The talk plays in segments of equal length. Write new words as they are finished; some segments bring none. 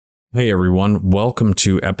Hey everyone, welcome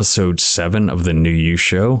to episode 7 of the New You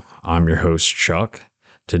Show. I'm your host, Chuck.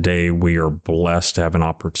 Today we are blessed to have an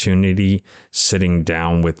opportunity sitting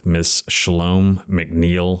down with Miss Shalome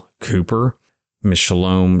MacNeil Cooper. Miss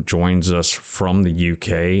Shalome joins us from the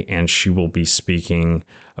UK and she will be speaking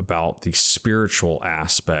about the spiritual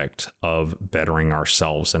aspect of bettering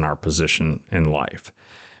ourselves and our position in life.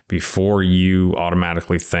 Before you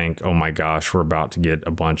automatically think, oh my gosh, we're about to get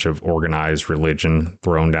a bunch of organized religion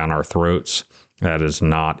thrown down our throats, that is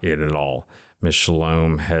not it at all. Ms.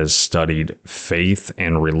 Shalome has studied faith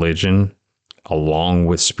and religion along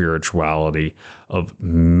with spirituality of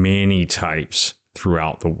many types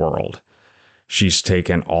throughout the world. She's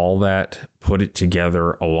taken all that, put it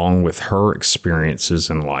together along with her experiences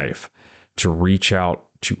in life to reach out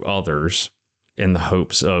to others in the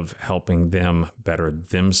hopes of helping them better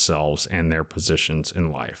themselves and their positions in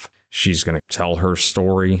life. She's going to tell her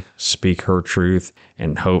story, speak her truth,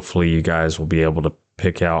 and hopefully you guys will be able to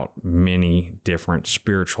pick out many different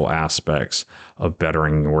spiritual aspects of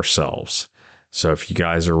bettering yourselves. So if you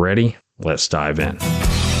guys are ready, let's dive in.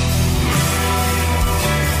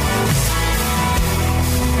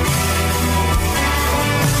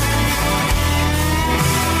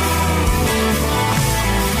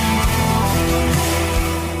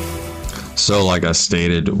 So like I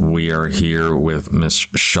stated, we are here with Miss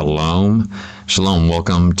Shalome. Shalome,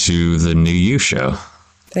 welcome to the New You Show.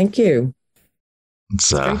 Thank you.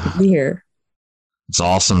 It's great to be here. It's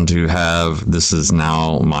awesome to have, this is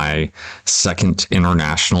now my second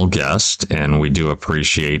international guest, and we do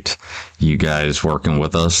appreciate you guys working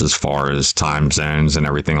with us as far as time zones and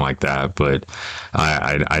everything like that. But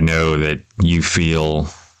I know that you feel...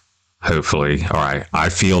 Hopefully, all right. I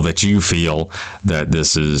feel that you feel that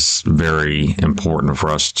this is very important for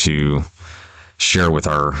us to share with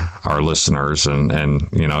our listeners. And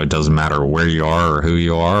you know, it doesn't matter where you are or who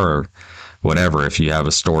you are or whatever. If you have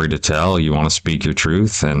a story to tell, you want to speak your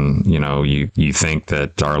truth, and you know, you think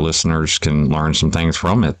that our listeners can learn some things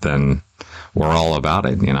from it, then we're all about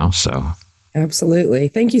it, you know. So absolutely.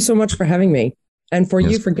 Thank you so much for having me, and for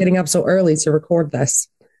you for getting up so early to record this.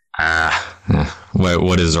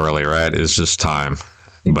 What is early, right? It's just time.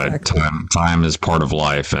 Exactly. But time is part of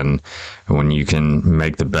life. And when you can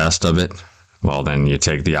make the best of it, well, then you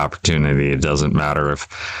take the opportunity. It doesn't matter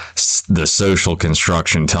if the social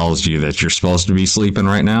construction tells you that you're supposed to be sleeping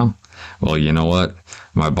right now. Well, you know what?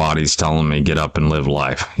 My body's telling me get up and live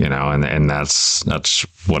life, you know, and that's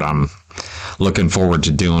what I'm looking forward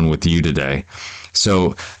to doing with you today.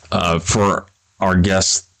 So for our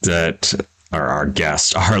guests our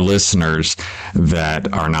listeners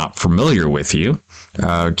that are not familiar with you,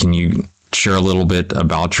 can you share a little bit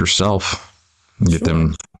about yourself? Get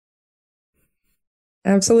them.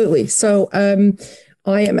 Absolutely. So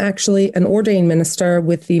I am actually an ordained minister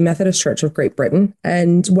with the Methodist Church of Great Britain.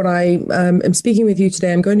 And what I am speaking with you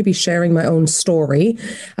today, I'm going to be sharing my own story,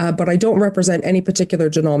 but I don't represent any particular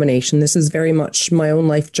denomination. This is very much my own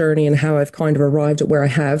life journey and how I've kind of arrived at where I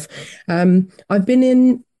have. I've been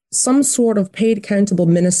in some sort of paid accountable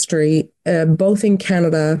ministry, both in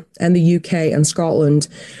Canada and the UK and Scotland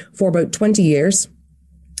for about 20 years.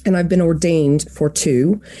 And I've been ordained for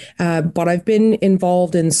 2, but I've been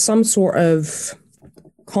involved in some sort of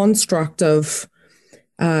construct of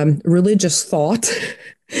religious thought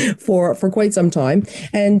for quite some time.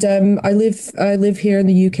 And I live here in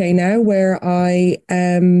the UK now, where I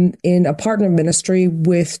am in a partner ministry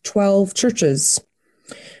with 12 churches.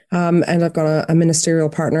 And I've got a ministerial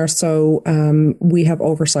partner, so we have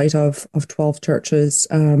oversight of 12 churches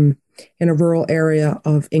in a rural area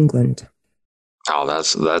of England. Oh,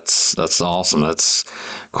 that's awesome. That's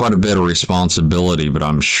quite a bit of responsibility, but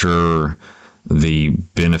I'm sure the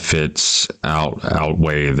benefits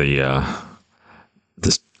outweigh the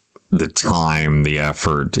time, the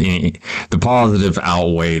effort. The positive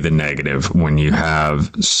outweigh the negative when you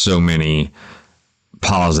have so many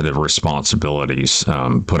positive responsibilities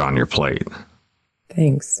put on your plate.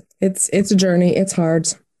 Thanks. It's a journey. It's hard.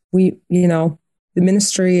 The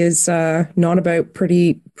ministry is not about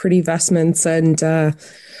pretty vestments and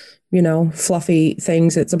fluffy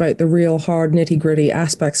things. It's about the real hard nitty gritty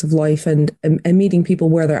aspects of life and meeting people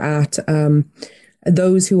where they're at.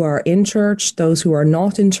 Those who are in church, those who are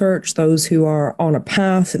not in church, those who are on a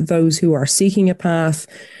path, those who are seeking a path,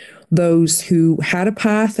 those who had a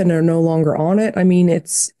path and are no longer on it. I mean,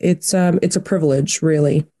 it's a privilege,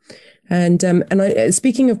 really. And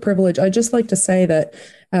speaking of privilege, I just like to say that,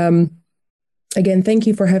 again, thank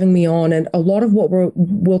you for having me on. And a lot of what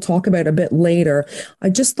we'll talk about a bit later, I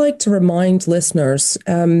just like to remind listeners,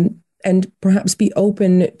 and perhaps be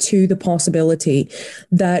open to the possibility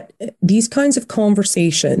that these kinds of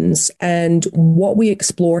conversations and what we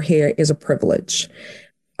explore here is a privilege.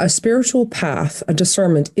 A spiritual path, a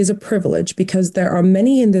discernment is a privilege because there are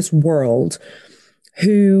many in this world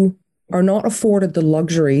who are not afforded the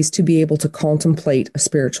luxuries to be able to contemplate a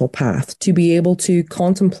spiritual path, to be able to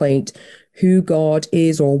contemplate who God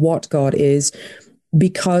is or what God is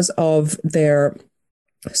because of their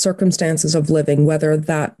circumstances of living, whether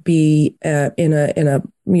that be in a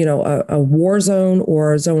war zone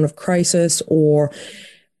or a zone of crisis or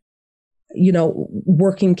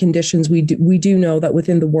working conditions. We do know that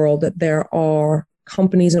within the world that there are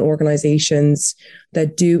companies and organizations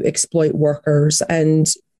that do exploit workers, and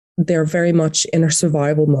they're very much in a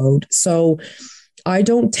survival mode. So I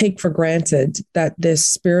don't take for granted that this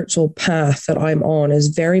spiritual path that I'm on is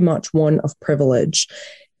very much one of privilege.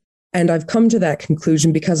 And I've come to that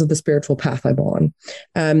conclusion because of the spiritual path I'm on.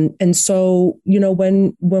 And so,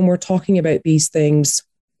 when we're talking about these things,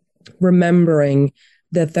 remembering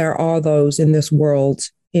that there are those in this world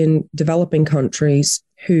in developing countries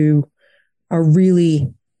who are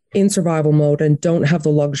really in survival mode and don't have the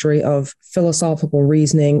luxury of philosophical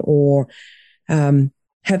reasoning or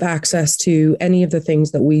have access to any of the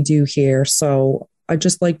things that we do here. So I'd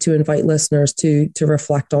just like to invite listeners to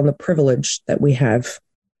reflect on the privilege that we have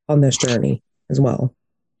on this journey as well.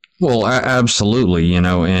 Well, absolutely.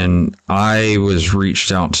 And I was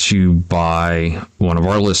reached out to by one of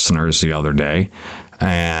our listeners the other day,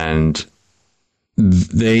 and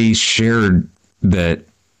they shared that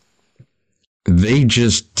they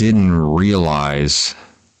just didn't realize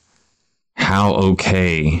how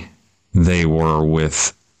okay they were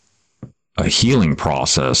with a healing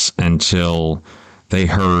process until they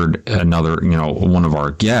heard one of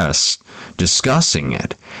our guests discussing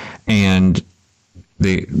it. And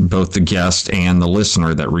both the guest and the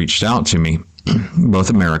listener that reached out to me, both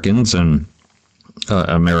Americans, and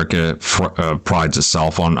America prides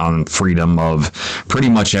itself on freedom of pretty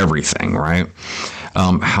much everything, right?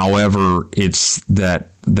 However, it's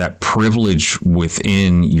that privilege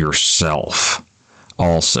within yourself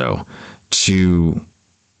also to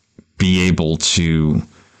be able to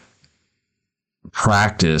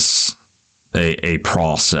practice a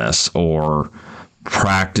process or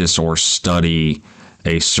practice or study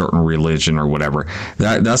a certain religion or whatever.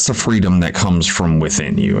 That's the freedom that comes from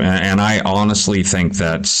within you. And I honestly think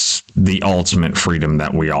that's the ultimate freedom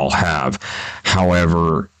that we all have.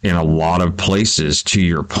 However, in a lot of places, to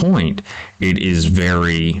your point, it is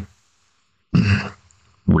very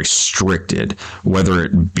restricted, whether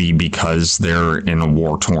it be because they're in a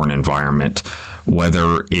war-torn environment,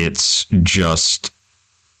 whether it's just,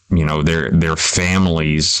 their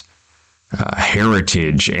families'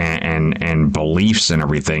 heritage and beliefs and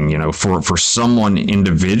everything. For someone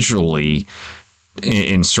individually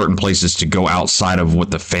in certain places to go outside of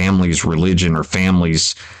what the family's religion or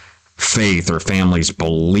family's faith or family's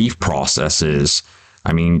belief process is,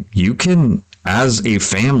 I mean, you can, as a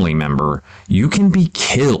family member, you can be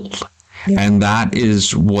killed. Yeah. And that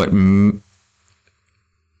is what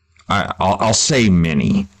I'll say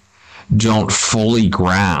many don't fully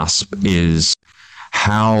grasp, is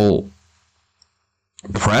how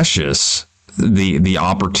precious the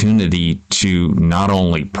opportunity to not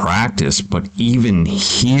only practice but even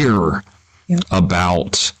hear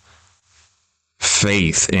about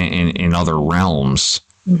faith in other realms.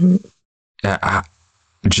 Mm-hmm.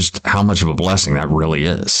 Just how much of a blessing that really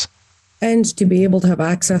is. And to be able to have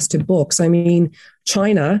access to books. I mean,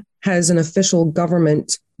 China has an official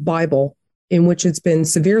government Bible in which it's been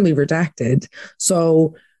severely redacted.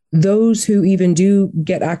 So those who even do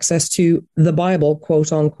get access to the Bible,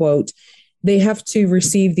 quote unquote, they have to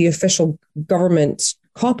receive the official government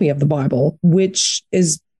copy of the Bible, which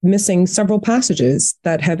is missing several passages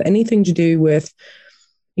that have anything to do with,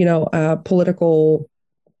 political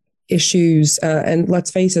issues. And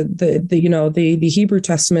let's face it, the Hebrew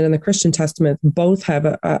Testament and the Christian Testament both have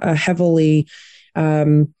a heavily,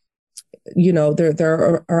 there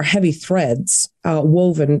are heavy threads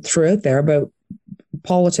woven throughout there about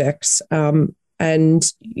politics. And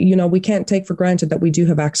we can't take for granted that we do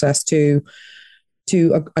have access to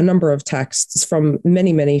a number of texts from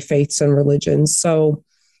many, many faiths and religions. So,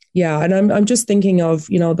 yeah. And I'm just thinking of,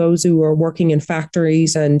 those who are working in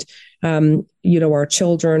factories and, our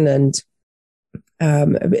children and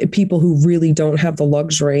people who really don't have the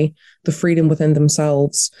luxury, the freedom within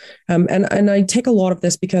themselves. And I take a lot of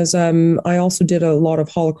this because I also did a lot of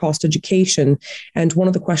Holocaust education. And one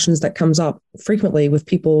of the questions that comes up frequently with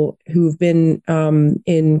people who've been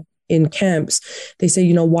in in camps, they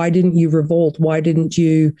say, why didn't you revolt? Why didn't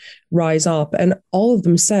you rise up? And all of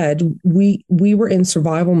them said, we were in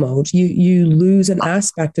survival mode. You lose an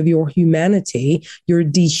aspect of your humanity. You're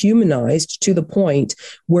dehumanized to the point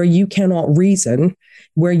where you cannot reason,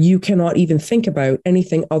 where you cannot even think about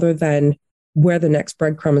anything other than where the next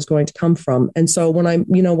breadcrumb is going to come from. And so when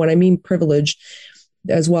I mean privilege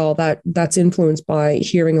as well, that's influenced by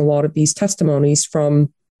hearing a lot of these testimonies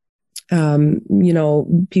from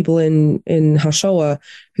people in Hashoah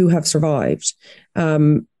who have survived.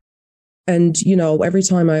 And every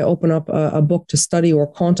time I open up a book to study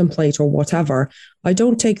or contemplate or whatever, I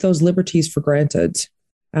don't take those liberties for granted.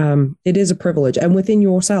 It is a privilege, and within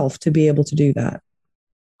yourself to be able to do that.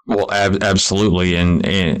 Well, absolutely.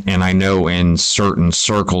 And I know in certain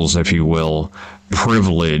circles, if you will,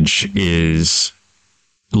 privilege is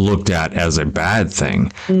looked at as a bad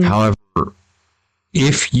thing. However,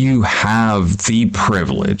 if you have the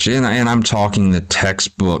privilege, and I'm talking the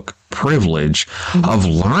textbook privilege of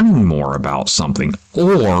learning more about something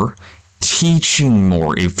or teaching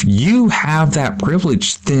more, if you have that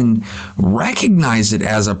privilege, then recognize it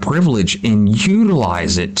as a privilege and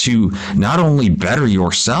utilize it to not only better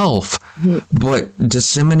yourself, but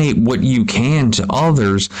disseminate what you can to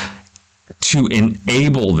others to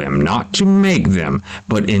enable them, not to make them,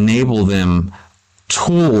 but enable them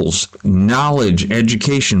tools, knowledge,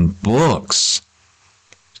 education, books,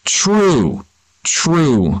 true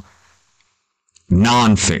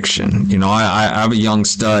nonfiction. I have a young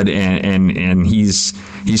stud, and he's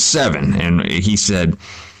 7, and he said,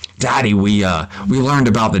 "Daddy, we learned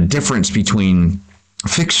about the difference between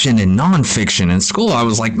fiction and nonfiction in school." I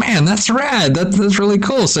was like, "Man, that's rad. That's really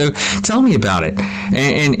cool. So tell me about it."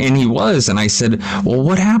 And he was, and I said, "Well,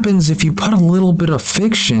 what happens if you put a little bit of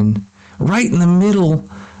fiction right in the middle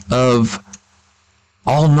of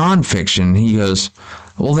all nonfiction?" He goes,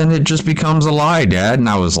 "Well, then it just becomes a lie, Dad." And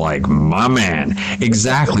I was like, "My man,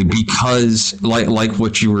 exactly." Because like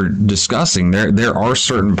what you were discussing, there are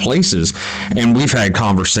certain places, and we've had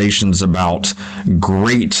conversations about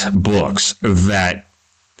great books that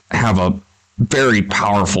have a very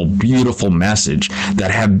powerful, beautiful message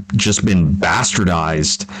that have just been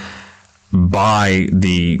bastardized by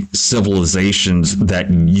the civilizations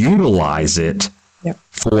that utilize it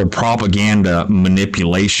for propaganda,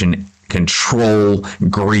 manipulation, control,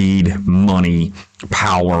 greed, money,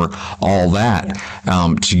 power, all that,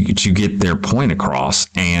 to get their point across.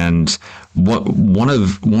 And one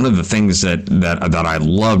of the things that I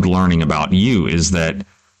loved learning about you is that,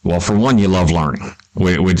 well, for one, you love learning,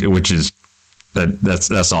 which is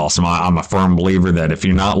that's awesome. I'm a firm believer that if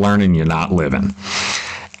you're not learning, you're not living.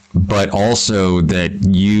 But also that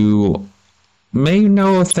you may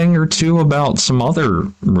know a thing or two about some other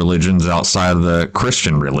religions outside of the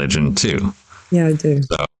Christian religion too. Yeah, I do.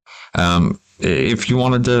 So, if you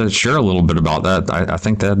wanted to share a little bit about that, I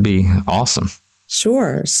think that'd be awesome.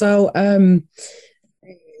 Sure. So,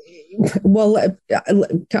 well,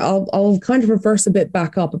 I'll kind of reverse a bit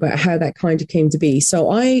back up about how that kind of came to be. So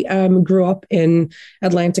I grew up in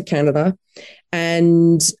Atlantic Canada,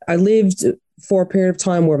 and I lived for a period of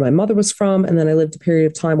time where my mother was from, and then I lived a period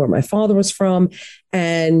of time where my father was from,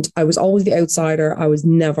 and I was always the outsider. I was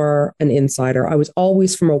never an insider. I was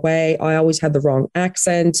always from away. I always had the wrong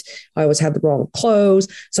accent. I always had the wrong clothes.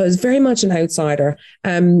 So I was very much an outsider.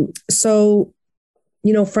 So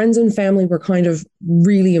friends and family were kind of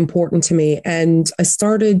really important to me. And I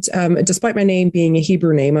started, despite my name being a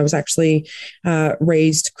Hebrew name, I was actually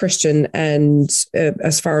raised Christian. And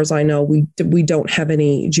as far as I know, we don't have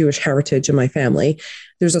any Jewish heritage in my family.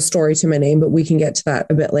 There's a story to my name, but we can get to that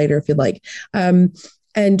a bit later if you'd like.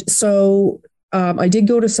 And so I did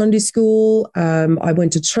go to Sunday school. I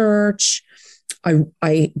went to church.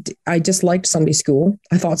 I disliked Sunday school.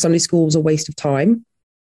 I thought Sunday school was a waste of time.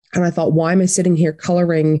 And I thought, why am I sitting here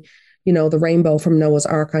coloring, the rainbow from Noah's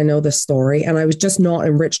Ark? I know this story. And I was just not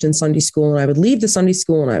enriched in Sunday school. And I would leave the Sunday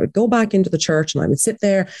school and I would go back into the church and I would sit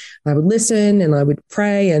there and I would listen and I would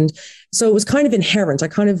pray. And so it was kind of inherent. I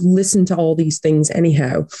kind of listened to all these things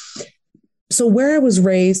anyhow. So where I was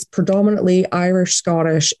raised, predominantly Irish,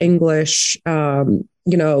 Scottish, English,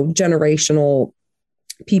 generational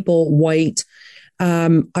people, white.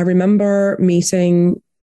 I remember meeting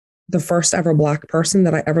the first ever Black person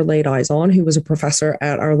that I ever laid eyes on, who was a professor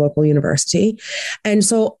at our local university. And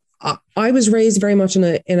so I was raised very much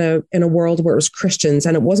in a world where it was Christians,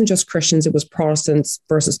 and it wasn't just Christians, it was Protestants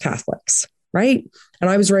versus Catholics, right? And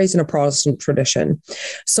I was raised in a Protestant tradition.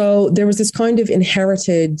 So there was this kind of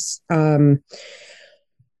inherited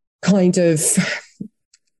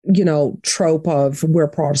trope of we're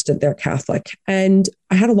Protestant, they're Catholic. And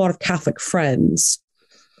I had a lot of Catholic friends.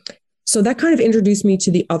 So that kind of introduced me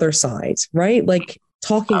to the other side, right? Like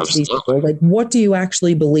talking to these people, like, what do you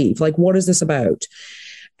actually believe? Like, what is this about?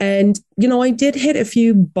 And, I did hit a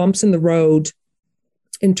few bumps in the road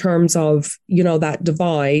in terms of, that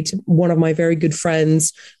divide. One of my very good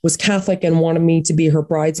friends was Catholic and wanted me to be her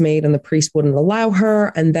bridesmaid, and the priest wouldn't allow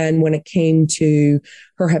her. And then when it came to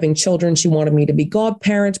her having children, she wanted me to be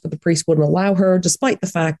godparent, but the priest wouldn't allow her, despite the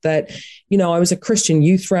fact that, I was a Christian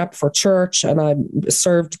youth rep for church and I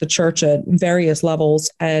served the church at various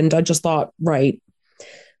levels. And I just thought, right,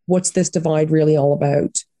 what's this divide really all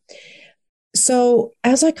about? So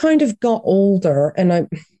as I kind of got older, and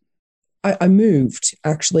I moved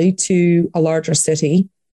actually to a larger city,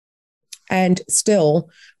 and still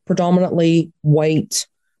predominantly white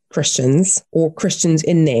Christians, or Christians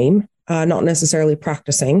in name, not necessarily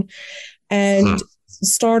practicing, and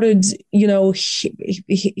started,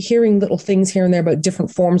 hearing little things here and there about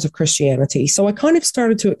different forms of Christianity. So I kind of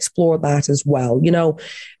started to explore that as well.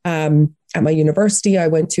 At my university, I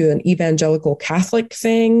went to an evangelical Catholic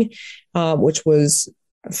thing, which was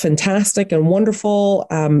fantastic and wonderful.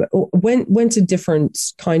 Went to different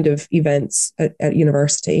kind of events at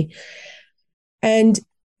university, and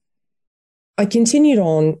I continued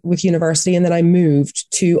on with university, and then I moved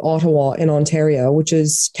to Ottawa in Ontario, which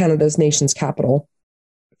is Canada's nation's capital.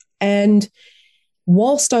 And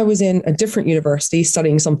whilst I was in a different university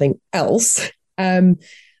studying something else,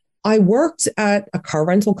 I worked at a car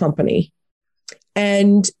rental company,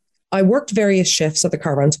 and I worked various shifts at the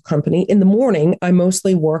car rental company. In the morning, I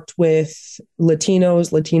mostly worked with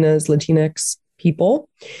Latinos, Latinas, Latinx people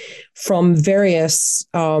from various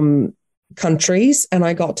countries, and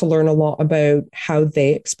I got to learn a lot about how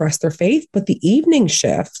they express their faith. But the evening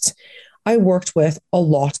shift, I worked with a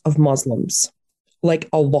lot of Muslims, like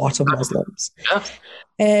a lot of Muslims. Yeah.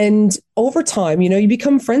 And over time, you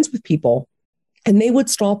become friends with people, and they would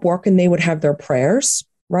stop work and they would have their prayers,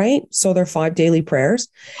 right? So their 5 daily prayers.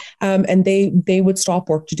 And they would stop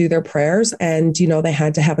work to do their prayers. And, they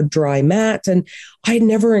had to have a dry mat. And I'd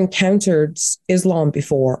never encountered Islam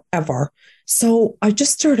before, ever. So I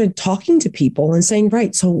just started talking to people and saying,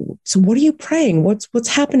 right, so what are you praying? What's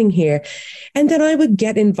happening here? And then I would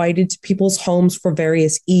get invited to people's homes for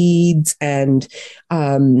various Eids and,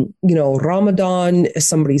 Ramadan.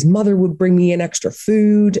 Somebody's mother would bring me in extra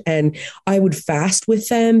food, and I would fast with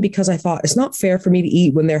them because I thought it's not fair for me to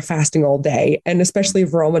eat when they're fasting all day. And especially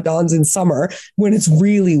if Ramadan's in summer when it's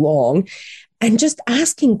really long, and just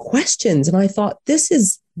asking questions. And I thought, this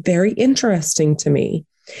is very interesting to me.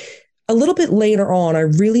 A little bit later on, I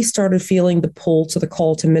really started feeling the pull to the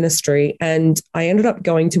call to ministry. And I ended up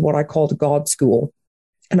going to what I called a God school.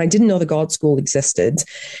 And I didn't know the God school existed.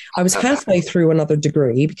 I was halfway through another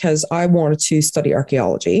degree because I wanted to study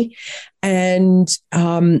archaeology. And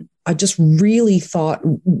I just really thought,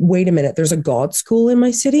 wait a minute, there's a God school in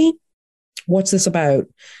my city. What's this about?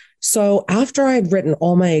 So after I had written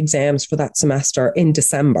all my exams for that semester in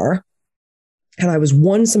December, and I was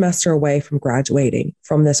one semester away from graduating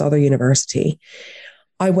from this other university,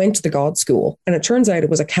 I went to the God school. And it turns out it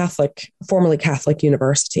was a formerly Catholic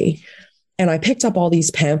university. And I picked up all these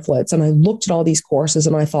pamphlets and I looked at all these courses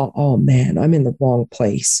and I thought, oh man, I'm in the wrong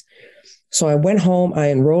place. So I went home, I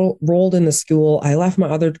enrolled in the school, I left my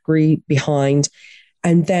other degree behind.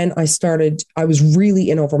 And then I was really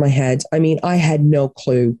in over my head. I mean, I had no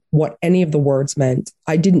clue what any of the words meant.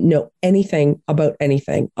 I didn't know anything about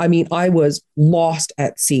anything. I mean, I was lost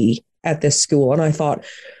at sea at this school. And I thought,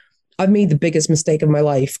 I've made the biggest mistake of my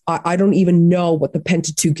life. I don't even know what the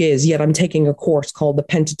Pentateuch is, yet I'm taking a course called the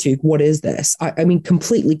Pentateuch. What is this? I mean,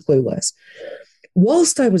 completely clueless.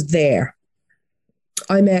 Whilst I was there,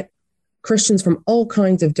 I met Christians from all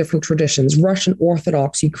kinds of different traditions, Russian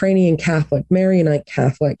Orthodox, Ukrainian Catholic, Maronite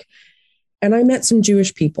Catholic. And I met some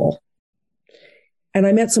Jewish people. And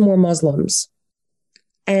I met some more Muslims.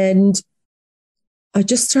 And I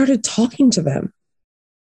just started talking to them.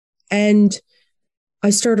 And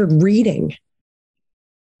I started reading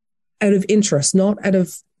out of interest, not out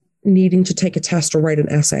of needing to take a test or write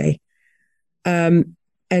an essay.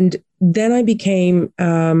 And then I became,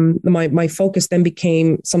 my focus then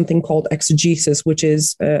became something called exegesis, which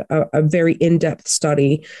is a very in-depth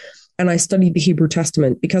study. And I studied the Hebrew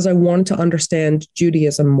Testament because I wanted to understand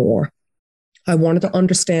Judaism more. I wanted to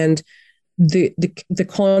understand the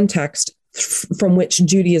context from which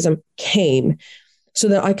Judaism came so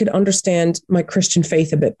that I could understand my Christian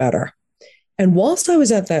faith a bit better. And whilst I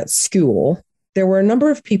was at that school, there were a number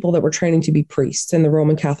of people that were training to be priests in the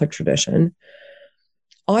Roman Catholic tradition.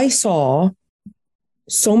 I saw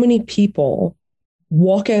so many people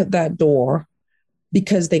walk out that door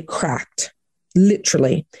because they cracked.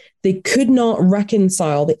 literally. They could not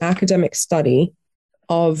reconcile the academic study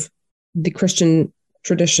of the Christian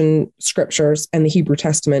tradition, scriptures, and the Hebrew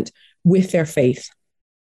Testament with their faith.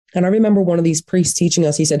 And I remember one of these priests teaching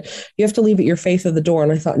us, he said, you have to leave your faith at the door.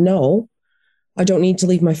 And I thought, no, I don't need to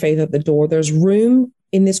leave my faith at the door. There's room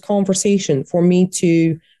in this conversation for me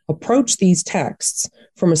to approach these texts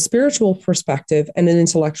from a spiritual perspective and an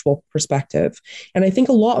intellectual perspective. And I think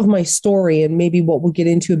a lot of my story, and maybe what we'll get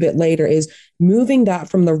into a bit later, is moving that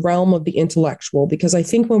from the realm of the intellectual, because I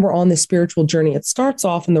think when we're on this spiritual journey, it starts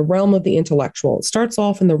off in the realm of the intellectual. It starts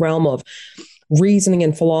off in the realm of reasoning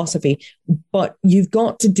and philosophy, but you've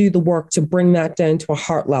got to do the work to bring that down to a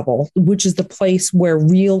heart level, which is the place where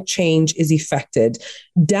real change is effected.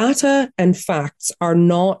 Data and facts are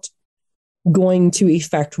not going to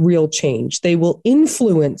effect real change. They will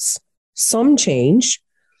influence some change,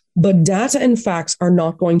 but data and facts are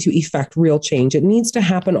not going to effect real change. It needs to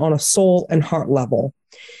happen on a soul and heart level.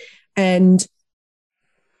 And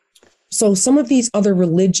so some of these other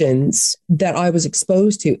religions that I was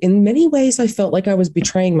exposed to, in many ways, I felt like I was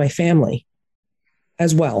betraying my family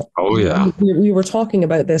as well. Oh, yeah. We were talking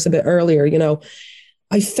about this a bit earlier.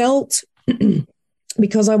 I felt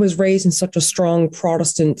because I was raised in such a strong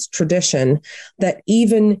Protestant tradition that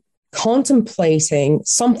even contemplating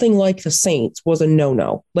something like the saints was a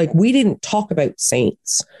no-no. Like, we didn't talk about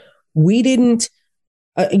saints. We didn't,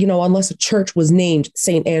 unless a church was named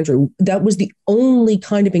St. Andrew. That was the only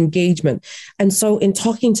kind of engagement. And so in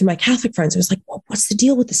talking to my Catholic friends, I was like, what's the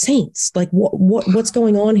deal with the saints? Like, what's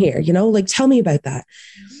going on here? Tell me about that.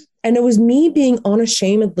 And it was me being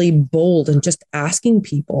unashamedly bold and just asking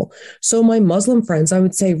people. So my Muslim friends, I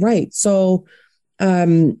would say, right, so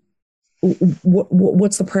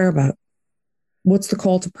what's the prayer about? What's the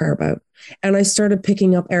call to prayer about? And I started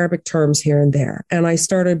picking up Arabic terms here and there. And I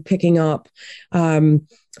started picking up, from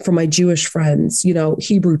my Jewish friends,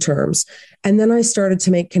 Hebrew terms. And then I started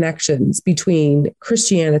to make connections between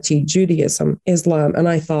Christianity, Judaism, Islam. And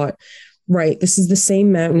I thought, right, this is the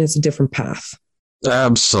same mountain, it's a different path.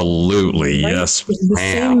 Absolutely. Right? Yes. It's the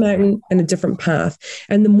same mountain and a different path.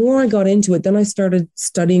 And the more I got into it, then I started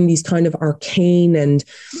studying these kind of arcane and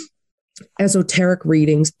esoteric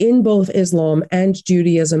readings in both Islam and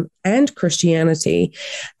Judaism and Christianity.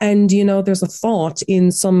 And, there's a thought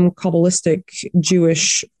in some Kabbalistic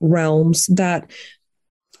Jewish realms that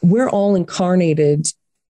we're all incarnated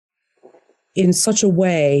in such a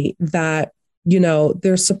way that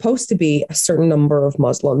there's supposed to be a certain number of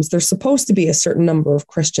Muslims. There's supposed to be a certain number of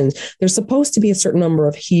Christians. There's supposed to be a certain number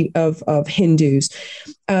of Hindus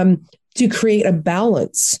to create a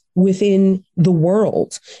balance within the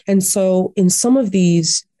world. And so in some of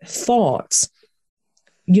these thoughts,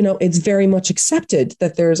 it's very much accepted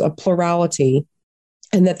that there's a plurality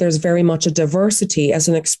and that there's very much a diversity as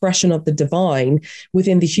an expression of the divine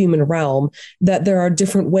within the human realm, that there are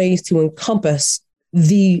different ways to encompass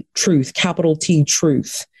the truth, capital T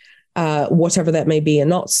truth, whatever that may be, and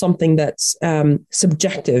not something that's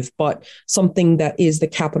subjective, but something that is the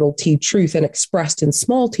capital T truth and expressed in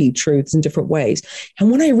small t truths in different ways. And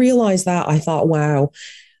when I realized that, I thought, wow,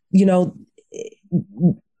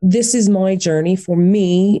 this is my journey. For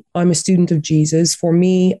me, I'm a student of Jesus. For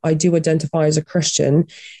me, I do identify as a Christian.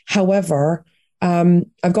 However, I've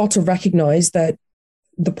got to recognize that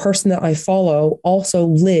the person that I follow also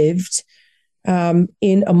lived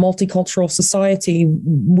in a multicultural society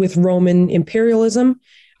with Roman imperialism.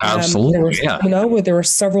 Absolutely. Where there were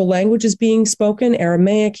several languages being spoken,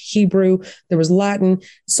 Aramaic, Hebrew, there was Latin.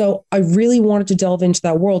 So I really wanted to delve into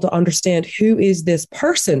that world to understand who is this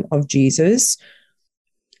person of Jesus,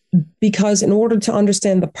 because in order to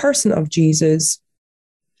understand the person of Jesus,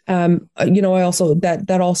 I also,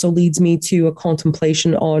 that also leads me to a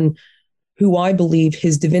contemplation on who I believe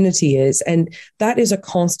his divinity is. And that is a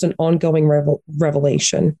constant ongoing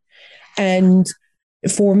revelation. And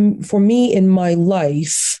for me in my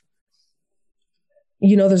life,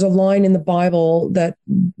 there's a line in the Bible that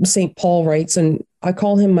St. Paul writes, and I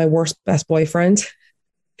call him my best boyfriend.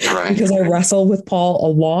 Right. Because I wrestle with Paul a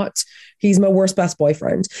lot. He's my best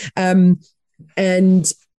boyfriend.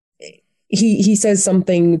 And he says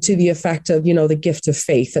something to the effect of, the gift of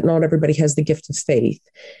faith, that not everybody has the gift of faith.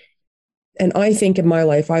 And I think in my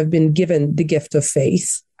life, I've been given the gift of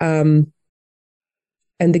faith, and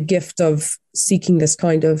the gift of seeking this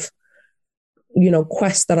kind of,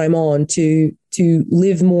 quest that I'm on to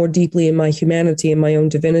live more deeply in my humanity and my own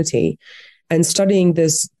divinity, and studying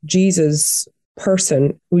this Jesus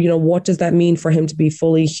person. What does that mean for him to be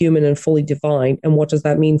fully human and fully divine? And what does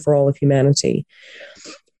that mean for all of humanity?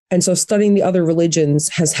 And so studying the other religions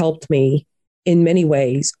has helped me in many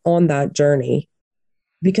ways on that journey.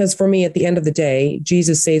 Because for me, at the end of the day,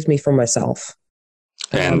 Jesus saves me from myself.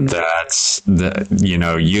 And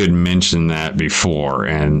you had mentioned that before,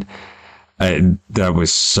 and that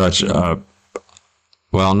was such a,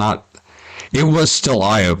 well, not, it was still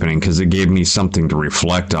eye-opening because it gave me something to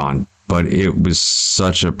reflect on, but it was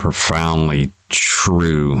such a profoundly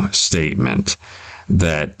true statement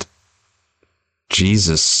that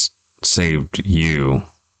Jesus saved you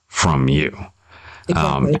from you.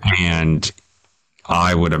 Exactly. And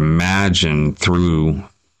I would imagine through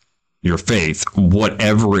your faith,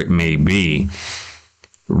 whatever it may be,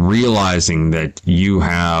 realizing that you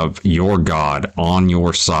have your God on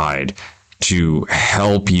your side to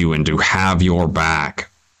help you and to have your back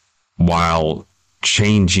while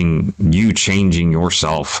changing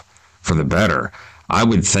yourself for the better. I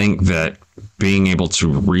would think that being able to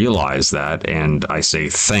realize that, and I say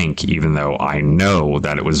think, even though I know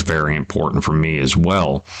that it was very important for me as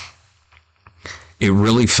well, it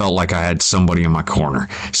really felt like I had somebody in my corner,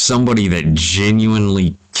 somebody that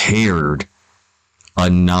genuinely cared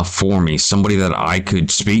enough for me, somebody that I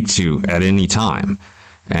could speak to at any time.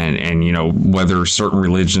 And whether certain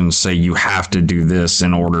religions say you have to do this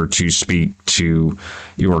in order to speak to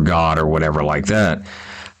your God or whatever like that,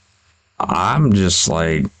 I'm just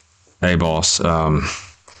like, hey boss, I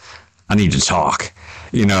need to talk.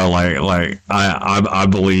 I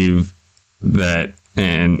believe that,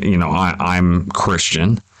 and I'm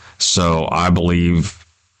Christian, so I believe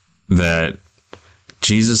that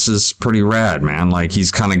Jesus is pretty rad, man. Like, he's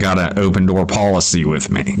kind of got an open door policy with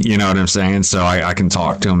me. You know what I'm saying? So I can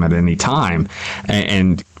talk to him at any time.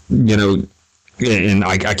 And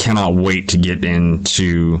I cannot wait to get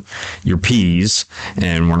into your peas,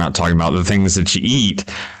 and we're not talking about the things that you eat.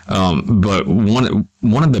 But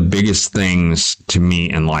one of the biggest things to me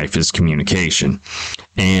in life is communication.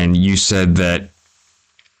 And you said that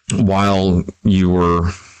while you were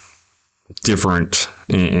different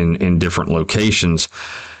in different locations,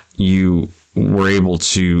 you were able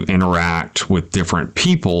to interact with different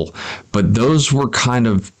people, but those were kind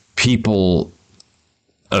of people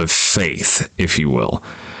of faith, if you will.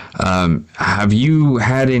 Have you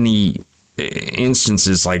had any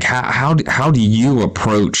instances, like how do you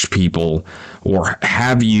approach people, or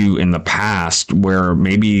have you in the past, where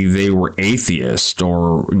maybe they were atheist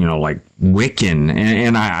or like Wiccan,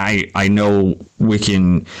 and I know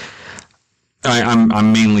Wiccan,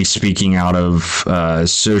 I'm mainly speaking out of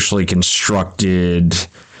socially constructed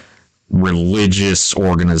religious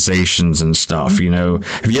organizations and stuff.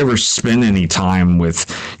 Have you ever spent any time with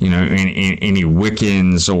any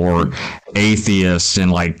Wiccans or atheists,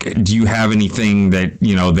 and like, do you have anything that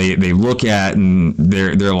they look at and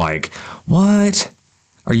they're like, what,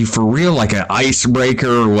 are you for real, like an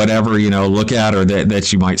icebreaker or whatever, look at, or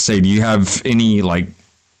that you might say? Do you have any like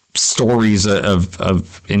stories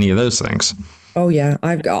of any of those things? Oh yeah,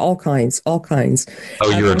 I've got all kinds. Oh,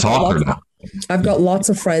 you're a talker now. I've got lots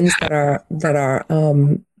of friends that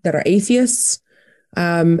are atheists,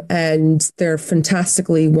 and they're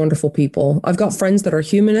fantastically wonderful people. I've got friends that are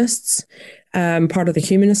humanists, part of the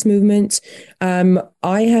humanist movement.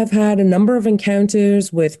 I have had a number of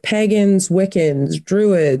encounters with pagans, Wiccans,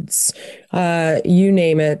 Druids, you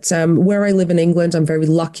name it. Where I live in England, I'm very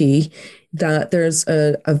lucky that there's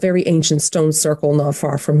a very ancient stone circle not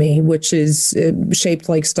far from me, which is shaped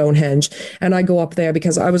like Stonehenge. And I go up there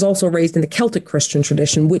because I was also raised in the Celtic Christian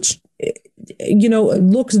tradition, which,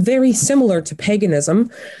 looks very similar to paganism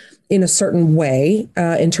in a certain way,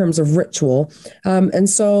 in terms of ritual. And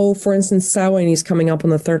so, for instance, Samhain is coming up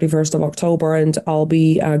on the 31st of October, and I'll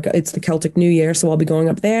be, it's the Celtic New Year, so I'll be going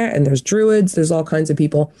up there, and there's Druids, there's all kinds of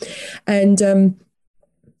people. And,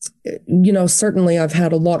 certainly I've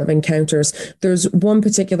had a lot of encounters. There's one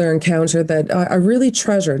particular encounter that I really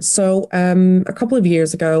treasured. So a couple of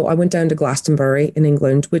years ago, I went down to Glastonbury in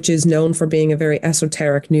England, which is known for being a very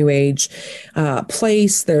esoteric New Age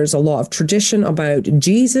place. There's a lot of tradition about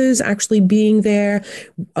Jesus actually being there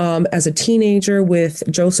as a teenager with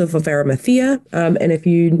Joseph of Arimathea. And if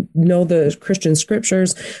you know the Christian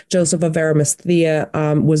scriptures, Joseph of Arimathea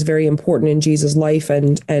was very important in Jesus' life,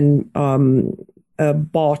 and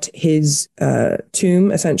bought his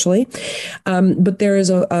tomb, essentially. But there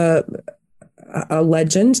is a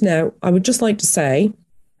legend. Now, I would just like to say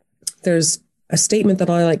there's a statement that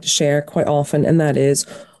I like to share quite often, and that is,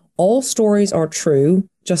 all stories are true,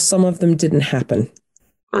 just some of them didn't happen.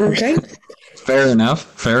 Okay? Fair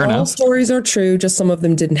enough. All stories are true, just some of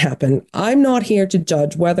them didn't happen. I'm not here to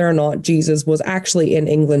judge whether or not Jesus was actually in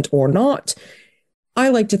England or not. I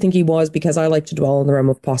like to think he was, because I like to dwell in the realm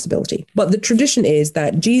of possibility. But the tradition is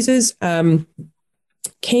that Jesus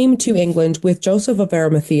came to England with Joseph of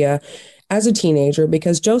Arimathea, as a teenager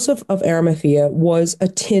because Joseph of Arimathea was a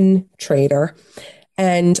tin trader.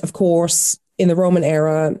 And of course, in the Roman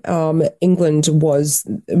era, England was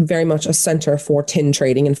very much a center for tin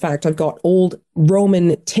trading. In fact, I've got old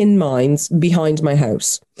Roman tin mines behind my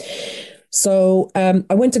house. So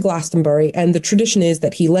I went to Glastonbury, and the tradition is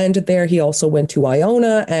that he landed there. He also went to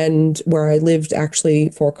Iona, and where I lived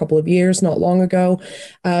actually for a couple of years, not long ago.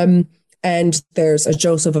 And there's a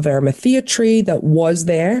Joseph of Arimathea tree that was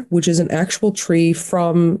there, which is an actual tree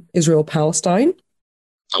from Israel, Palestine.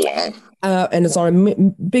 Oh, wow. And it's on a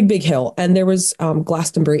big, big hill. And there was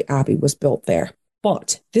Glastonbury Abbey was built there.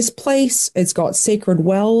 But this place, it's got sacred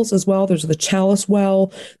wells as well. There's the Chalice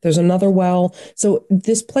Well. There's another well. So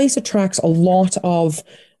this place attracts a lot of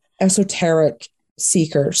esoteric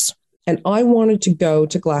seekers. And I wanted to go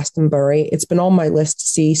to Glastonbury. It's been on my list to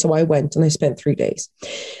see. So I went and I spent 3 days.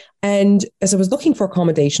 And as I was looking for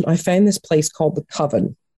accommodation, I found this place called the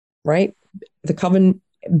Coven, right? The Coven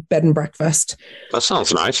Bed and Breakfast. That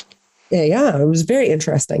sounds nice. Yeah, it was very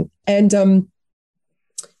interesting. And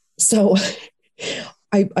so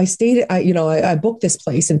I stayed, I booked this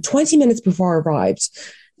place, and 20 minutes before I arrived,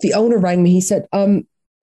 the owner rang me. He said,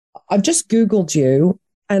 I've just Googled you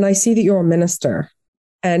and I see that you're a minister.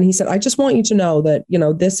 And he said, I just want you to know that,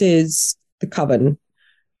 this is the Coven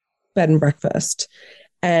Bed and Breakfast.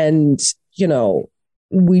 And,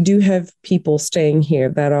 we do have people staying here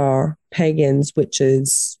that are pagans,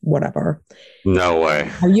 witches, whatever. No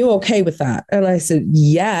way. Are you okay with that? And I said,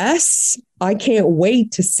 yes, I can't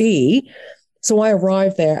wait to see. So I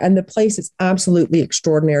arrived there, and the place is absolutely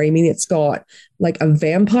extraordinary. I mean, it's got like a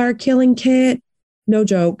vampire killing kit, no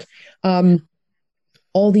joke.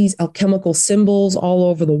 All these alchemical symbols all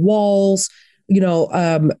over the walls,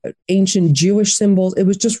 ancient Jewish symbols. It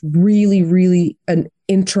was just really, really an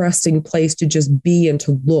interesting place to just be and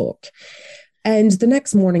to look. And the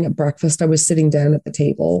next morning at breakfast, I was sitting down at the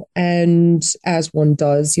table, and as one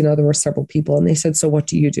does, there were several people, and they said, so what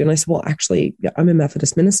do you do? And I said, well, actually, I'm a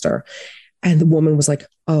Methodist minister. And the woman was like,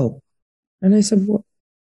 oh. And I said, well,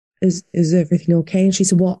 is everything okay? And she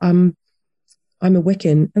said, well, I'm a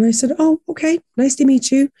Wiccan. And I said, oh, okay, nice to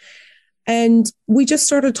meet you. And we just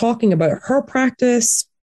started talking about her practice,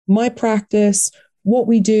 my practice, what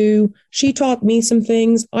we do. She taught me some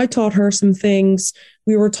things. I taught her some things.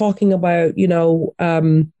 We were talking about,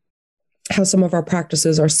 how some of our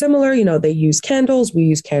practices are similar. They use candles. We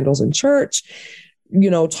use candles in church.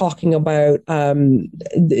 Talking about how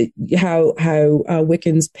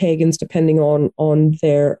Wiccans, pagans, depending on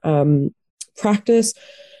their practice,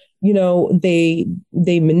 they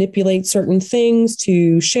manipulate certain things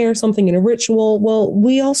to share something in a ritual. Well,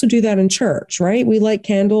 we also do that in church, right? We light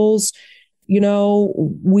candles.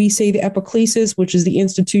 We say the epiclesis, which is the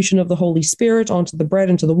institution of the Holy Spirit, onto the bread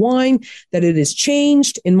and to the wine, that it is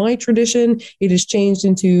changed in my tradition. It is changed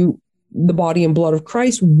into the body and blood of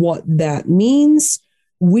Christ. What that means,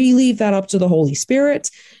 we leave that up to the Holy Spirit.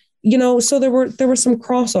 So there were some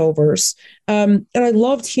crossovers. And I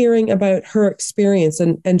loved hearing about her experience.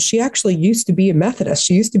 And she actually used to be a Methodist.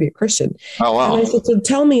 She used to be a Christian. Oh, wow. And I said, so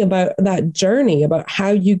tell me about that journey, about how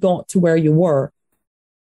you got to where you were.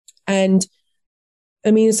 And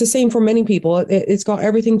I mean, it's the same for many people. It's got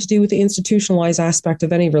everything to do with the institutionalized aspect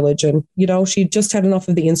of any religion. She just had enough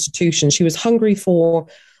of the institution. She was hungry for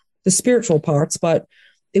the spiritual parts, but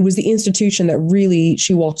it was the institution that really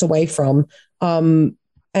she walked away from.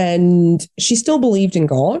 And she still believed in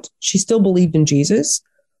God. She still believed in Jesus.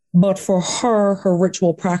 But for her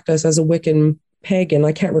ritual practice as a Wiccan pagan,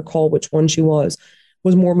 I can't recall which one she was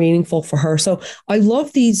more meaningful for her. So I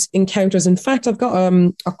love these encounters. In fact, I've got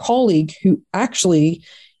a colleague who actually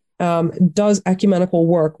does ecumenical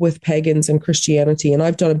work with pagans and Christianity, and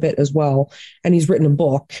I've done a bit as well. And he's written a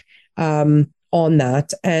book on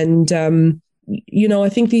that. And, I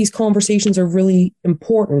think these conversations are really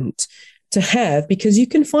important to have, because you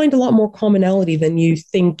can find a lot more commonality than you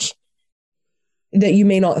think, that you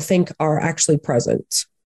may not think are actually present.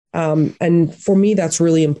 And for me, that's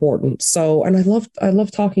really important. So, and I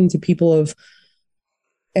love talking to people of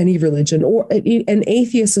any religion, or an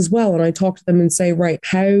atheist as well. And I talk to them and say, right,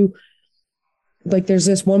 how, like, there's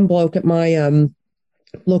this one bloke at my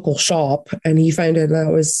local shop, and he found out that I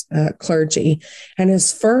was clergy. And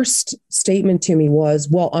his first statement to me was,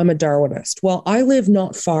 well, I'm a Darwinist. Well, I live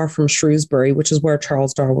not far from Shrewsbury, which is where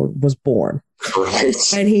Charles Darwin was born. Right.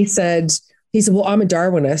 And he said, well, I'm a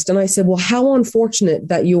Darwinist. And I said, well, how unfortunate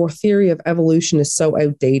that your theory of evolution is so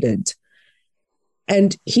outdated.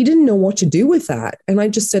 And he didn't know what to do with that. And I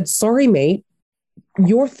just said, sorry, mate,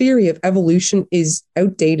 your theory of evolution is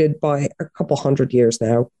outdated by a couple hundred years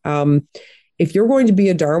now. If you're going to be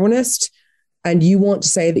a Darwinist, and you want to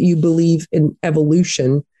say that you believe in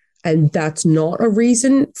evolution, and that's not a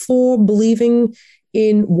reason for believing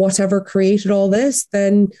in whatever created all this,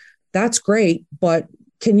 then that's great. But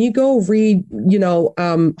can you go read,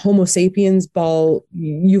 Homo sapiens by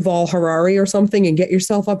Yuval Harari or something and get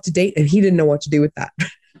yourself up to date? And he didn't know what to do with that.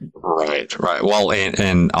 Right. Well,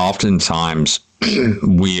 and oftentimes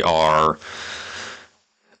we are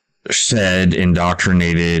fed,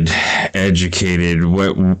 indoctrinated, educated,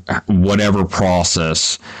 whatever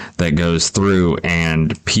process that goes through,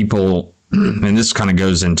 and people, and this kind of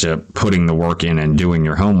goes into putting the work in and doing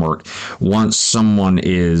your homework. Once someone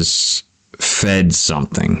is fed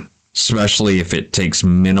something, especially if it takes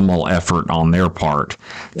minimal effort on their part,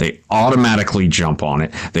 they automatically jump on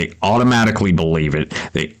it. They automatically believe it.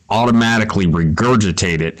 They automatically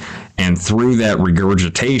regurgitate it. And through that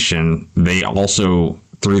regurgitation, they also,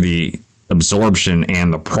 through the absorption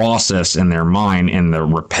and the process in their mind and the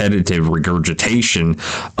repetitive regurgitation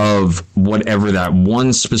of whatever that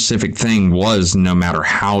one specific thing was, no matter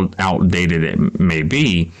how outdated it may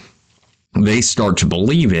be, they start to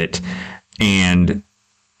believe it. And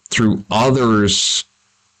through others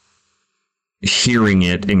hearing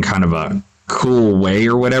it in kind of a cool way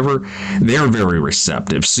or whatever, they're very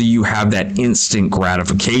receptive. So you have that instant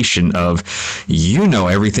gratification of,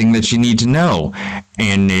 everything that you need to know.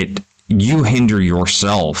 And you hinder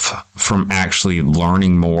yourself from actually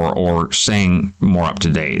learning more or staying more up to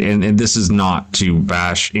date. And this is not to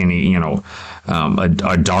bash any, a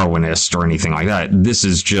Darwinist or anything like that. This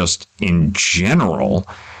is just in general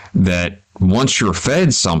that once you're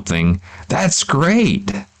fed something, that's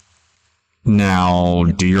great. Now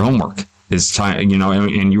do your homework. It's time,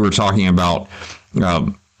 and you were talking about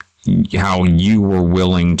how you were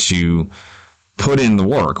willing to put in the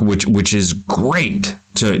work, which is great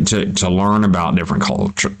to learn about different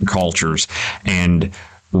cultures and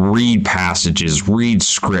read passages, read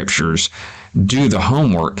scriptures, do the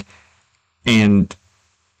homework. And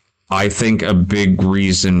I think a big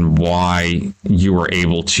reason why you were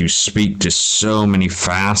able to speak to so many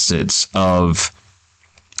facets of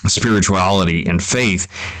spirituality and faith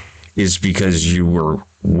is because you were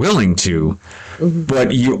willing to,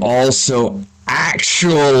 but you also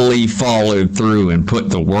actually followed through and put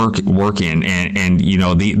the work in. And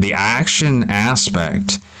the action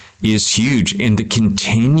aspect is huge, and the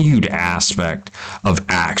continued aspect of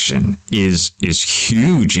action is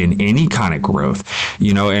huge in any kind of growth.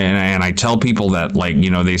 And I tell people that,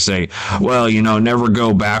 they say, well, never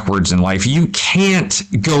go backwards in life. You can't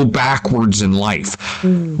go backwards in life.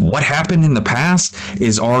 What happened in the past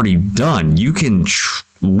is already done. You can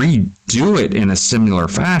redo it in a similar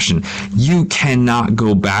fashion. You cannot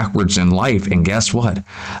go backwards in life. And guess what?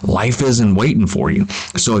 Life isn't waiting for you.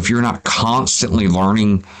 So if you're not constantly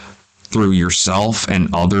learning through yourself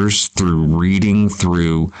and others, through reading,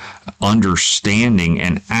 through understanding,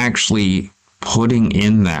 and actually putting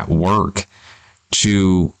in that work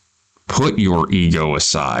to put your ego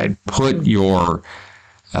aside, put your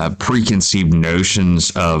preconceived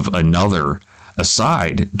notions of another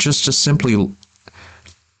aside, just to simply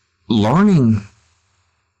learning,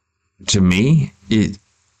 to me,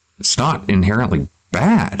 it's not inherently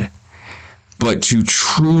bad, but to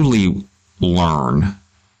truly learn,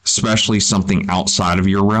 especially something outside of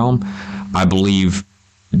your realm, I believe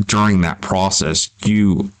during that process,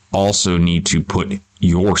 you also need to put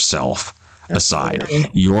yourself aside,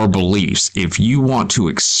 your beliefs. If you want to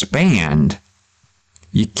expand,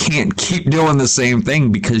 you can't keep doing the same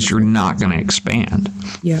thing because you're not going to expand.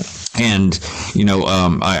 Yeah. And,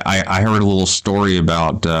 I heard a little story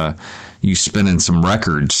about you spinning some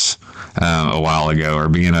records a while ago, or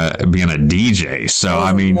being a DJ.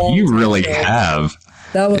 So, you really have.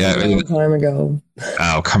 That was a long time ago.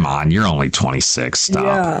 Oh, come on. You're only 26.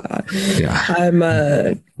 Stop. Yeah. I'm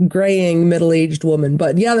a graying middle-aged woman.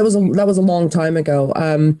 But yeah, that was a long time ago.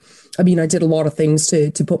 I did a lot of things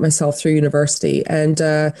to put myself through university. And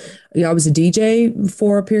I was a DJ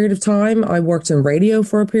for a period of time. I worked in radio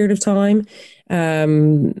for a period of time.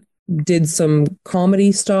 Did some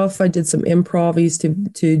comedy stuff. I did some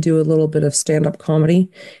improv to do a little bit of stand-up comedy.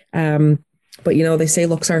 But they say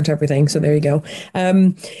looks aren't everything, so there you go.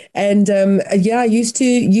 I used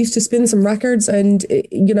to spin some records, and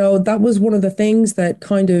that was one of the things that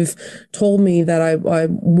kind of told me that I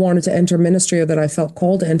wanted to enter ministry, or that I felt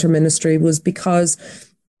called to enter ministry, was because,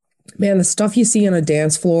 man, the stuff you see on a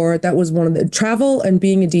dance floor, that was one of the travel, and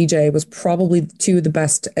being a DJ was probably two of the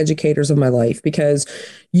best educators of my life, because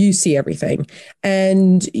you see everything.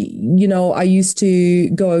 And, I used to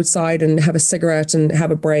go outside and have a cigarette and have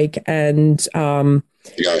a break. And,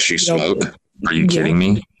 you actually smoke? Are you kidding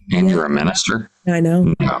me? And Yeah. you're a minister? I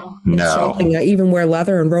know. No. It's shocking. I even wear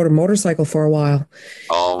leather and rode a motorcycle for a while.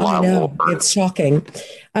 Oh, my I know. Lord. It's shocking.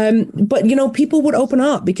 But, people would open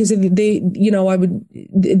up because they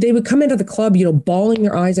would come into the club, bawling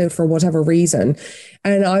their eyes out for whatever reason.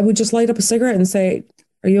 And I would just light up a cigarette and say,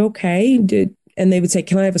 "Are you okay?" And they would say,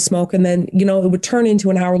 "Can I have a smoke?" And then, it would turn into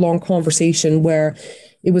an hour-long conversation where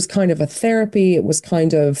it was kind of a therapy. It was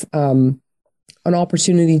kind of an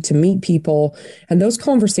opportunity to meet people. And those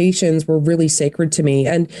conversations were really sacred to me.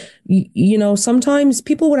 And, sometimes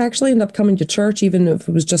people would actually end up coming to church, even if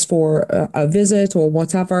it was just for a visit or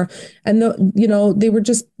whatever. And, they were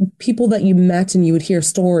just people that you met and you would hear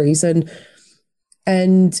stories. And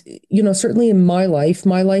certainly in my life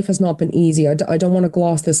has not been easy. I don't want to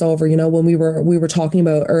gloss this over. When we were talking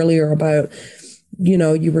about earlier about,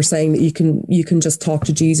 you were saying that you can just talk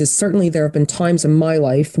to Jesus. Certainly there have been times in my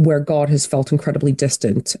life where God has felt incredibly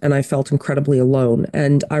distant and I felt incredibly alone.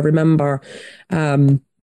 And I remember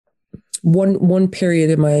one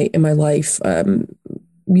period in my life,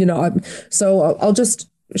 so I'll just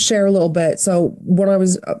share a little bit. So when I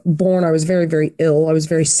was born, I was very, very ill. I was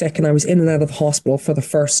very sick and I was in and out of the hospital for the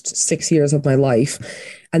first 6 years of my life.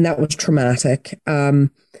 And that was traumatic.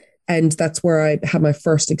 And that's where I had my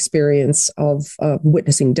first experience of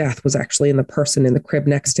witnessing death, was actually in the person in the crib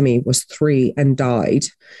next to me was 3 and died.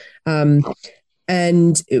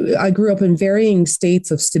 And I grew up in varying states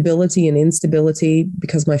of stability and instability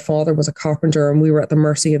because my father was a carpenter and we were at the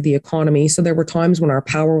mercy of the economy. So there were times when our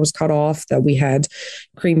power was cut off, that we had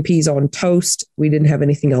cream peas on toast. We didn't have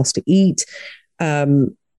anything else to eat.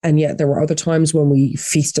 And yet there were other times when we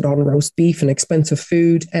feasted on roast beef and expensive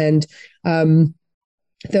food. And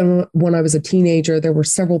then when I was a teenager, there were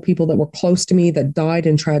several people that were close to me that died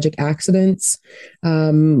in tragic accidents.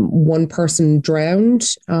 One person drowned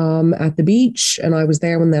at the beach, and I was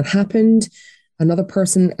there when that happened. Another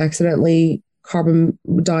person accidentally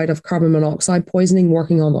died of carbon monoxide poisoning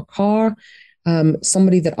working on the car.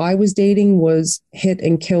 Somebody that I was dating was hit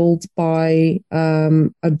and killed by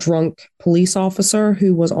a drunk police officer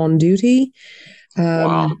who was on duty.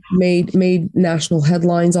 Wow. Made national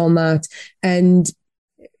headlines on that. And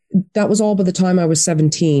that was all by the time I was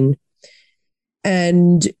 17.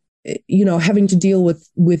 And, having to deal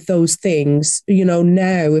with those things,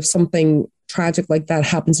 now if something tragic like that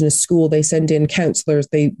happens in a school, they send in counselors,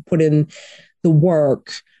 they put in the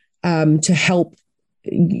work to help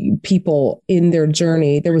people in their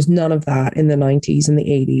journey. There was none of that in the 90s and the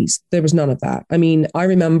 80s. There was none of that. I mean, I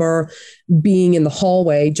remember being in the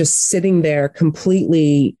hallway, just sitting there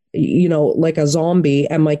completely, like a zombie,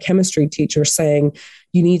 and my chemistry teacher saying,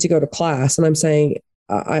 "You need to go to class." And I'm saying,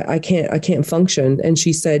 I can't function. And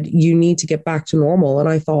she said, "You need to get back to normal." And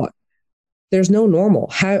I thought, there's no normal.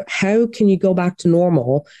 How can you go back to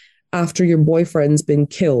normal after your boyfriend's been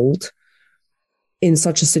killed in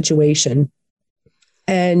such a situation?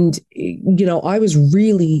 And, I was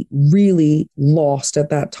really, really lost at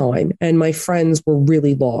that time. And my friends were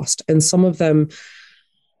really lost. And some of them,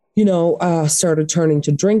 started turning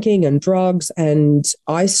to drinking and drugs. And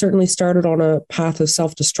I certainly started on a path of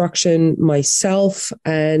self-destruction myself.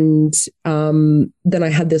 And then I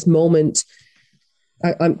had this moment.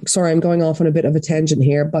 I'm sorry, I'm going off on a bit of a tangent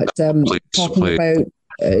here, but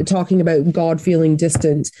talking about God feeling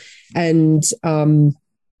distant and,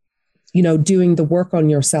 doing the work on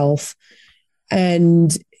yourself.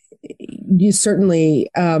 And you certainly,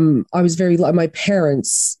 I was my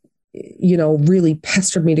parents, really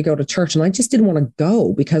pestered me to go to church, and I just didn't want to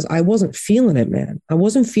go because I wasn't feeling it, man. I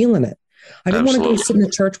wasn't feeling it. I didn't want to go sit in a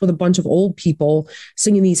church with a bunch of old people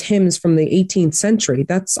singing these hymns from the 18th century.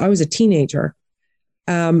 I was a teenager.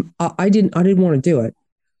 I didn't want to do it.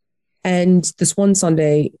 And this one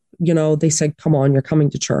Sunday, they said, "Come on, you're coming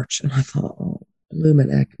to church." And I thought, "Oh, bloomin'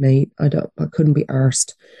 heck, mate. I couldn't be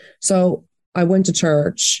arsed." So I went to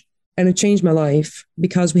church, and it changed my life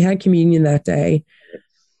because we had communion that day.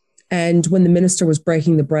 And when the minister was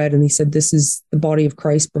breaking the bread and he said, "This is the body of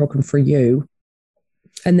Christ broken for you."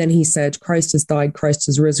 And then he said, "Christ has died, Christ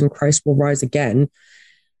has risen, Christ will rise again."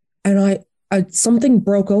 And I something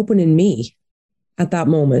broke open in me at that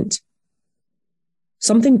moment.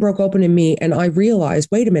 Something broke open in me, and I realized,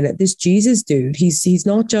 wait a minute, this Jesus dude, he's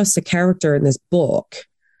not just a character in this book.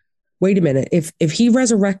 Wait a minute, if he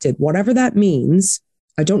resurrected, whatever that means,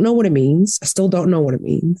 I don't know what it means. I still don't know what it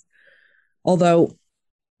means. Although,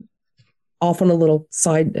 off on a little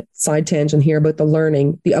side tangent here about the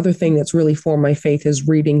learning, the other thing that's really formed my faith is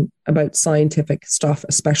reading about scientific stuff,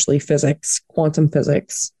 especially physics, quantum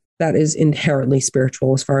physics. That is inherently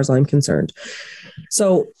spiritual as far as I'm concerned.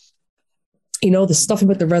 So the stuff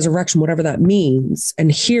about the resurrection, whatever that means,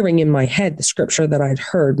 and hearing in my head the scripture that I'd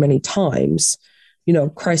heard many times,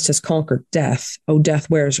 Christ has conquered death. Oh, death,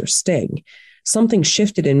 where's your sting? Something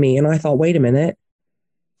shifted in me. And I thought, wait a minute,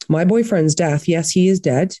 my boyfriend's death. Yes, he is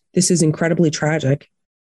dead. This is incredibly tragic.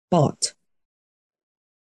 But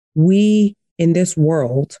we in this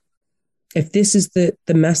world, if this is the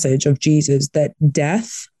message of Jesus, that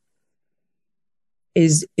death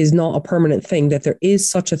is not a permanent thing, that there is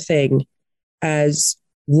such a thing as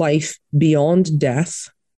life beyond death,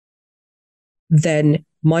 then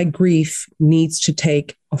my grief needs to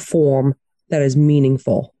take a form that is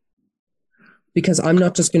meaningful. Because I'm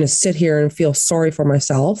not just going to sit here and feel sorry for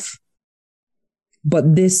myself,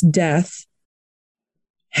 but this death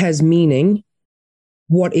has meaning.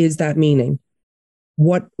 What is that meaning?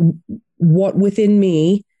 What within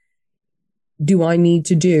me do I need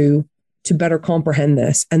to do to better comprehend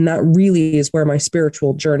this? And that really is where my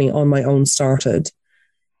spiritual journey on my own started.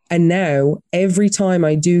 And now every time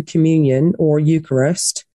I do communion or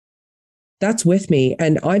Eucharist, that's with me.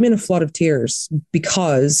 And I'm in a flood of tears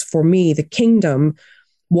because for me, the kingdom,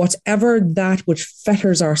 whatever that which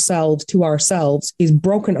fetters ourselves to ourselves, is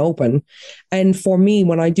broken open. And for me,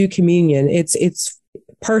 when I do communion, it's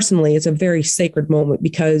personally, it's a very sacred moment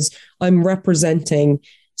because I'm representing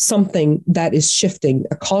something that is shifting,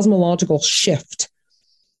 a cosmological shift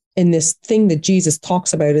in this thing that Jesus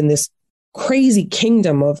talks about in this crazy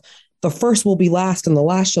kingdom of the first will be last and the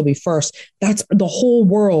last shall be first. That's the whole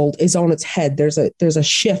world is on its head. There's a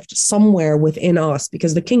shift somewhere within us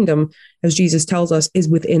because the kingdom, as Jesus tells us, is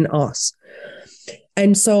within us.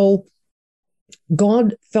 And so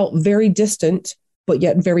God felt very distant, but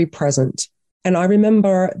yet very present. And I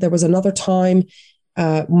remember there was another time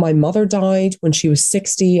my mother died when she was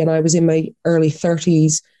 60 and I was in my early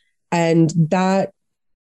 30s. And that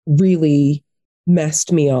really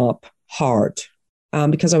messed me up hard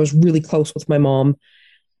because I was really close with my mom.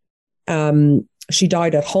 She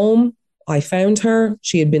died at home. I found her.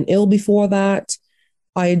 She had been ill before that.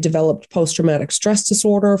 I had developed post-traumatic stress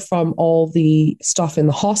disorder from all the stuff in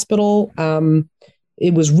the hospital.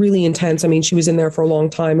 It was really intense. I mean, she was in there for a long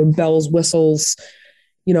time, and bells, whistles,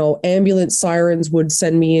 ambulance sirens would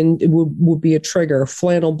send me in. It would be a trigger.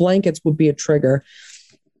 Flannel blankets would be a trigger.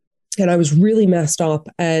 And I was really messed up.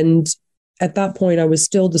 And at that point, I was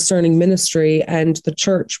still discerning ministry, and the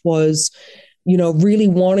church was, really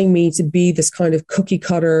wanting me to be this kind of cookie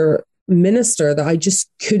cutter minister that I just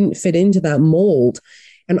couldn't fit into that mold.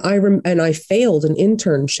 And I failed an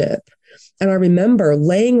internship. And I remember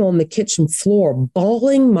laying on the kitchen floor,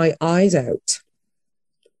 bawling my eyes out.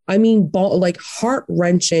 I mean, like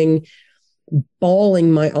heart-wrenching,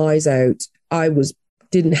 bawling my eyes out. I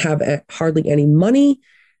didn't have hardly any money.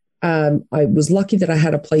 I was lucky that I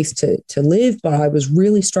had a place to live, but I was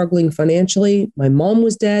really struggling financially. My mom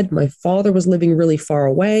was dead. My father was living really far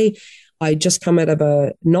away. I just come out of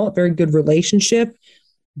a not very good relationship.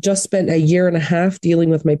 Just spent a year and a half dealing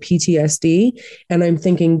with my PTSD. And I'm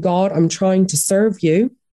thinking, God, I'm trying to serve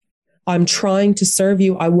you. I'm trying to serve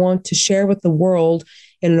you. I want to share with the world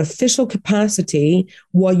in an official capacity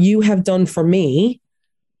what you have done for me,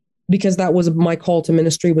 because that was my call to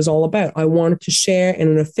ministry was all about. I wanted to share in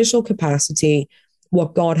an official capacity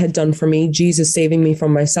what God had done for me, Jesus saving me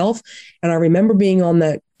from myself. And I remember being on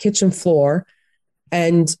that kitchen floor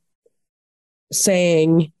and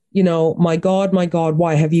saying, my God,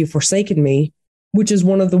 why have you forsaken me? Which is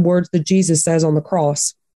one of the words that Jesus says on the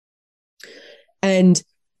cross. And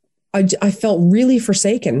I felt really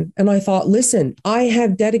forsaken. And I thought, listen, I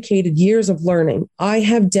have dedicated years of learning. I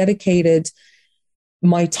have dedicated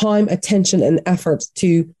my time, attention, and effort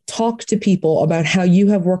to talk to people about how you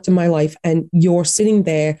have worked in my life, and you're sitting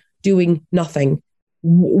there doing nothing.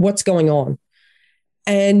 What's going on?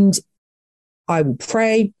 And I would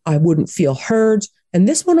pray. I wouldn't feel heard. And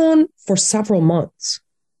this went on for several months.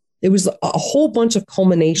 It was a whole bunch of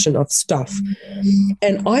culmination of stuff.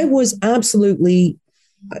 And I was absolutely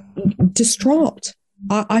distraught.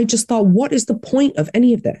 I just thought, what is the point of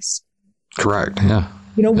any of this? Correct. Yeah.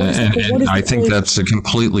 I think that's a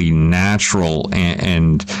completely natural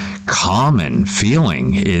and common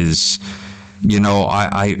feeling is,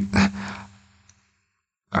 I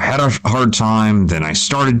had a hard time, then I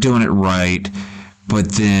started doing it right,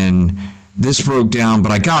 but then this broke down,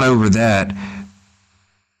 but I got over that.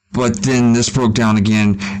 But then this broke down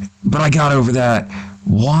again, but I got over that.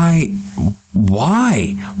 Why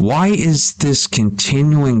is this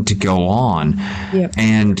continuing to go on? Yep.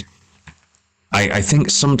 And I think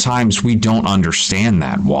sometimes we don't understand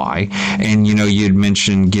that why. And, you had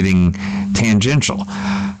mentioned getting tangential.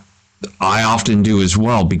 I often do as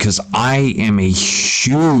well, because I am a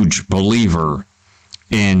huge believer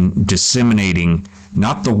in disseminating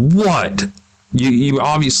not the what. You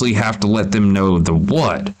obviously have to let them know the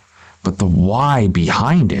what, but the why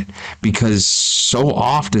behind it. Because so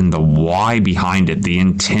often the why behind it, the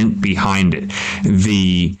intent behind it,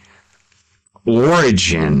 the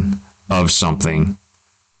origin of something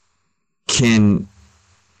can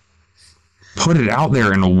put it out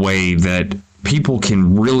there in a way that people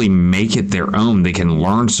can really make it their own. They can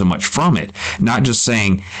learn so much from it. Not just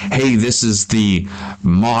saying, hey, this is the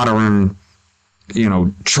modern,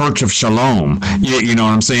 Church of Shalom. You know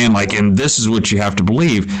what I'm saying? Like, and this is what you have to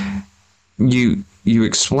believe. You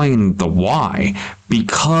explain the why,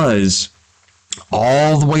 because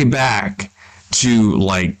all the way back to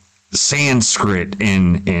like Sanskrit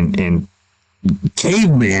and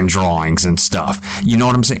caveman drawings and stuff. You know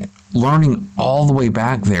what I'm saying? Learning all the way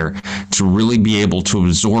back there to really be able to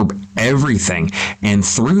absorb everything. And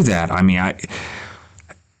through that, I mean,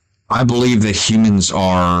 I believe that humans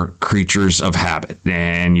are creatures of habit,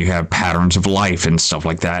 and you have patterns of life and stuff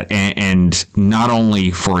like that. And not only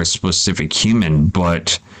for a specific human,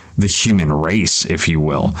 but the human race, if you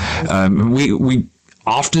will. We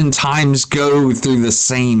oftentimes go through the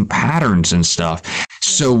same patterns and stuff.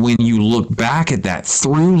 So when you look back at that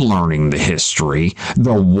through learning the history,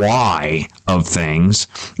 the why of things,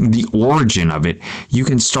 the origin of it, you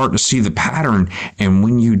can start to see the pattern. And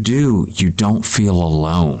when you do, you don't feel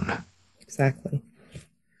alone. Exactly.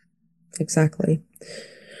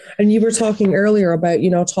 And you were talking earlier about,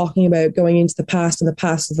 talking about going into the past, and the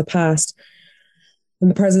past is the past, and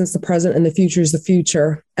the present is the present, and the future is the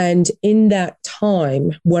future. And in that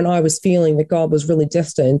time when I was feeling that God was really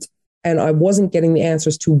distant and I wasn't getting the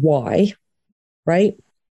answers to why, right?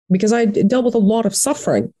 Because I dealt with a lot of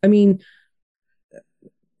suffering. I mean,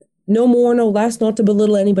 no more, no less, not to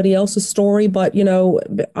belittle anybody else's story, but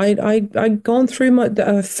I'd gone through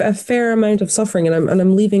a fair amount of suffering, and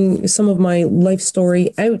I'm leaving some of my life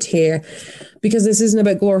story out here because this isn't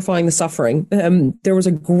about glorifying the suffering. There was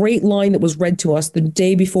a great line that was read to us the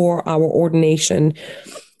day before our ordination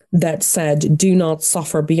that said, "Do not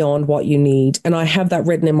suffer beyond what you need," and I have that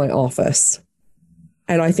written in my office.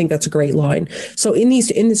 And I think that's a great line. So in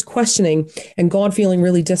this questioning and God feeling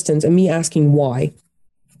really distant and me asking why,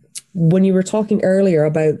 when you were talking earlier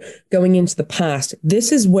about going into the past,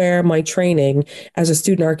 this is where my training as a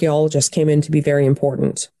student archaeologist came in to be very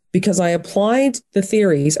important, because I applied the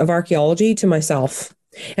theories of archaeology to myself,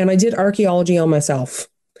 and I did archaeology on myself.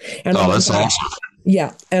 And that's awesome.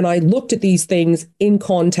 Yeah. And I looked at these things in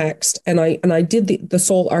context, and I did the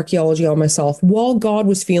soul archaeology on myself while God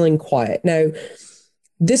was feeling quiet. Now,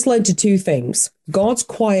 this led to two things: God's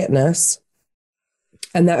quietness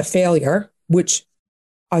and that failure, which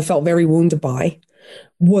I felt very wounded by,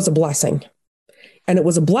 was a blessing. And it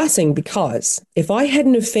was a blessing because if I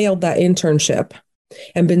hadn't have failed that internship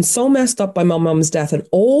and been so messed up by my mom's death and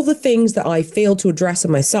all the things that I failed to address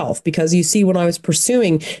in myself, because you see, when I was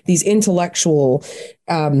pursuing these intellectual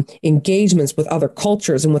engagements with other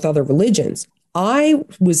cultures and with other religions, I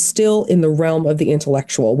was still in the realm of the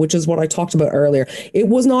intellectual, which is what I talked about earlier. It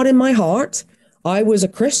was not in my heart. I was a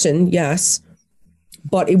Christian, yes,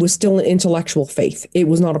 but it was still an intellectual faith. It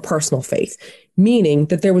was not a personal faith, meaning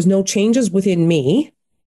that there was no changes within me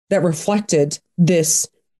that reflected this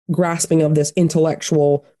grasping of this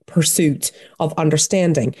intellectual pursuit of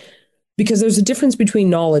understanding, because there's a difference between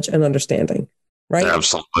knowledge and understanding, right?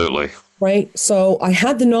 Absolutely. Right. So I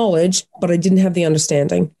had the knowledge, but I didn't have the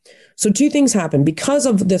understanding. So two things happened because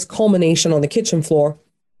of this culmination on the kitchen floor,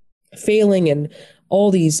 failing and all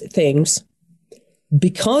these things.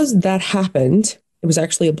 Because that happened, it was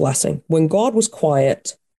actually a blessing. When God was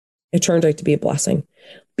quiet, it turned out to be a blessing.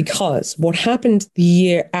 Because what happened the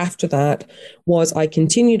year after that was I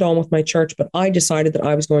continued on with my church, but I decided that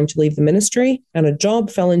I was going to leave the ministry, and a job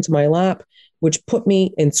fell into my lap, which put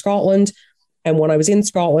me in Scotland. And when I was in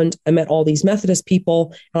Scotland, I met all these Methodist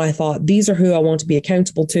people, and I thought, these are who I want to be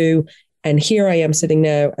accountable to. And here I am sitting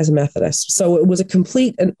now as a Methodist. So it was a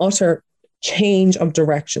complete and utter change of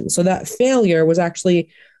direction. So that failure was actually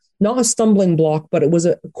not a stumbling block, but it was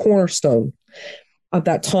a cornerstone of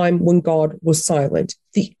that time when God was silent.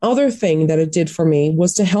 The other thing that it did for me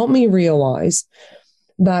was to help me realize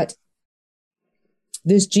that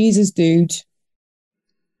this Jesus dude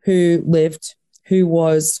who lived, who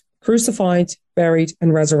was crucified, buried,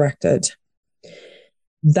 and resurrected,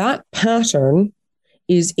 that pattern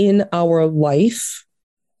is in our life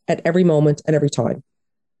at every moment and every time.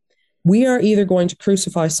 We are either going to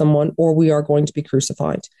crucify someone or we are going to be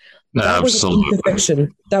crucified. That was a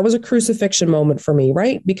crucifixion. That was a crucifixion moment for me,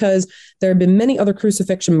 right? Because there have been many other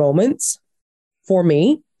crucifixion moments for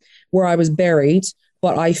me where I was buried,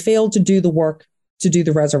 but I failed to do the work to do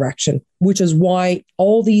the resurrection, which is why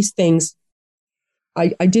all these things, I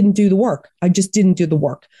didn't do the work. I just didn't do the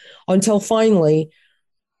work until finally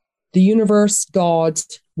the universe, God,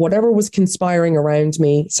 whatever was conspiring around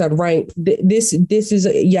me said, right, this is,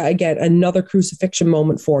 again, another crucifixion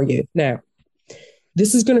moment for you. Now,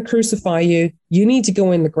 this is going to crucify you. You need to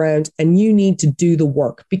go in the ground and you need to do the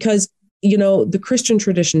work because, the Christian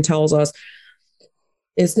tradition tells us,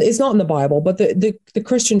 it's not in the Bible, but the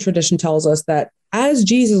Christian tradition tells us that as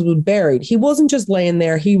Jesus was buried, he wasn't just laying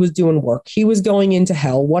there, he was doing work. He was going into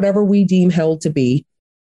hell, whatever we deem hell to be.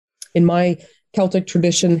 In my Celtic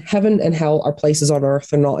tradition, heaven and hell are places on earth,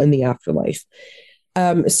 they're not in the afterlife.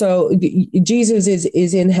 So Jesus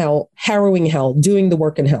is in hell, harrowing hell, doing the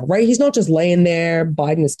work in hell, right? He's not just laying there,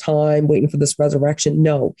 biding his time, waiting for this resurrection.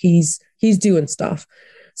 No, he's doing stuff.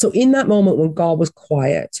 So in that moment when God was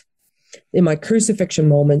quiet, in my crucifixion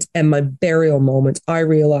moment and my burial moment, I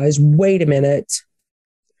realized, wait a minute,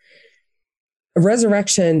 a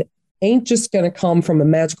resurrection ain't just going to come from a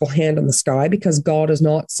magical hand in the sky, because God is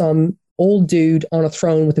not some old dude on a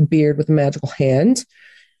throne with a beard with a magical hand.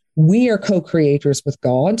 We are co-creators with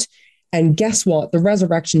God. And guess what? The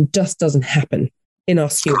resurrection just doesn't happen in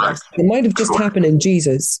us humans. It might have just happened in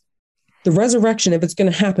Jesus. The resurrection, if it's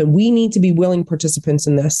going to happen, we need to be willing participants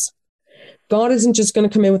in this. God isn't just going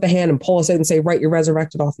to come in with a hand and pull us out and say, right, you're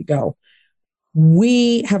resurrected, off you go.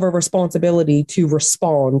 We have a responsibility to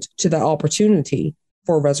respond to the opportunity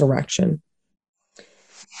for resurrection.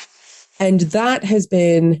 And that has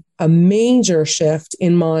been a major shift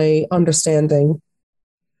in my understanding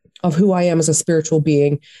of who I am as a spiritual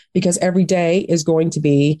being, because every day is going to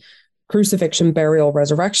be crucifixion, burial,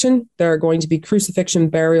 resurrection. There are going to be crucifixion,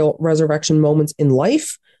 burial, resurrection moments in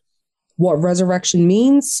life. What resurrection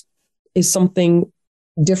means is something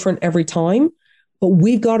different every time, but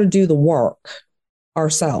we've got to do the work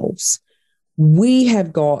ourselves. We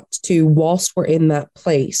have got to, whilst we're in that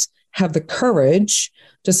place, have the courage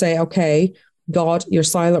to say, okay, God, you're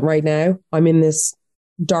silent right now. I'm in this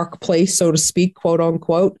dark place, so to speak, quote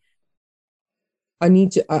unquote.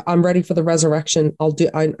 I'm ready for the resurrection.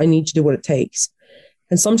 I need to do what it takes.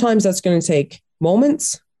 And sometimes that's going to take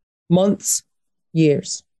moments, months,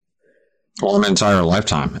 years. Or an entire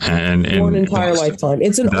lifetime. And an entire lifetime.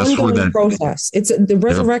 It's an ongoing process. The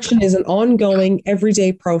resurrection is an ongoing,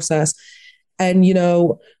 everyday process. And,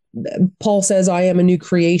 Paul says, I am a new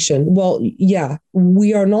creation. Well, yeah,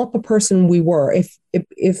 we are not the person we were.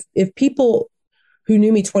 If people who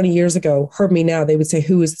knew me 20 years ago heard me now, they would say,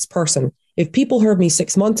 who is this person? If people heard me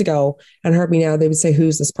 6 months ago and heard me now, they would say,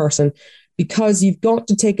 who's this person? Because you've got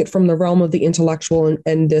to take it from the realm of the intellectual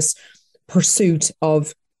and this pursuit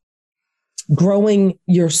of growing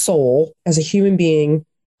your soul as a human being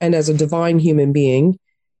and as a divine human being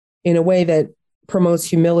in a way that promotes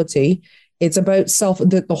humility. It's about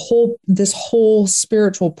this whole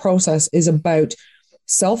spiritual process is about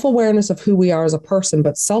self-awareness of who we are as a person,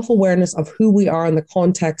 but self-awareness of who we are in the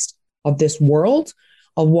context of this world,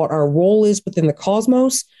 of what our role is within the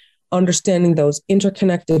cosmos, understanding those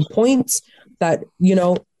interconnected points that,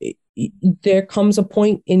 there comes a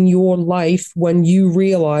point in your life when you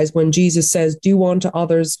realize, when Jesus says, do unto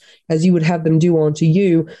others as you would have them do unto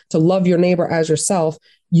you, to love your neighbor as yourself,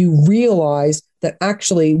 you realize that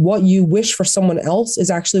actually what you wish for someone else is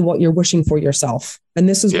actually what you're wishing for yourself. And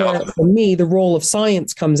this is where, for me, the role of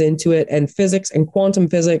science comes into it, and physics and quantum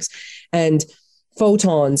physics and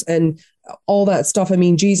photons and all that stuff. I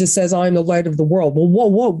mean, Jesus says, I'm the light of the world.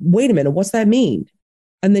 Well, wait a minute. What's that mean?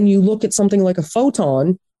 And then you look at something like a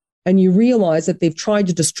photon and you realize that they've tried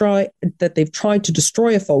to destroy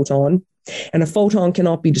a photon, and a photon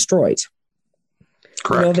cannot be destroyed.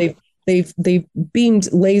 Correct. They've beamed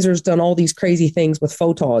lasers, done all these crazy things with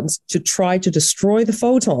photons to try to destroy the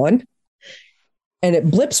photon, and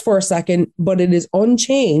it blips for a second, but it is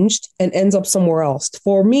unchanged and ends up somewhere else.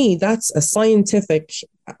 For me, that's a scientific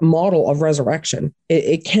model of resurrection.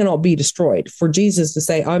 It cannot be destroyed. For Jesus to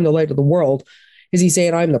say, I'm the light of the world, is he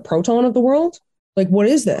saying I'm the proton of the world? Like, what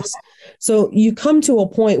is this? So you come to a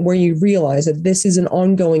point where you realize that this is an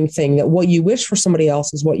ongoing thing, that what you wish for somebody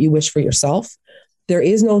else is what you wish for yourself. There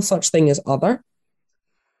is no such thing as other.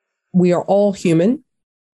 We are all human.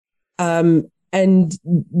 And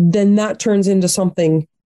then that turns into something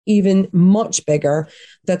even much bigger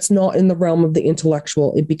that's not in the realm of the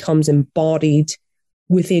intellectual. It becomes embodied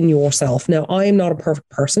within yourself. Now, I am not a perfect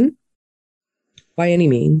person by any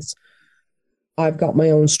means. I've got my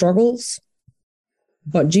own struggles,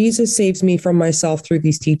 but Jesus saves me from myself through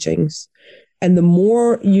these teachings. And the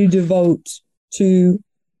more you devote to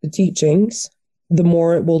the teachings, the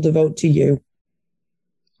more it will devote to you.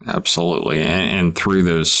 Absolutely. And through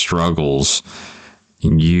those struggles,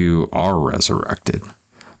 you are resurrected.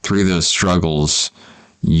 Through those struggles,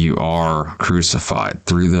 you are crucified.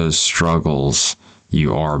 Through those struggles,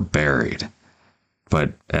 you are buried.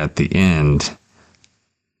 But at the end,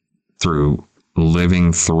 through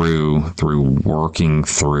living through working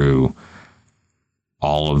through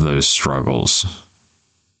all of those struggles,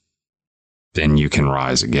 then you can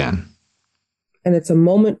rise again. And it's a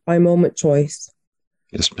moment by moment choice.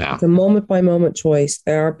 Yes, ma'am. It's a moment by moment choice.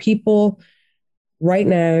 There are people right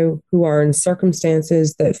now who are in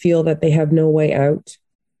circumstances that feel that they have no way out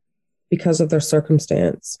because of their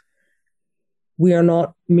circumstance. We are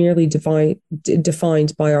not merely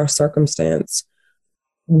defined by our circumstance.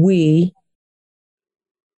 We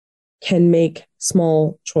can make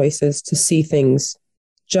small choices to see things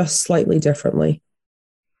just slightly differently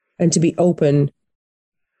and to be open,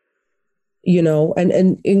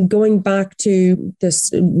 and going back to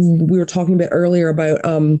this, we were talking a bit earlier about,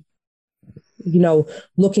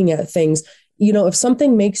 looking at things, if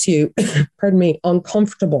something makes you, pardon me,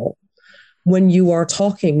 uncomfortable when you are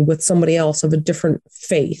talking with somebody else of a different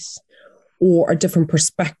faith or a different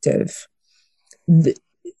perspective,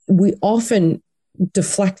 we often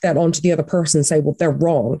deflect that onto the other person and say, well, they're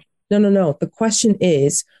wrong. No. The question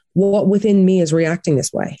is, what within me is reacting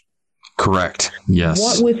this way? Correct. Yes.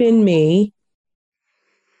 What within me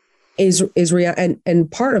is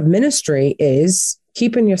and part of ministry is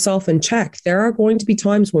keeping yourself in check. There are going to be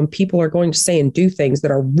times when people are going to say and do things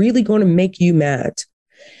that are really going to make you mad.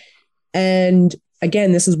 And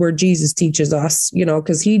again, this is where Jesus teaches us,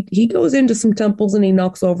 because he goes into some temples and he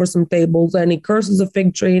knocks over some tables and he curses a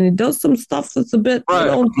fig tree and he does some stuff that's a bit,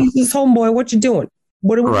 right. Jesus, homeboy, what you doing?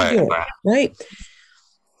 What are we doing? Right.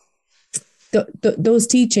 Those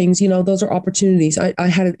teachings, those are opportunities. I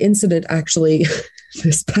had an incident actually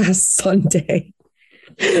this past Sunday.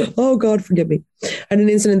 Oh, God, forgive me. I had an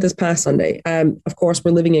incident this past Sunday. Of course,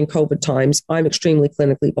 we're living in COVID times. I'm extremely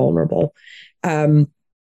clinically vulnerable.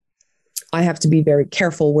 I have to be very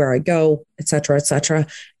careful where I go, et cetera, et cetera.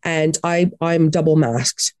 And I'm double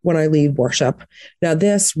masked when I leave worship. Now,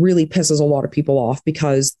 this really pisses a lot of people off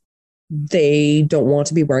because they don't want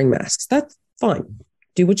to be wearing masks. That's fine.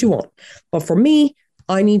 Do what you want. But for me,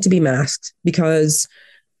 I need to be masked because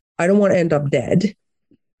I don't want to end up dead.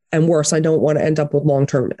 And worse, I don't want to end up with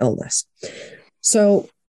long-term illness. So,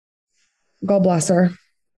 God bless her.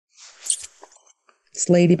 This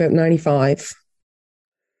lady, about 95,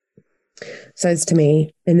 says to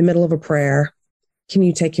me in the middle of a prayer, "Can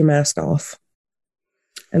you take your mask off?"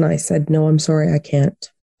 And I said, "No, I'm sorry, I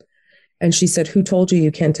can't." And she said, "Who told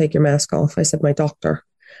you can't take your mask off?" I said, "My doctor."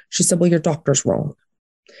 She said, "Well, your doctor's wrong."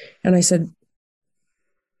 And I said,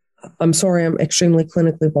 "I'm sorry, I'm extremely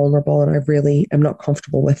clinically vulnerable and I really am not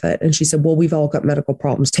comfortable with it." And she said, "Well, we've all got medical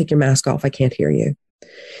problems. Take your mask off. I can't hear you."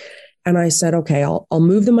 And I said, "Okay, I'll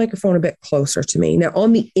move the microphone a bit closer to me." Now,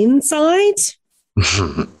 on the inside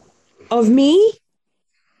of me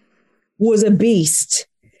was a beast.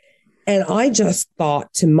 And I just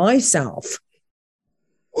thought to myself,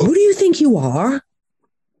 who do you think you are?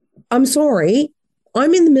 I'm sorry.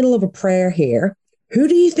 I'm in the middle of a prayer here. Who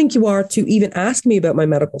do you think you are to even ask me about my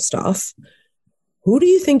medical stuff? Who do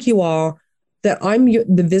you think you are that I'm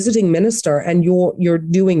the visiting minister and you're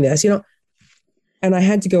doing this, And I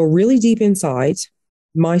had to go really deep inside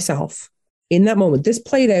myself in that moment. This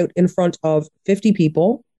played out in front of 50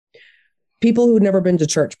 people who'd never been to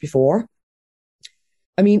church before.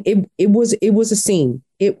 I mean, it was a scene.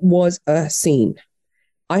 It was a scene.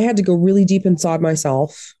 I had to go really deep inside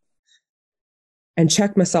myself and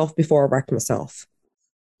check myself before I wrecked myself.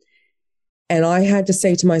 And I had to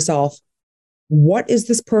say to myself, what is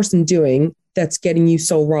this person doing that's getting you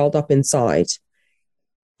so riled up inside?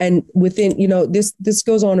 And within, this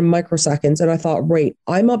goes on in microseconds. And I thought, right,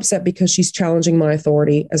 I'm upset because she's challenging my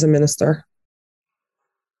authority as a minister.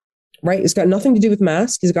 Right? It's got nothing to do with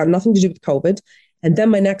masks. It's got nothing to do with COVID. And then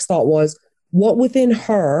my next thought was, what within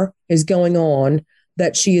her is going on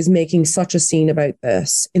that she is making such a scene about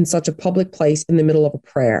this in such a public place in the middle of a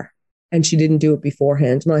prayer? And she didn't do it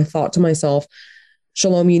beforehand. And I thought to myself,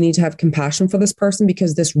 Shalom, you need to have compassion for this person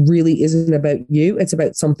because this really isn't about you. It's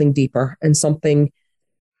about something deeper and something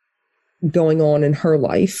going on in her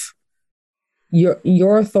life.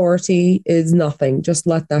 Your authority is nothing. Just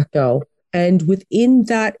let that go. And within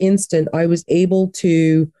that instant, I was able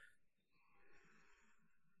to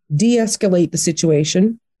de-escalate the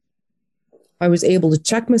situation. I was able to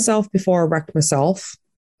check myself before I wrecked myself.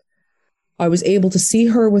 I was able to see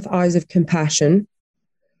her with eyes of compassion.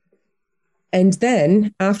 And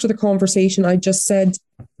then after the conversation, I just said,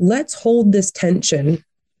 let's hold this tension.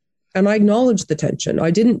 And I acknowledged the tension.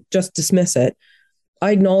 I didn't just dismiss it.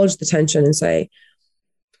 I acknowledged the tension and say,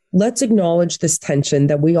 let's acknowledge this tension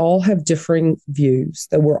that we all have differing views,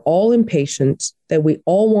 that we're all impatient, that we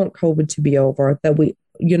all want COVID to be over, that we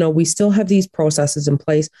still have these processes in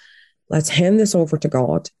place. Let's hand this over to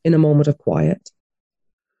God in a moment of quiet.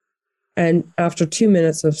 And after 2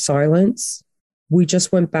 minutes of silence, we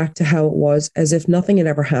just went back to how it was, as if nothing had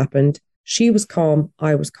ever happened. She was calm.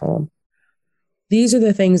 I was calm. These are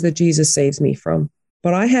the things that Jesus saves me from.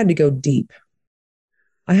 But I had to go deep.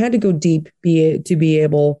 I had to go deep to be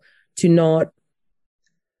able to not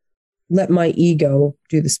let my ego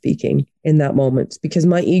do the speaking in that moment, because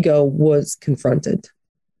my ego was confronted.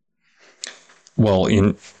 Well,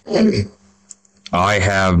 I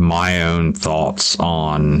have my own thoughts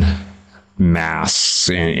on masks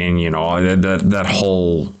and that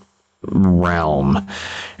whole realm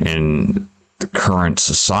in the current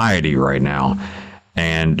society right now.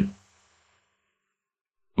 And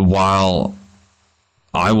while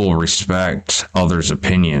I will respect others'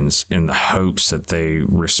 opinions in the hopes that they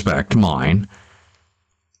respect mine,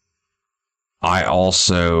 I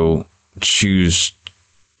also choose,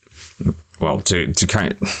 to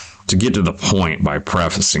get to the point by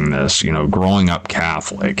prefacing this, growing up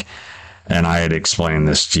Catholic, and I had explained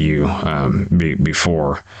this to you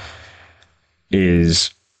before,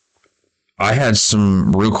 is I had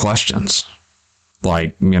some real questions.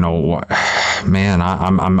 Like, man,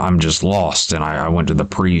 I'm just lost. And I went to the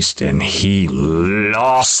priest and he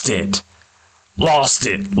lost it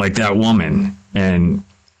like that woman. And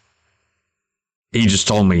he just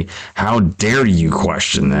told me, how dare you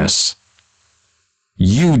question this?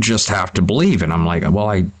 You just have to believe. And I'm like, well,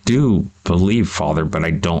 I do believe, Father, but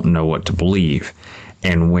I don't know what to believe.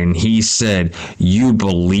 And when he said, you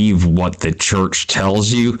believe what the church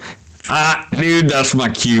tells you, dude, that's my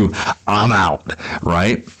cue. I'm out,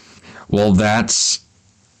 right? Well, that's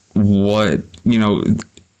what,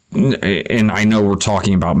 and I know we're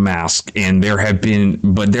talking about masks, and there have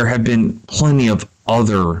been plenty of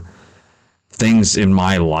other things in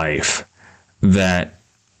my life that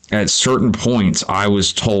at certain points I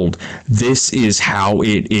was told, this is how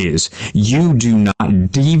it is. You do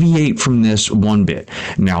not deviate from this one bit.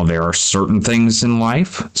 Now, there are certain things in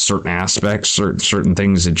life, certain aspects, certain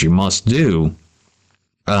things that you must do.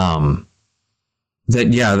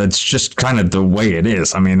 That's just kind of the way it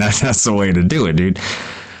is. I mean, that's the way to do it, dude.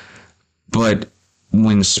 But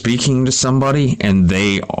when speaking to somebody and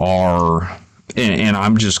they are, and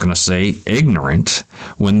I'm just going to say ignorant,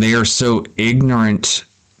 when they are so ignorant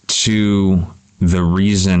to the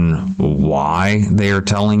reason why they are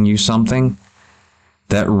telling you something,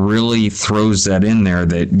 that really throws that in there,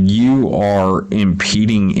 that you are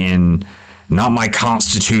impeding in not my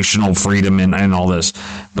constitutional freedom and all this,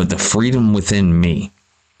 but the freedom within me.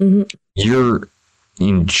 Mm-hmm. You're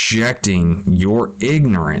injecting your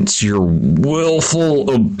ignorance, your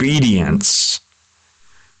willful obedience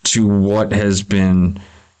to what has been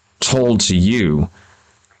told to you,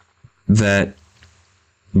 that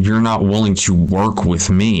you're not willing to work with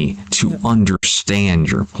me to understand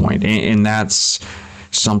your point. And that's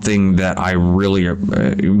something that I really,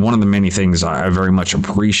 one of the many things I very much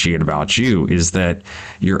appreciate about you is that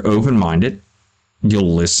you're open-minded.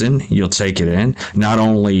 You'll listen, you'll take it in. Not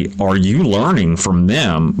only are you learning from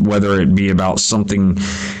them, whether it be about something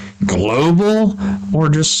global or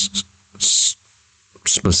just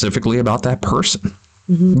specifically about that person,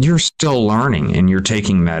 you're still learning and you're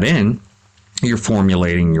taking that in. You're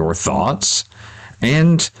formulating your thoughts,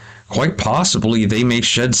 and quite possibly they may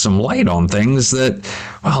shed some light on things that,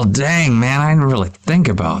 well, dang, man, I didn't really think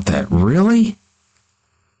about that. Really?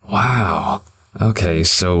 Wow. Okay,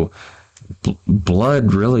 so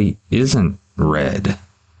blood really isn't red.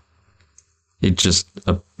 It just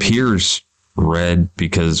appears red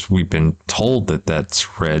because we've been told that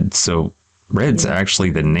that's red. So red's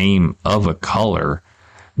actually the name of a color.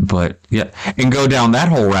 But yeah, and go down that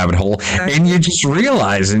whole rabbit hole, and you just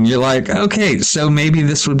realize, and you're like, okay, so maybe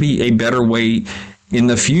this would be a better way in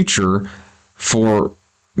the future for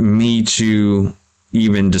me to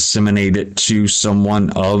even disseminate it to someone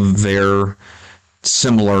of their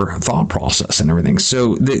similar thought process and everything.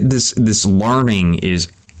 So this learning is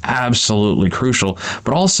absolutely crucial,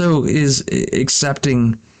 but also is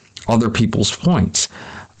accepting other people's points.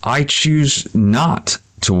 I choose not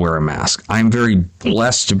to wear a mask. I'm very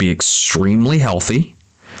blessed to be extremely healthy.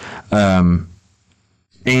 And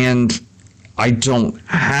I don't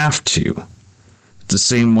have to. the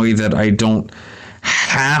same way that I don't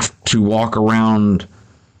have to walk around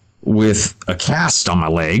with a cast on my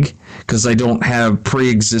leg because I don't have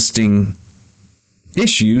pre-existing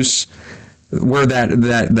issues where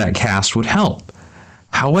that cast would help.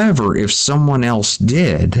 However, if someone else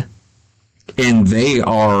did, and they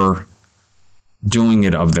are doing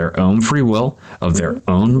it of their own free will, of their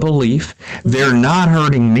own belief, they're not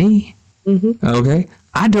hurting me. Okay?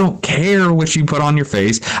 I don't care what you put on your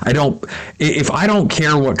face. If I don't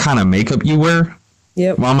care what kind of makeup you wear,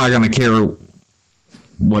 why am I going to care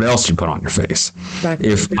what else you put on your face? Exactly.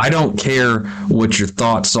 If I don't care what your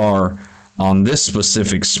thoughts are on this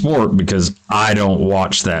specific sport because I don't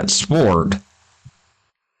watch that sport,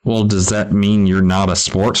 well, does that mean you're not a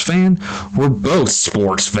sports fan? We're both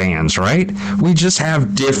sports fans, right? We just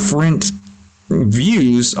have different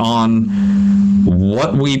views on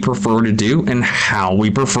what we prefer to do and how we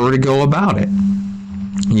prefer to go about it.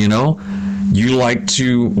 You know, you like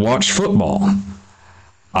to watch football.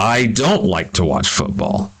 I don't like to watch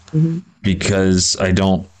football because I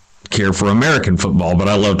don't care for American football, but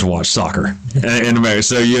I love to watch soccer in America.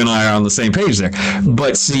 So you and I are on the same page there.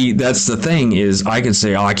 But see, that's the thing is I can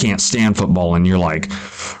say, oh, I can't stand football. And you're like,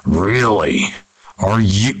 really?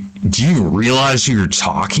 Do you realize who you're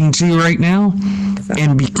talking to right now? Exactly.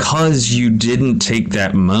 And because you didn't take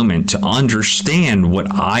that moment to understand what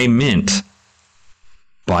I meant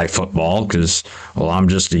by football, because, well, I'm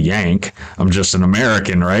just a Yank. I'm just an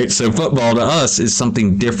American, right? So football to us is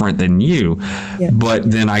something different than you. Yeah.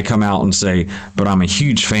 But then I come out and say, but I'm a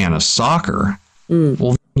huge fan of soccer.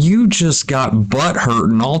 Well, you just got butt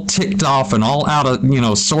hurt and all ticked off and all out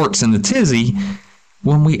of, sorts in the tizzy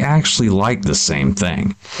when we actually like the same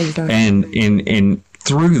thing. Exactly. And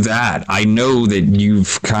through that, I know that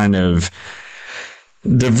you've kind of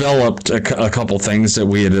developed a couple things that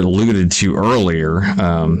we had alluded to earlier.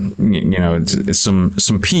 It's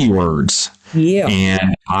some P words. Yeah.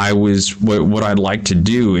 And what I'd like to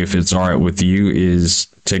do, if it's all right with you, is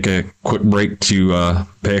take a quick break to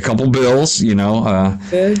pay a couple bills,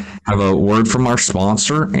 have a word from our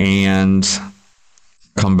sponsor and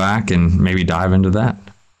come back and maybe dive into that.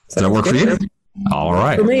 Does that work for you? All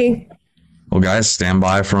right. For me. Well, guys, stand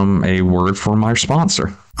by from a word from our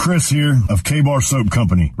sponsor. Chris here of K-Bar Soap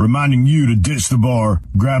Company, reminding you to ditch the bar,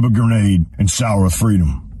 grab a grenade, and shower with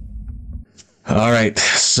freedom. All right.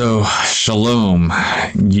 So, Shalom,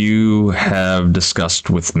 you have discussed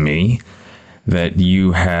with me that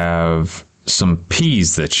you have some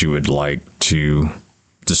P's that you would like to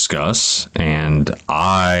discuss, and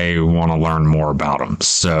I want to learn more about them.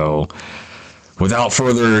 So, without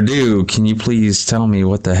further ado, can you please tell me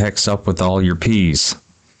what the heck's up with all your P's?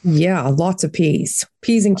 Yeah, lots of P's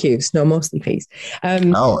and Q's. No, mostly P's.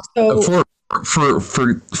 For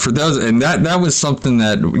those, and that was something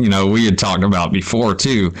that we had talked about before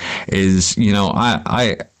too. Is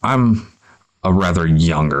I'm a rather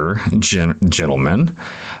younger gentleman,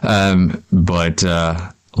 but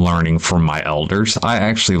learning from my elders, I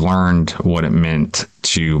actually learned what it meant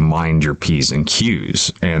to mind your P's and Q's,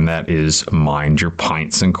 and that is mind your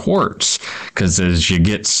pints and quarts. Because as you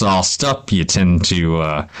get sauced up, you tend to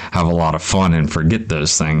have a lot of fun and forget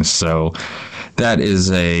those things. So that is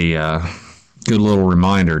a good little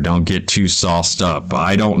reminder. Don't get too sauced up.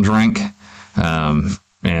 I don't drink, and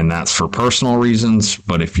that's for personal reasons.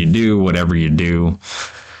 But if you do, whatever you do,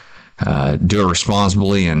 do it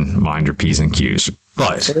responsibly and mind your P's and Q's.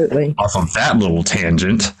 But absolutely. Off of that little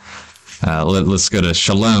tangent, let's go to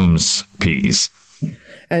Shalom's P's.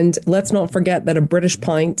 And let's not forget that a British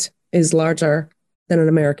pint is larger than an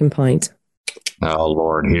American pint. Oh,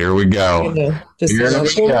 Lord, here we go.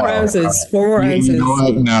 Just 4 more ounces. 4 more ounces. You know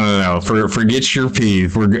what? No. Forget your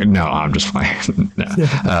P's. We're good. No, I'm just playing.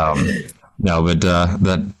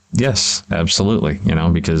 Yes, absolutely.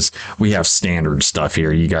 Because we have standard stuff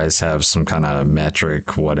here. You guys have some kind of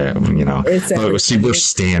metric, whatever, But see, we're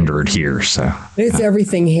standard here. So it's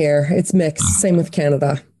everything here. It's mixed. Same with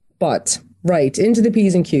Canada. But right into the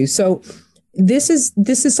P's and Q's. So this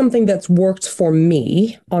is something that's worked for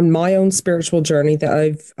me on my own spiritual journey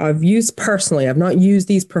that I've used personally. I've not used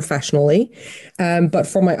these professionally, but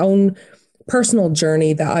for my own personal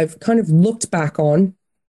journey that I've kind of looked back on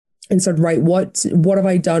and said, right, what have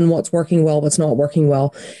I done? What's working well? What's not working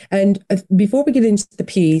well? And before we get into the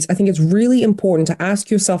P's, I think it's really important to ask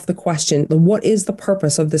yourself the question, what is the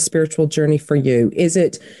purpose of the spiritual journey for you? Is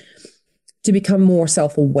it to become more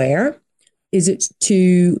self-aware? Is it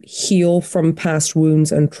to heal from past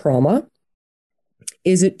wounds and trauma?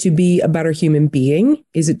 Is it to be a better human being?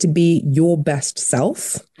 Is it to be your best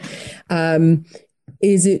self?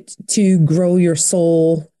 Is it to grow your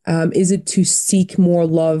soul Is it to seek more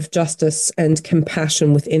love, justice, and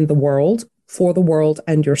compassion within the world, for the world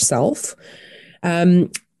and yourself?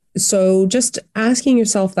 So just asking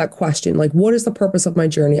yourself that question, like, what is the purpose of my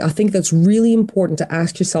journey? I think that's really important to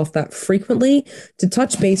ask yourself that frequently, to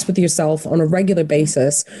touch base with yourself on a regular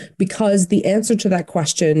basis, because the answer to that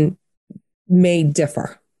question may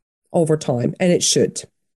differ over time, and it should.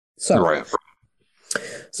 So, Right.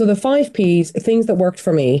 so the 5 Ps, things that worked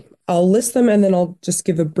for me, I'll list them and then I'll just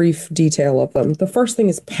give a brief detail of them. The first thing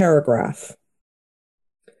is paragraph.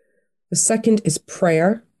 The second is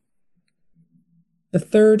prayer. The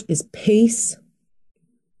third is pace.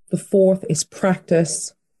 The fourth is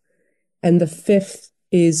practice. And the fifth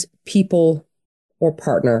is people or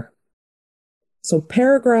partner. So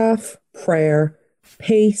paragraph, prayer,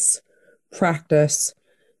 pace, practice,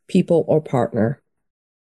 people or partner.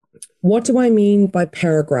 What do I mean by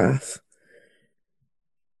paragraph?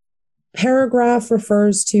 Paragraph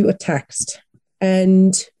refers to a text,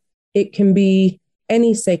 and it can be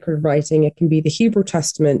any sacred writing. It can be the Hebrew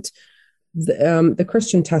Testament, the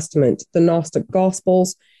Christian Testament, the Gnostic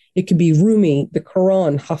Gospels. It could be Rumi, the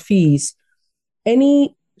Quran, Hafiz,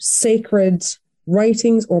 any sacred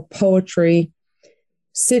writings or poetry.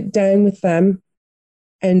 Sit down with them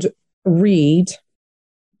and read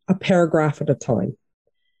a paragraph at a time.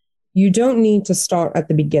 You don't need to start at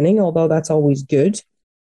the beginning, although that's always good.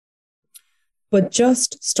 But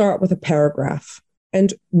just start with a paragraph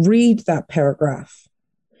and read that paragraph.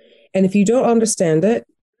 And if you don't understand it,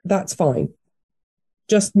 that's fine.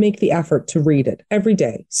 Just make the effort to read it every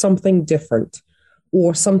day, something different,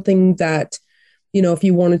 or something that, if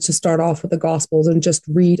you wanted to start off with the Gospels and just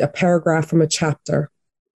read a paragraph from a chapter.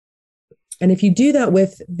 And if you do that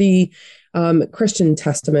with the Christian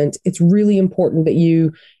Testament, it's really important that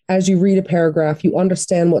you, as you read a paragraph, you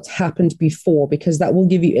understand what's happened before, because that will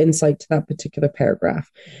give you insight to that particular paragraph.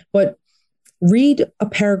 But read a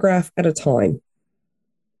paragraph at a time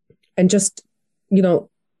and just,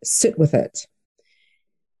 sit with it.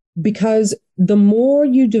 Because the more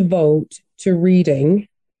you devote to reading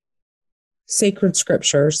sacred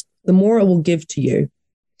scriptures, the more it will give to you.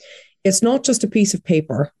 It's not just a piece of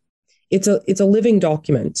paper. It's a living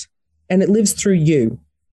document, and it lives through you,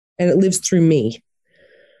 and it lives through me.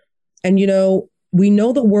 And, we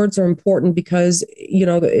know that words are important because,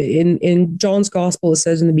 in John's gospel, it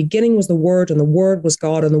says, in the beginning was the Word, and the Word was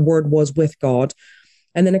God, and the Word was with God.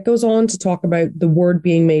 And then it goes on to talk about the Word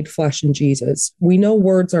being made flesh in Jesus. We know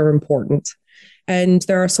words are important. And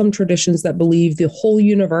there are some traditions that believe the whole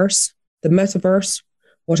universe, the metaverse,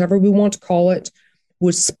 whatever we want to call it,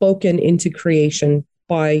 was spoken into creation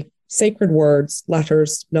by sacred words,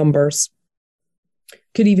 letters, numbers.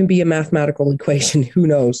 Could even be a mathematical equation. Who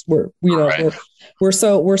knows? We're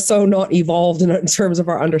so not evolved in terms of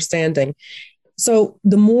our understanding. So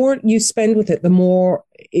the more you spend with it, the more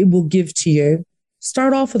it will give to you.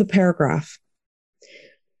 Start off with a paragraph.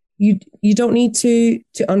 You don't need to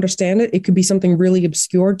understand it. It could be something really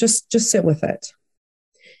obscure. Just sit with it.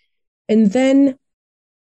 And then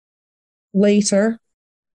later,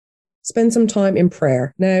 spend some time in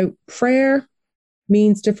prayer. Now, prayer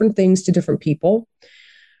means different things to different people.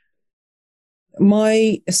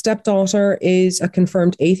 My stepdaughter is a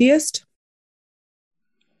confirmed atheist,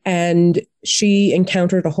 and she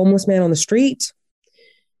encountered a homeless man on the street.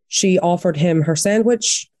 She offered him her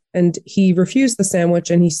sandwich, and he refused the sandwich,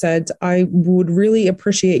 and he said, I would really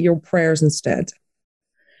appreciate your prayers instead.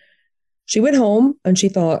 She went home and she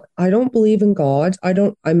thought, I don't believe in God.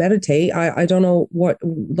 I meditate. I don't know what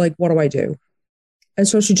do I do? And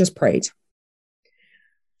so she just prayed.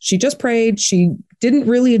 She just prayed. She didn't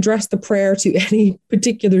really address the prayer to any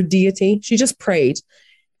particular deity. She just prayed.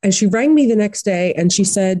 And she rang me the next day and she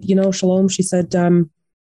said, Shalom, she said,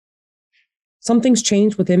 something's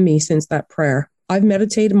changed within me since that prayer. I've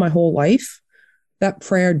meditated my whole life. That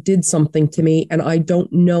prayer did something to me, and I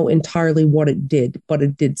don't know entirely what it did, but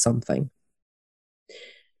it did something.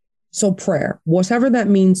 So prayer, whatever that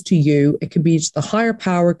means to you, it could be to the higher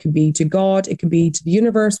power, it could be to God, it could be to the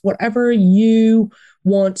universe, whatever you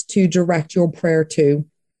want to direct your prayer to.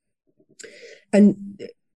 And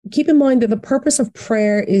keep in mind that the purpose of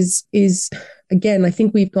prayer is again, I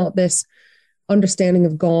think we've got this understanding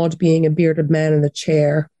of God being a bearded man in a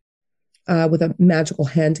chair with a magical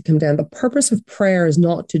hand to come down. The purpose of prayer is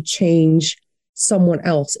not to change someone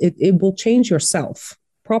else. It will change yourself.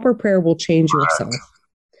 Proper prayer will change yourself.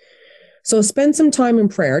 So spend some time in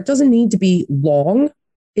prayer. It doesn't need to be long.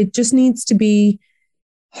 It just needs to be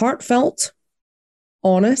heartfelt,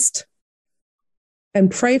 honest,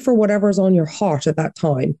 and pray for whatever's on your heart at that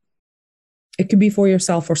time. It could be for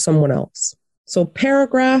yourself or someone else. So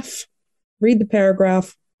paragraph, read the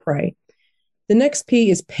paragraph, pray. The next P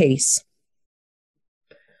is pace.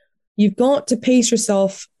 You've got to pace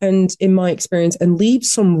yourself, and in my experience, and leave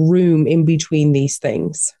some room in between these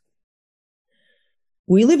things.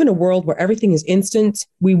 We live in a world where everything is instant.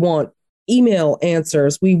 We want email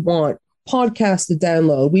answers. We want podcasts to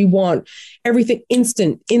download. We want everything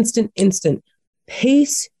instant, instant, instant.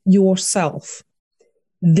 Pace yourself.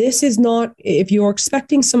 This is not, if you're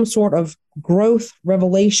expecting some sort of growth,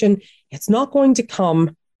 revelation, it's not going to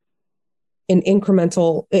come in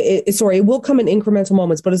incremental, it will come in incremental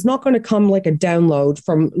moments, but it's not going to come like a download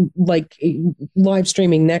from like live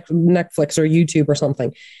streaming Netflix or YouTube or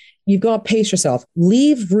something. You've got to pace yourself.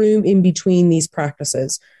 Leave room in between these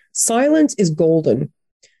practices. Silence is golden.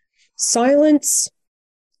 Silence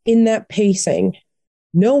in that pacing,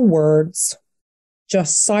 no words,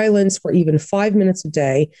 just silence for even 5 minutes a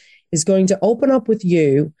day is going to open up with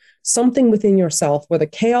you something within yourself where the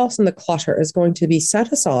chaos and the clutter is going to be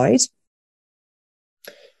set aside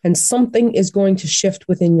and something is going to shift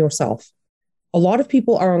within yourself. A lot of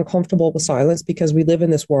people are uncomfortable with silence because we live in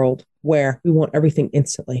this world where we want everything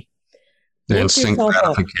instantly. Instant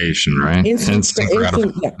gratification, right? Instant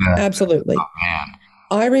gratification. Yeah, absolutely. Oh, man.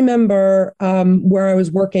 I remember where I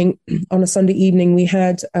was working on a Sunday evening, we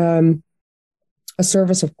had a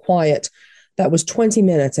service of quiet that was 20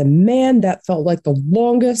 minutes. And man, that felt like the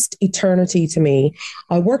longest eternity to me.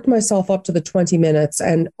 I worked myself up to the 20 minutes,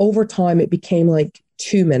 and over time it became like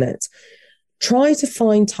 2 minutes. Try to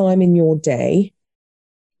find time in your day,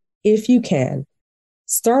 if you can.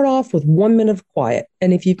 Start off with 1 minute of quiet.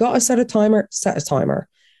 And if you've got to set a timer, set a timer.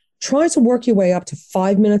 Try to work your way up to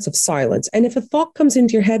 5 minutes of silence. And if a thought comes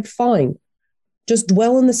into your head, fine. Just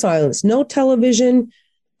dwell in the silence. No television.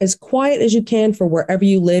 As quiet as you can for wherever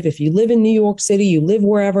you live. If you live in New York City, you live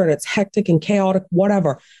wherever and it's hectic and chaotic,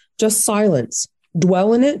 whatever. Just silence.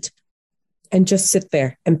 Dwell in it and just sit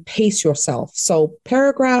there and pace yourself. So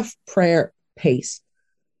paragraph, prayer, pace.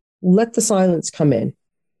 Let the silence come in.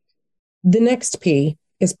 The next P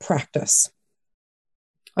is practice.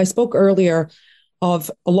 I spoke earlier of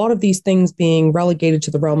a lot of these things being relegated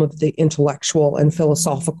to the realm of the intellectual and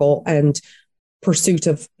philosophical and pursuit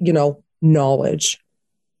of, knowledge.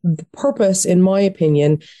 The purpose, in my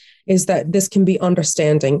opinion, is that this can be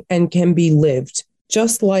understanding and can be lived.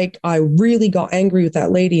 Just like I really got angry with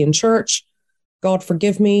that lady in church, God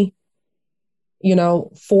forgive me,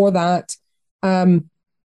 for that.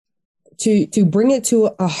 To bring it to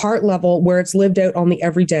a heart level where it's lived out on the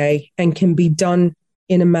everyday and can be done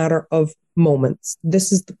in a matter of moments.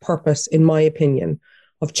 This is the purpose, in my opinion,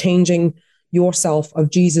 of changing yourself, of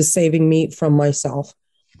Jesus saving me from myself.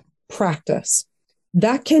 Practice.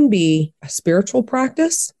 That can be a spiritual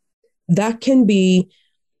practice. That can be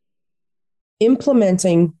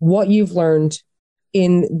implementing what you've learned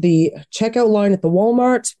in the checkout line at the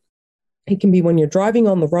Walmart. It can be when you're driving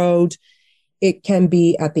on the road. It can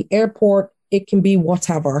be at the airport. It can be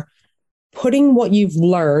whatever. Putting what you've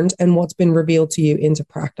learned and what's been revealed to you into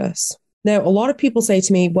practice. Now, a lot of people say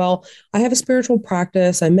to me, well, I have a spiritual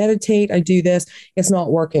practice. I meditate. I do this. It's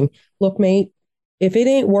not working. Look, mate, if it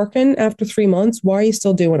ain't working after 3 months, why are you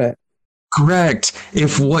still doing it? Correct.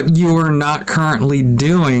 If what you are not currently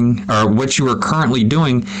doing, or what you are currently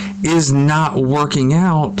doing, is not working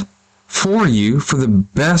out for you, for the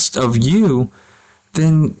best of you,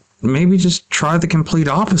 then maybe just try the complete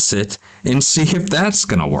opposite and see if that's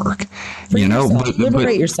going to work.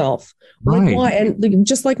 Liberate yourself. Right. Like, why? And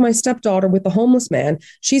just like my stepdaughter with the homeless man,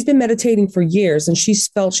 she's been meditating for years and she's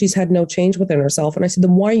felt she's had no change within herself. And I said,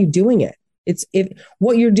 then why are you doing it?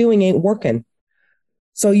 What you're doing ain't working.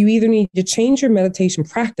 So you either need to change your meditation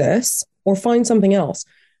practice or find something else.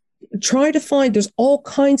 Try to find, there's all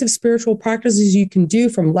kinds of spiritual practices you can do,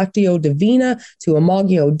 from Lectio Divina to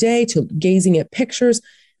Imagio Dei to gazing at pictures.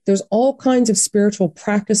 There's all kinds of spiritual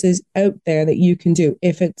practices out there that you can do.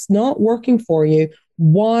 If it's not working for you,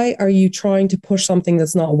 why are you trying to push something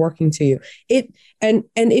that's not working to you? And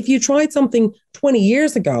if you tried something 20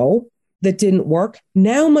 years ago that didn't work,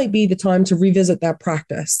 now might be the time to revisit that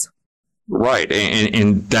practice. Right.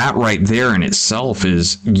 And that right there in itself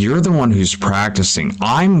is, you're the one who's practicing.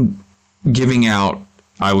 I'm giving out,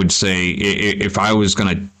 I would say, if I was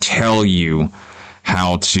going to tell you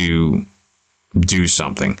how to do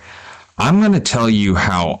something, I'm going to tell you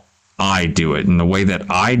how I do it. And the way that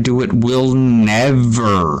I do it will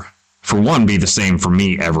never, for one, be the same for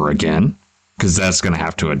me ever again, because that's going to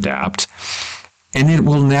have to adapt. And it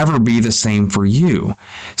will never be the same for you.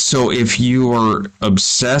 So if you are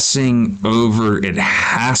obsessing over, it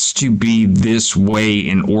has to be this way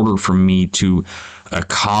in order for me to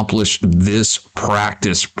accomplish this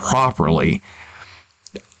practice properly,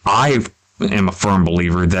 I am a firm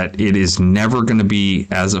believer that it is never going to be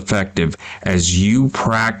as effective as you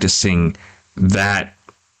practicing that,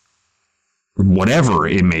 whatever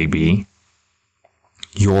it may be,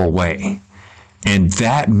 your way. And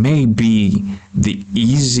that may be the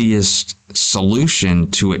easiest solution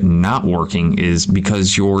to it not working, is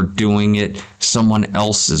because you're doing it someone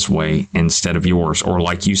else's way instead of yours. Or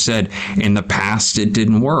like you said, in the past it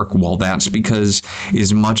didn't work. Well, that's because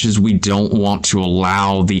as much as we don't want to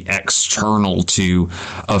allow the external to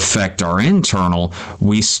affect our internal,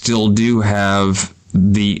 we still do have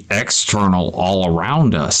the external all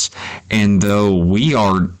around us. And though we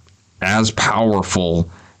are as powerful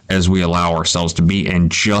as we allow ourselves to be,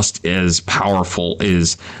 and just as powerful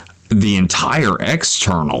is the entire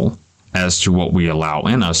external as to what we allow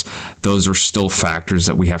in us, those are still factors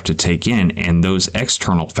that we have to take in. And those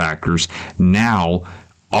external factors now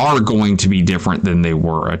are going to be different than they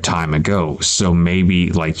were a time ago. So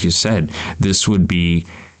maybe, like you said, this would be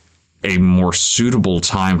a more suitable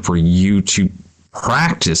time for you to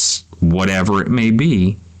practice whatever it may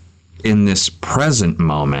be in this present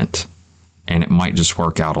moment. And it might just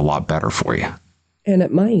work out a lot better for you. And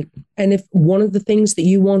it might. And if one of the things that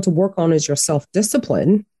you want to work on is your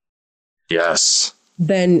self-discipline, yes,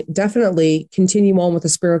 then definitely continue on with the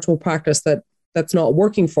spiritual practice that's not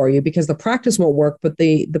working for you, because the practice won't work, but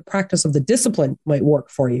the practice of the discipline might work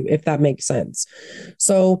for you, if that makes sense.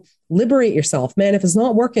 So liberate yourself, man. If it's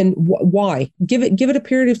not working, why? Give it a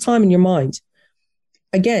period of time in your mind.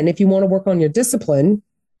 Again, if you want to work on your discipline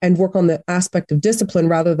and work on the aspect of discipline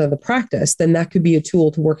rather than the practice, then that could be a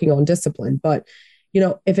tool to working on discipline. But,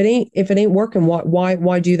 if it ain't working,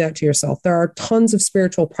 why do that to yourself? There are tons of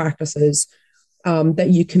spiritual practices that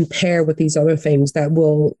you can pair with these other things that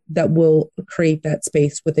will create that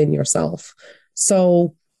space within yourself.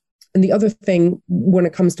 So, and the other thing when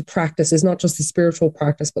it comes to practice is not just the spiritual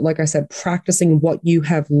practice, but like I said, practicing what you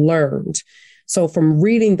have learned. So from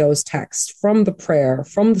reading those texts, from the prayer,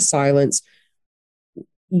 from the silence,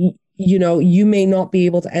 you may not be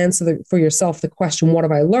able to answer for yourself the question, what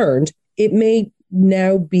have I learned? It may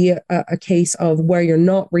now be a case of where you're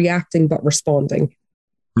not reacting, but responding.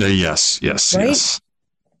 Yes. Right? Yes.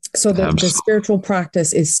 So the spiritual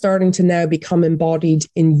practice is starting to now become embodied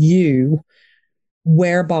in you,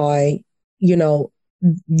 whereby, your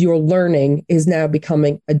learning is now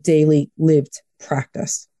becoming a daily lived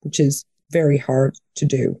practice, which is very hard to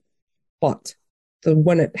do. But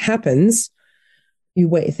when it happens, you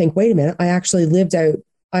think, wait a minute, I actually lived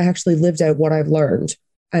out what I've learned.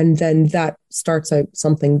 And then that starts out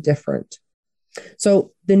something different.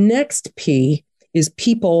 So the next P is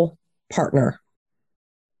people partner.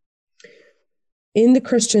 In the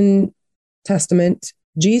Christian Testament,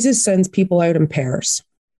 Jesus sends people out in pairs.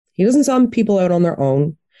 He doesn't send people out on their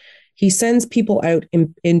own. He sends people out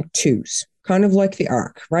in twos, kind of like the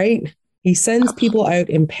ark, right? He sends people out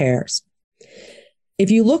in pairs. If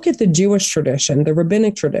you look at the Jewish tradition, the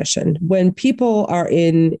rabbinic tradition, when people are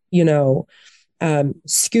in,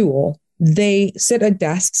 school, they sit at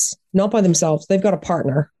desks, not by themselves. They've got a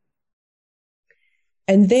partner.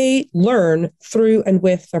 And they learn through and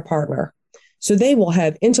with their partner. So they will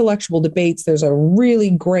have intellectual debates. There's a really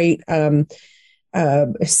great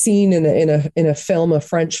scene in a film, a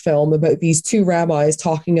French film, about these two rabbis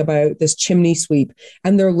talking about this chimney sweep.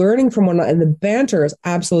 And they're learning from one another. And the banter is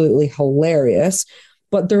absolutely hilarious.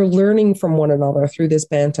 But they're learning from one another through this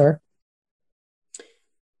banter.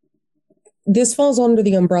 This falls under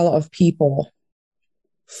the umbrella of people.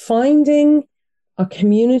 Finding a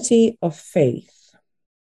community of faith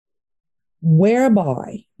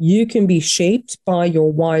whereby you can be shaped by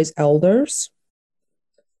your wise elders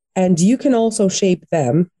and you can also shape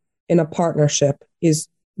them in a partnership is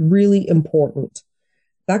really important.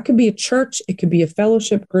 That could be a church. It could be a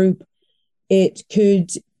fellowship group. It could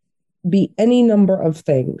be any number of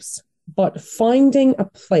things, but finding a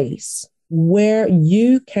place where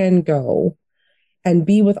you can go and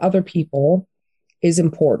be with other people is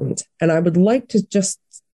important. And I would like to just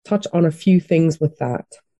touch on a few things with that.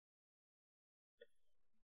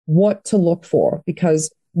 What to look for,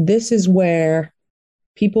 because this is where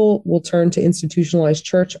people will turn to institutionalized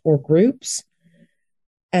church or groups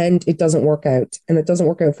and it doesn't work out. And it doesn't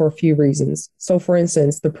work out for a few reasons. So for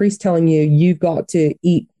instance, the priest telling you you've got to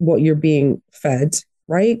eat what you're being fed,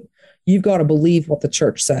 right? You've got to believe what the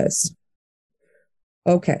church says.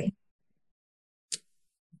 Okay.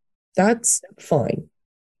 That's fine.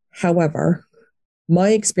 However, my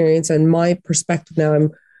experience and my perspective now,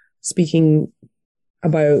 I'm speaking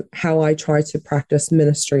about how I try to practice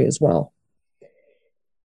ministry as well.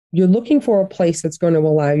 You're looking for a place that's going to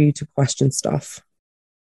allow you to question stuff.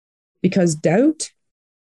 Because doubt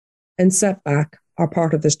and setback are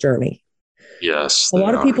part of this journey. Yes. A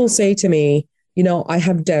lot of people say to me, I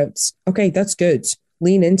have doubts. Okay, that's good.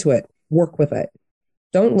 Lean into it. Work with it.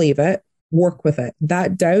 Don't leave it. Work with it.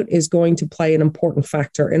 That doubt is going to play an important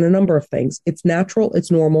factor in a number of things. It's natural, it's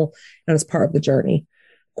normal, and it's part of the journey.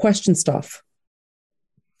 Question stuff.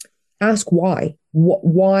 Ask why.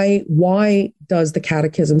 Why does the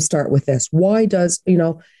catechism start with this? Why does,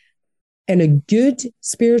 and a good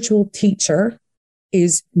spiritual teacher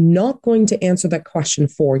is not going to answer that question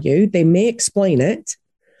for you. They may explain it.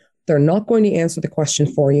 They're not going to answer the question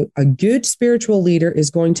for you. A good spiritual leader is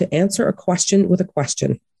going to answer a question with a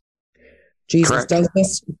question. Jesus does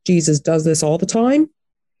this. Jesus does this all the time.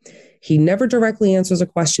 He never directly answers a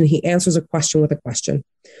question. He answers a question with a question.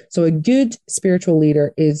 So a good spiritual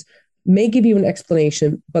leader may give you an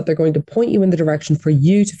explanation, but they're going to point you in the direction for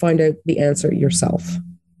you to find out the answer yourself.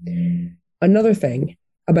 Another thing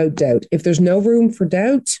about doubt, if there's no room for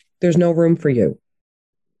doubt, there's no room for you.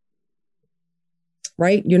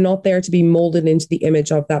 Right? You're not there to be molded into the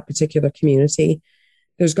image of that particular community.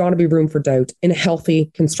 There's got to be room for doubt in a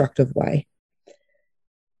healthy, constructive way.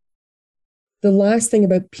 The last thing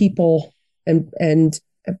about people and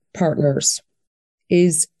partners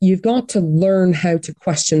is you've got to learn how to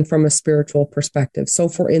question from a spiritual perspective. So,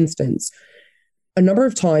 for instance, a number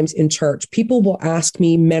of times in church, people will ask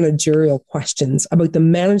me managerial questions about the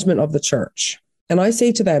management of the church. And I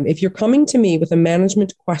say to them, if you're coming to me with a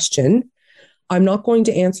management question, I'm not going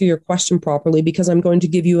to answer your question properly because I'm going to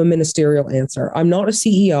give you a ministerial answer. I'm not a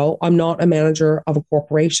CEO. I'm not a manager of a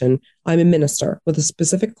corporation. I'm a minister with a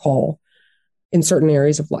specific call in certain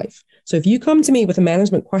areas of life. So if you come to me with a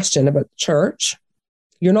management question about the church,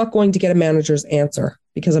 you're not going to get a manager's answer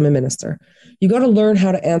because I'm a minister. You got to learn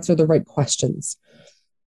how to answer the right questions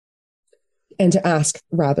and to ask,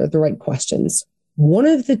 rather, the right questions. One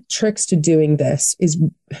of the tricks to doing this is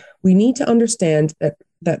we need to understand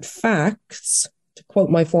that facts, to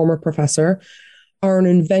quote my former professor, are an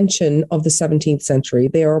invention of the 17th century.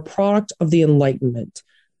 They are a product of the Enlightenment.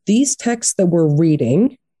 These texts that we're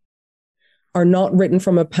reading are not written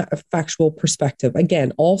from a factual perspective.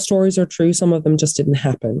 Again, all stories are true. Some of them just didn't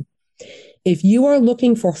happen. If you are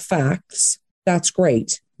looking for facts, that's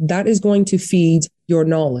great. That is going to feed your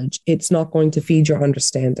knowledge. It's not going to feed your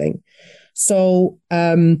understanding. So,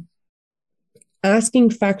 asking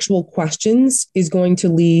factual questions is going to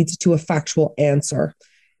lead to a factual answer.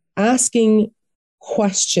 Asking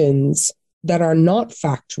questions that are not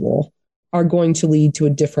factual are going to lead to a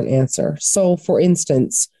different answer. So, for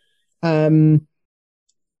instance, you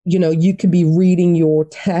could be reading your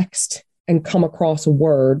text and come across a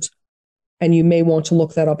word, and you may want to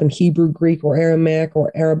look that up in Hebrew, Greek, or Aramaic,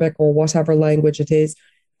 or Arabic, or whatever language it is,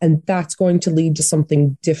 and that's going to lead to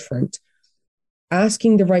something different.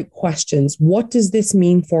 Asking the right questions. What does this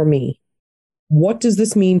mean for me? What does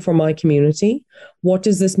this mean for my community? What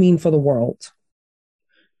does this mean for the world?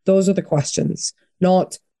 Those are the questions,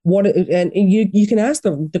 not what, and you can ask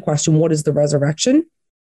the question, what is the resurrection?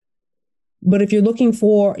 But if you're looking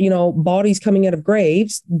for, bodies coming out of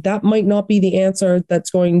graves, that might not be the answer that's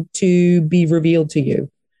going to be revealed to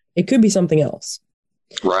you. It could be something else.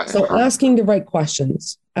 Right. So asking the right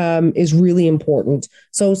questions is really important.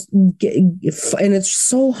 So, and it's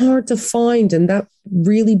so hard to find, and that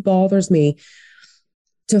really bothers me,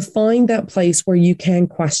 to find that place where you can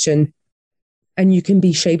question and you can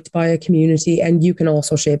be shaped by a community, and you can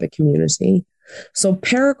also shape a community. So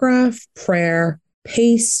paragraph, prayer,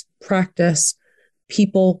 pace, practice,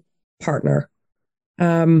 people, partner.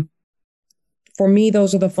 For me,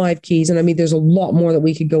 those are the 5 keys. And I mean, there's a lot more that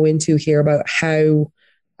we could go into here about how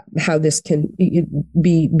this can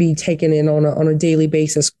be taken in on a daily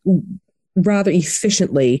basis rather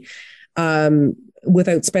efficiently,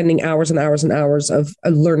 without spending hours and hours and hours of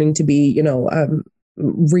learning to be,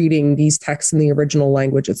 reading these texts in the original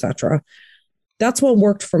language, etc. That's what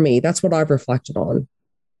worked for me. That's what I've reflected on.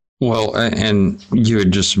 Well, and you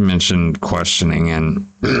had just mentioned questioning, and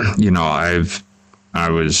I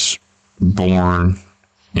was born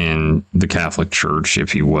in the Catholic Church,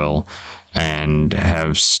 if you will, and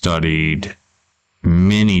have studied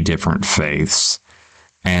many different faiths.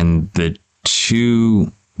 And the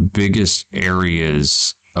 2 biggest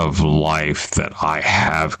areas of life that I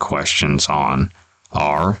have questions on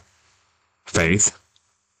are faith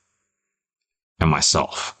and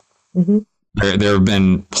myself. Mm-hmm. There have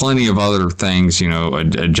been plenty of other things,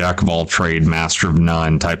 a jack of all trade, master of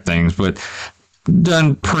none type things, but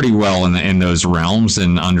done pretty well in those realms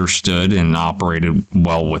and understood and operated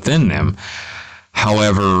well within them.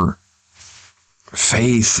 However,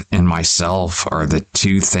 faith and myself are the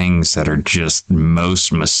 2 things that are just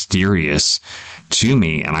most mysterious to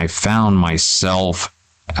me, and I found myself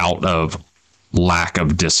out of lack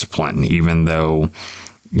of discipline, even though,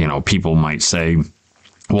 people might say,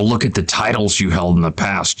 well, look at the titles you held in the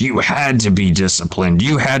past. You had to be disciplined.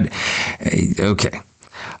 Okay.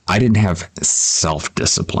 I didn't have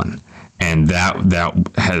self-discipline. And that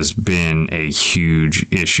has been a huge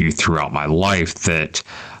issue throughout my life that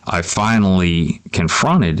I finally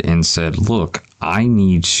confronted and said, look, I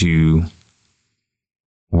need to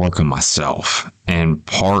work on myself. And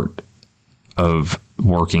part of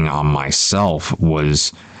working on myself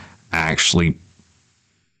was actually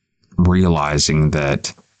realizing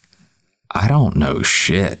that I don't know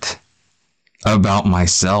shit about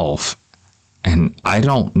myself, and I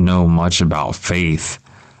don't know much about faith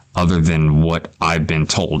other than what I've been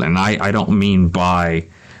told. And I don't mean by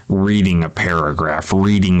reading a paragraph,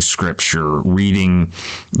 reading scripture, reading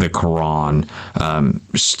the Quran,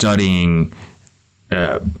 studying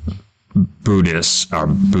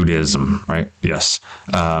Buddhism, right? Yes.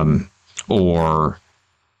 Or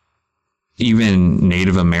even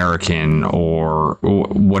Native American or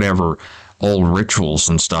whatever old rituals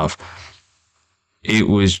and stuff. It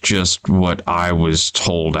was just what I was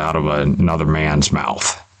told out of another man's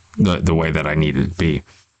mouth, the way that I needed to be.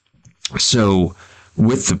 So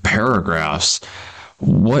with the paragraphs,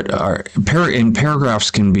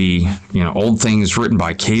 paragraphs can be, old things written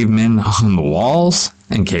by cavemen on the walls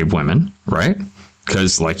and cave women, right?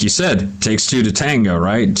 Because like you said, it takes two to tango,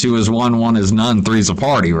 right? Two is one is none, three's a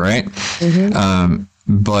party, right? Mm-hmm.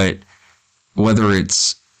 But whether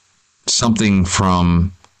it's something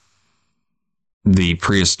from the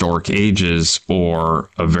prehistoric ages or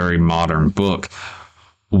a very modern book,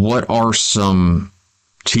 what are some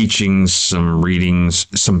teachings, some readings,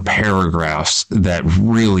 some paragraphs that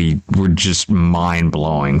really were just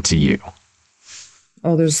mind-blowing to you?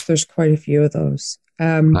 Oh, there's quite a few of those.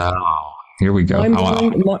 Here we go.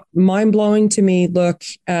 Mind-blowing to me. Look,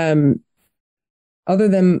 other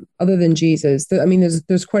than Jesus,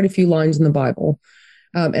 there's quite a few lines in the Bible,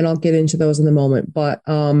 and I'll get into those in a moment. But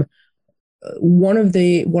one of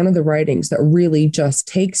the writings that really just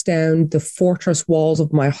takes down the fortress walls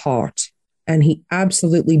of my heart, and he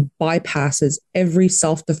absolutely bypasses every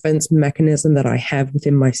self-defense mechanism that I have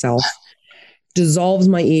within myself, dissolves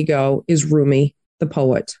my ego, is Rumi, the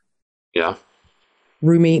poet. Yeah.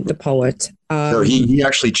 Rumi, the poet. So he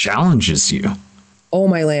actually challenges you. Oh,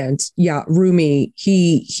 my land. Yeah. Rumi,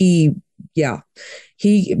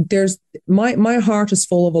 my heart is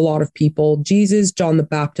full of a lot of people. Jesus, John the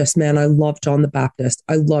Baptist, man, I love John the Baptist.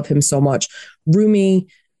 I love him so much. Rumi,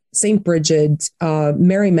 Saint Bridget,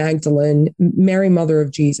 Mary Magdalene, Mary, Mother of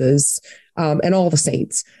Jesus, and all the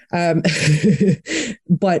saints.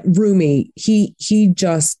 But Rumi, he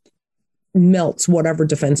just melts whatever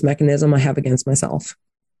defense mechanism I have against myself.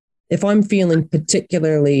 If I'm feeling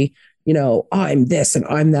particularly, I'm this and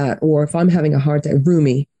I'm that, or if I'm having a hard day,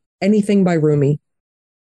 Rumi, anything by Rumi,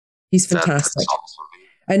 he's fantastic.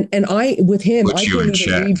 Awesome. And I can't even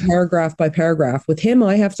read paragraph by paragraph. With him,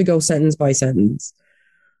 I have to go sentence by sentence.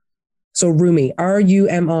 So Rumi,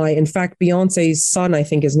 Rumi. In fact, Beyonce's son, I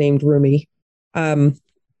think, is named Rumi. Hafiz,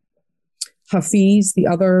 the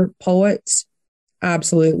other poet,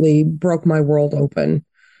 absolutely broke my world open.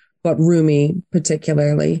 But Rumi,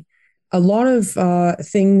 particularly. A lot of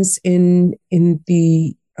things in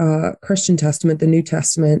the Christian Testament, the New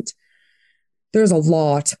Testament, there's a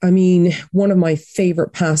lot. I mean, one of my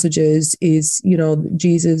favorite passages is,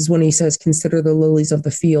 Jesus, when he says, consider the lilies of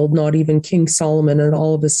the field, not even King Solomon in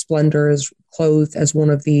all of his splendor is clothed as one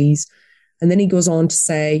of these. And then he goes on to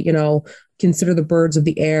say, consider the birds of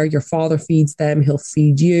the air, your father feeds them, he'll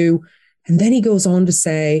feed you. And then he goes on to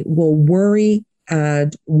say, will worry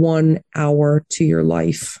add 1 hour to your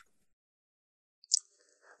life?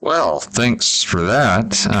 Well, thanks for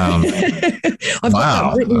that.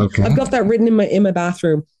 I've got that written in my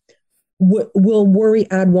bathroom. Will worry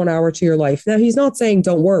add 1 hour to your life? Now, he's not saying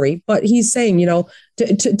don't worry, but he's saying,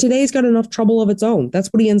 today's got enough trouble of its own. That's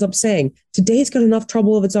what he ends up saying. Today's got enough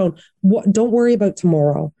trouble of its own. Don't worry about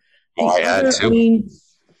tomorrow.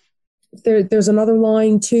 There's another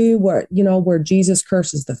line too, where Jesus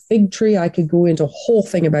curses the fig tree. I could go into a whole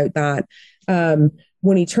thing about that.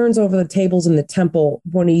 When he turns over the tables in the temple,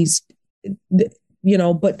 but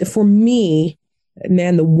for me,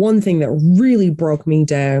 man, the one thing that really broke me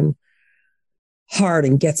down hard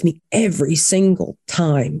and gets me every single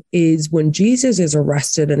time is when Jesus is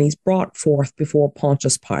arrested and he's brought forth before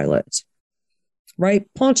Pontius Pilate, right?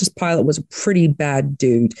 Pontius Pilate was a pretty bad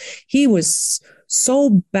dude. He was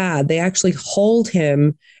so bad, they actually hauled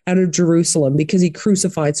him out of Jerusalem because he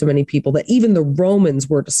crucified so many people that even the Romans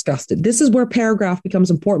were disgusted. This is where paragraph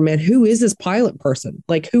becomes important, man. Who is this Pilate person?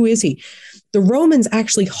 Like, who is he? The Romans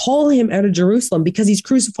actually haul him out of Jerusalem because he's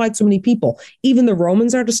crucified so many people. Even the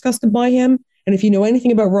Romans are disgusted by him. And if you know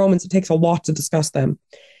anything about Romans, it takes a lot to discuss them.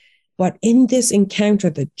 But in this encounter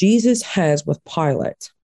that Jesus has with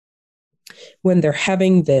Pilate, when they're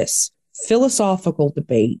having this philosophical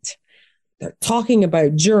debate, they're talking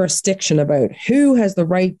about jurisdiction, about who has the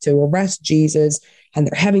right to arrest Jesus, and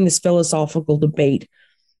they're having this philosophical debate.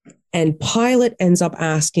 And Pilate ends up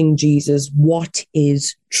asking Jesus, what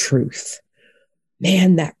is truth?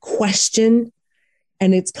 Man, that question,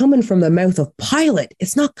 and it's coming from the mouth of Pilate.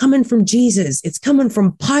 It's not coming from Jesus. It's coming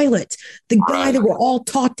from Pilate, the guy that we're all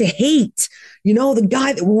taught to hate. You know, the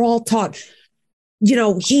guy that we're all taught, you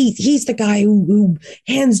know, he's the guy who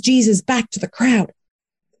hands Jesus back to the crowd.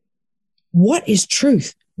 What is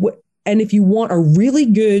truth? And if you want a really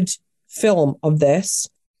good film of this,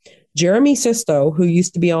 Jeremy Sisto, who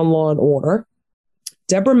used to be on Law and Order,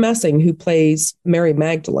 Deborah Messing, who plays Mary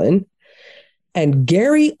Magdalene, and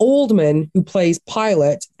Gary Oldman, who plays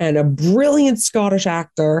Pilate, and a brilliant Scottish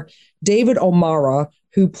actor, David O'Mara,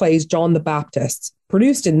 who plays John the Baptist.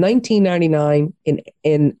 Produced in 1999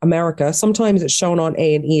 in America. Sometimes it's shown on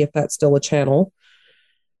A&E if that's still a channel.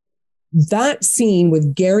 That scene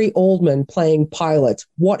with Gary Oldman playing Pilate,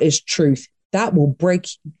 what is truth? That will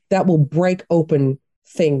break open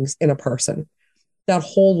things in a person. That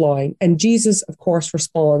whole line. And Jesus, of course,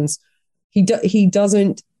 responds. He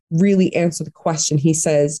doesn't really answer the question. He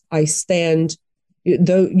says, I stand on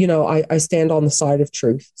the side of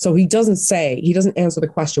truth. So he doesn't answer the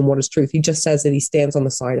question, what is truth? He just says that he stands on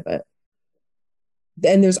the side of it.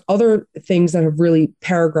 And there's other things that have really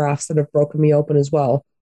paragraphs that have broken me open as well.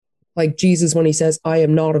 Like Jesus, when he says, I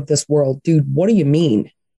am not of this world. Dude, what do you mean?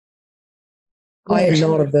 I am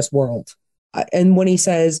not of this world. And when he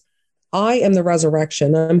says, I am the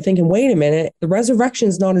resurrection, I'm thinking, wait a minute, the resurrection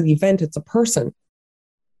is not an event, it's a person.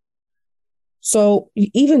 So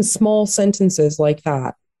even small sentences like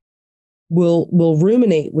that will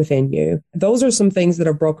ruminate within you. Those are some things that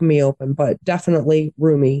have broken me open, but definitely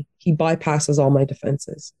Rumi, he bypasses all my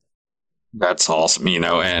defenses. That's awesome,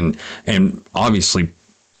 and obviously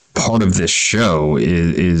part of this show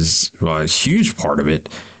is a huge part of it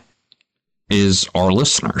is our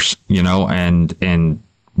listeners, and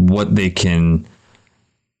what they can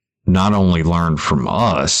not only learn from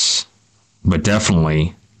us, but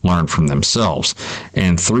definitely learn from themselves.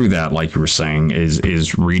 And through that, like you were saying,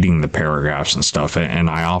 is reading the paragraphs and stuff. And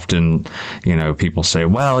I often, people say,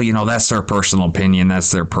 well, that's their personal opinion. That's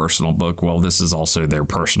their personal book. Well, this is also their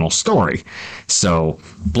personal story. So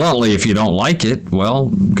bluntly, if you don't like it, well,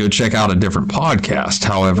 go check out a different podcast.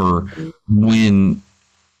 However, when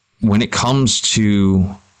it comes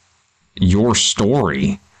to your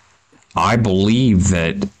story, I believe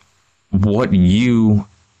that what you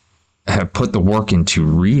have put the work into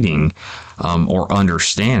reading or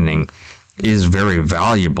understanding is very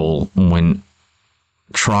valuable when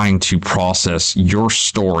trying to process your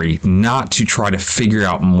story, not to try to figure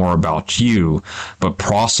out more about you, but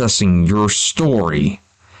processing your story,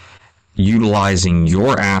 utilizing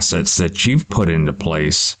your assets that you've put into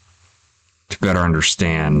place to better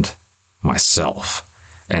understand myself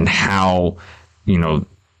and how,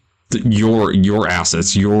 your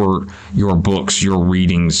assets, your books, your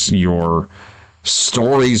readings, your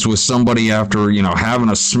stories with somebody after, having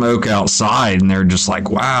a smoke outside and they're just like,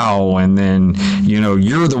 wow. And then,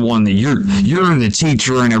 you're the one that you're the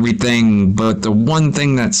teacher and everything. But the one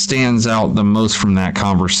thing that stands out the most from that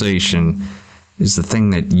conversation is the thing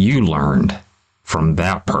that you learned from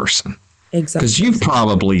that person. Exactly. Because you've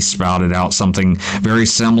probably spouted out something very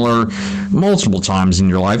similar multiple times in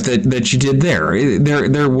your life that you did there.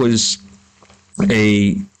 There was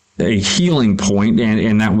a healing point,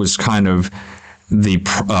 and that was kind of the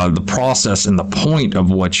process and the point of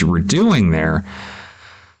what you were doing there.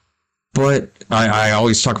 But I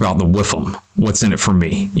always talk about the WIFM, what's in it for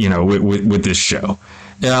me, with this show.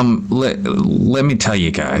 Let me tell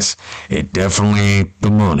you guys, it definitely ain't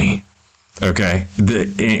the money. Okay,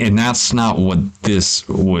 and that's not what this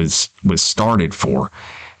was started for.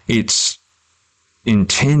 It's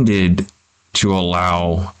intended to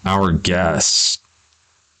allow our guests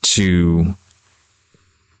to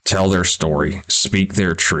tell their story, speak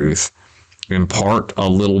their truth, impart a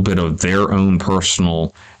little bit of their own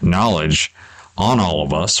personal knowledge on all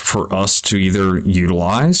of us for us to either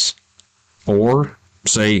utilize or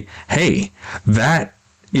say, hey, that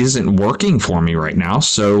isn't working for me right now,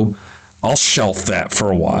 so I'll shelf that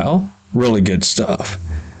for a while. Really good stuff.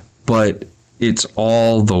 But it's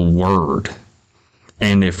all the Word.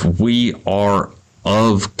 And if we are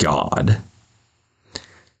of God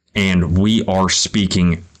and we are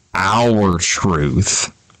speaking our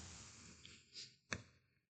truth,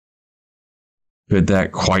 could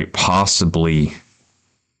that quite possibly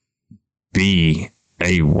be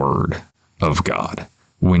a word of God?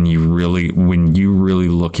 When you really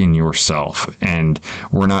look in yourself, and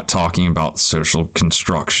we're not talking about social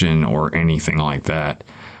construction or anything like that.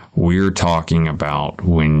 We're talking about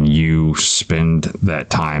when you spend that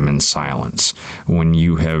time in silence, when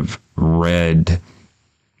you have read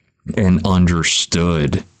and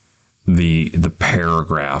understood the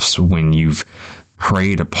paragraphs, when you've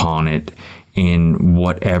prayed upon it in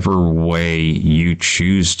whatever way you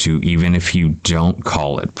choose to, even if you don't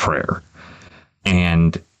call it prayer.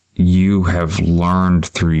 And you have learned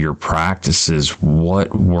through your practices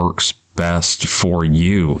what works best for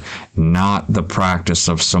you, not the practice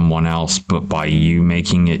of someone else, but by you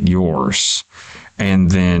making it yours.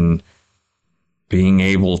 And then being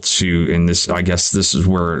able to, and this, I guess this is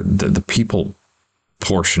where the people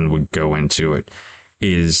portion would go into it,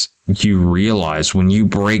 is you realize when you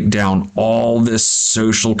break down all this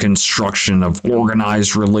social construction of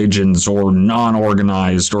organized religions or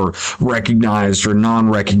non-organized or recognized or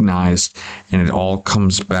non-recognized, and it all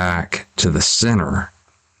comes back to the center,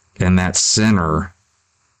 and that center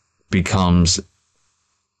becomes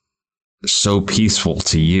so peaceful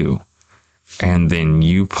to you, and then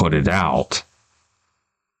you put it out,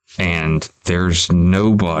 and there's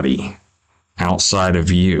nobody outside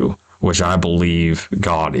of you, which I believe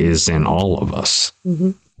God is in all of us.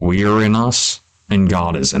 Mm-hmm. We are in us, and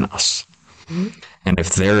God is in us. Mm-hmm. And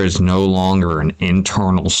if there is no longer an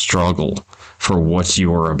internal struggle for what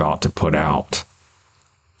you are about to put out,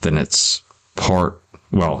 then it's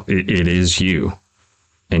it is you,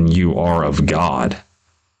 and you are of God.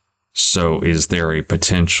 So is there a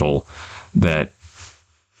potential that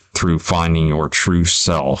through finding your true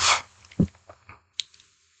self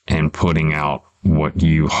and putting out what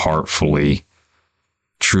you heartfully,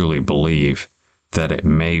 truly believe, that it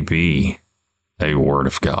may be a word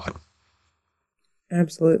of God?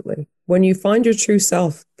 Absolutely. When you find your true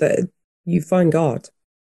self, that you find God.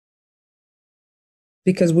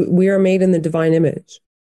 Because we are made in the divine image.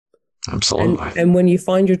 Absolutely. And when you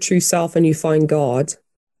find your true self and you find God,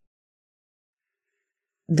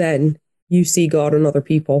 then you see God in other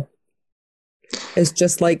people. It's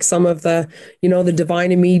just like some of the, the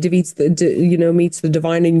divine in me meets the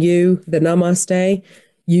divine in you, the namaste.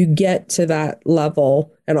 You get to that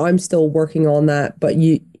level, and I'm still working on that, but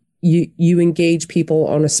you engage people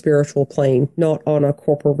on a spiritual plane, not on a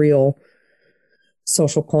corporeal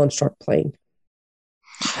social construct plane.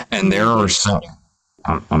 And there are some,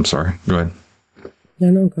 I'm sorry, go ahead.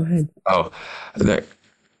 No, go ahead. Oh,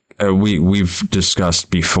 we've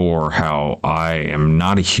discussed before how I am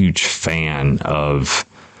not a huge fan of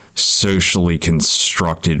socially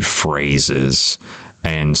constructed phrases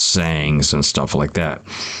and sayings and stuff like that,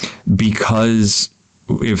 because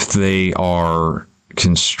if they are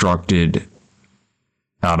constructed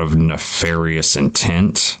out of nefarious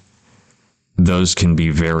intent, those can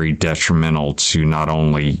be very detrimental to not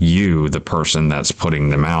only you, the person that's putting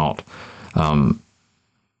them out,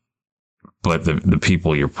 but the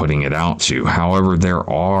people you're putting it out to. However, there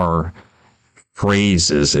are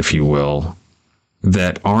phrases, if you will,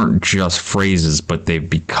 that aren't just phrases, but they've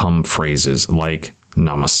become phrases, like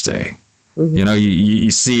namaste. Mm-hmm.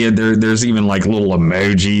 You see it, there's even like little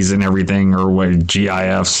emojis and everything, or what,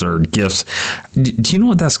 GIFs or GIFs. Do you know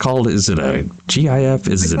what that's called? Is it a GIF?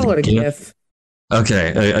 Is it a GIF?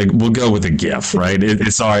 Okay, we'll go with a GIF, right?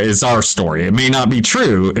 It's our story. It may not be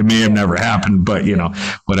true. It may have never happened, but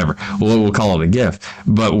whatever. We'll call it a GIF.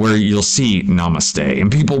 But where you'll see namaste,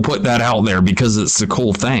 and people put that out there because it's the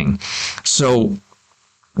cool thing. So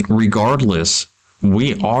regardless,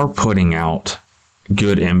 we are putting out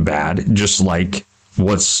good and bad, just like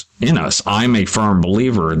what's in us. I'm a firm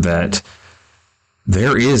believer that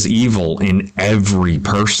there is evil in every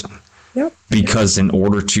person. Yep. Because in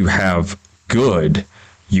order to have good,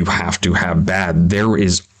 you have to have bad. There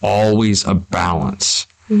is always a balance.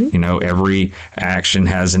 Mm-hmm. Every action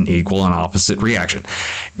has an equal and opposite reaction.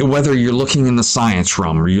 Whether you're looking in the science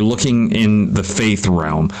realm, or you're looking in the faith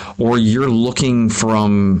realm, or you're looking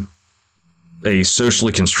from a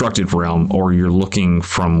socially constructed realm, or you're looking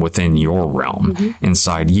from within your realm, mm-hmm.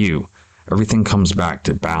 inside you, everything comes back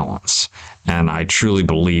to balance. And I truly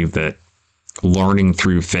believe that learning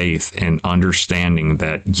through faith and understanding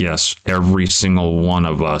that, yes, every single one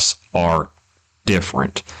of us are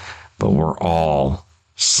different, but we're all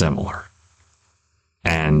similar.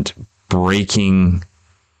 and breaking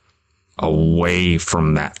away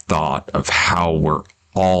from that thought of how we're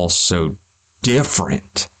all so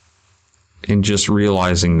different, and just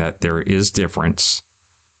realizing that there is difference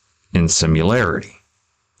in similarity.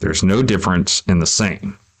 There's no difference in the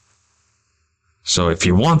same. So if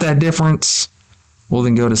you want that difference, well,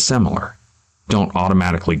 then go to similar. Don't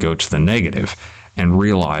automatically go to the negative, and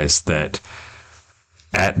realize that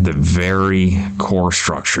at the very core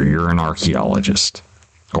structure, you're an archaeologist,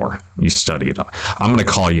 or you study it. I'm going to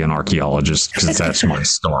call you an archaeologist because that's my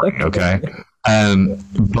story. Okay.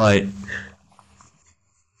 But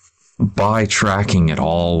by tracking it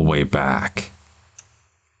all the way back,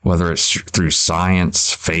 whether it's through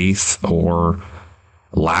science, faith, or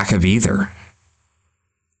lack of either,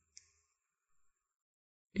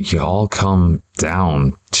 you all come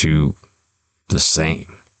down to the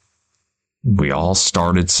same. We all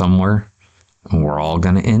started somewhere, and we're all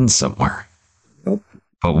going to end somewhere. Nope.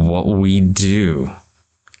 But what we do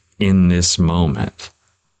in this moment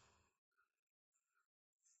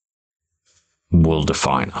will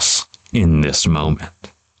define us in this moment.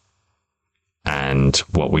 And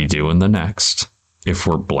what we do in the next, if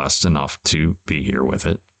we're blessed enough to be here with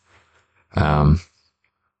it,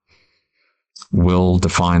 will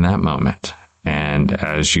define that moment. And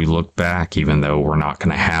as you look back, even though we're not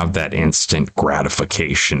going to have that instant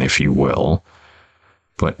gratification, if you will,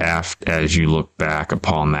 but as you look back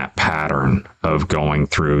upon that pattern of going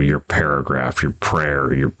through your paragraph, your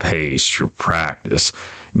prayer, your pace, your practice,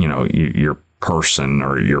 your person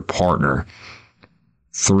or your partner,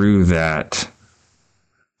 through that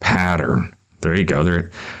pattern, there you go.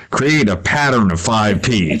 Create a pattern of 5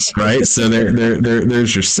 P's, right? So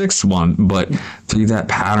there's your 6th one. But through that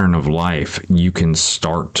pattern of life, you can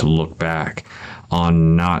start to look back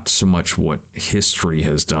on not so much what history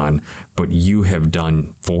has done, but you have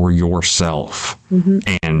done for yourself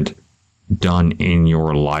and done in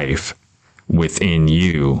your life within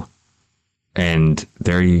you. And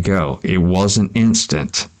there you go. It wasn't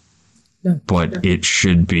instant, but it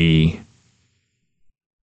should be.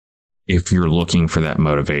 If you're looking for that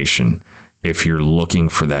motivation, if you're looking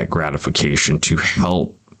for that gratification to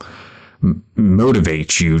help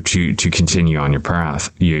motivate you to continue on your path,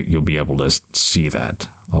 you'll be able to see that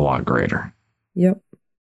a lot greater. Yep.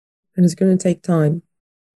 And it's going to take time.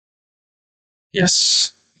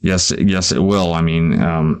 Yes, it will. I mean,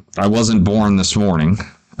 I wasn't born this morning.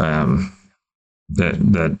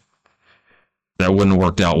 That wouldn't have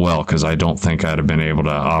worked out well, because I don't think I'd have been able to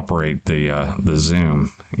operate the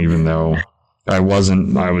Zoom, even though I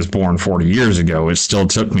was born 40 years ago. It still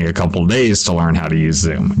took me a couple of days to learn how to use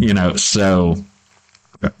Zoom, so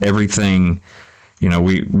everything,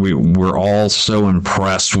 we're all so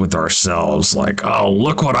impressed with ourselves, like, oh,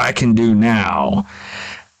 look what I can do now.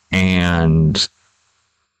 And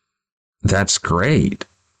that's great.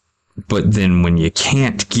 But then when you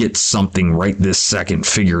can't get something right this second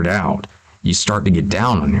figured out, you start to get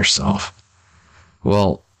down on yourself.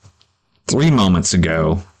 Well, 3 moments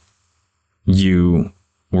ago, you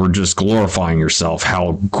were just glorifying yourself,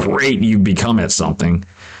 how great you've become at something.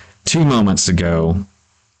 2 moments ago,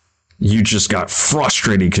 you just got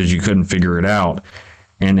frustrated because you couldn't figure it out.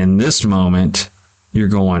 And in this moment, you're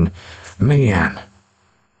going, man,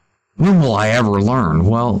 when will I ever learn?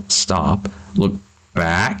 Well, stop, look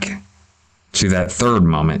back to that 3rd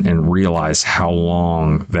moment and realize how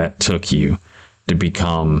long that took you to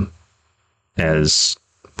become as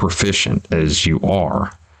proficient as you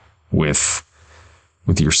are with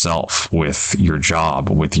yourself, with your job,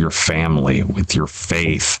 with your family, with your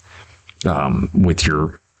faith, with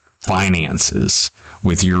your finances,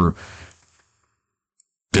 with your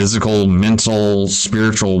physical, mental,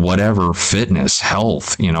 spiritual, whatever, fitness,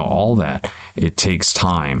 health, all that. It takes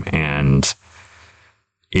time. And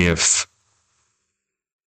if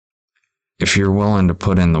you're willing to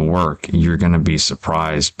put in the work, you're going to be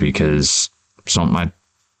surprised, because something I'd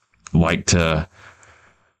like to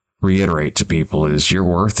reiterate to people is you're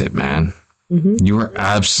worth it, man. You are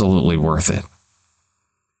absolutely worth it.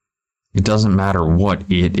 It doesn't matter what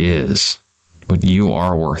it is, but you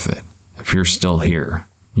are worth it. If you're still here,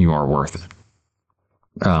 you are worth it.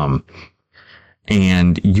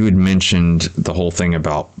 And you had mentioned the whole thing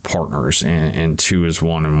about partners and 2 is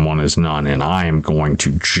 1 and 1 is none. And I am going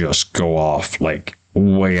to just go off like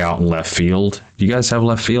way out in left field. Do you guys have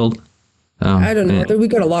left field? I don't know. We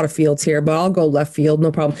got a lot of fields here, but I'll go left field.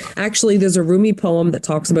 No problem. Actually, there's a Rumi poem that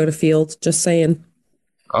talks about a field. Just saying.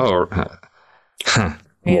 Oh,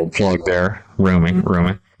 little plug there.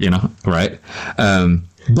 Rumi. right?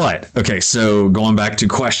 But okay, so going back to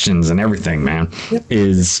questions and everything, man,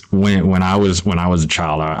 is when I was a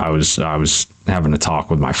child, I was having a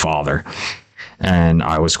talk with my father, and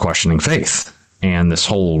I was questioning faith and this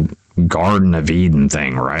whole Garden of Eden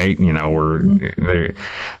thing, right? Where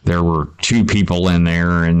there were two people in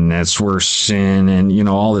there, and that's where sin and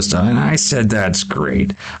all this stuff. And I said, that's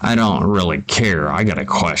great. I don't really care. I got a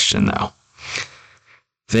question though.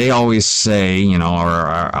 They always say,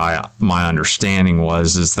 my understanding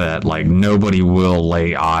is that like nobody will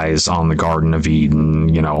lay eyes on the Garden of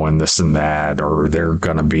Eden, and this and that, or they're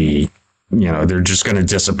going to be, they're just going to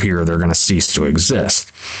disappear. They're going to cease to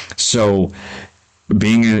exist. So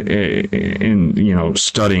being in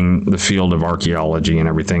studying the field of archaeology and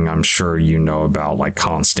everything, I'm sure about like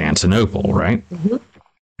Constantinople, right? Mm-hmm.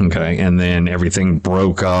 Okay, and then everything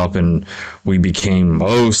broke up and we became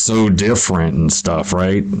so different and stuff,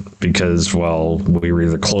 right? Because, well, we were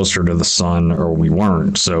either closer to the sun or we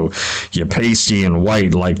weren't. So you pasty and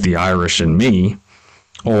white like the Irish and me,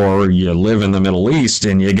 or you live in the Middle East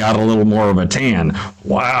and you got a little more of a tan.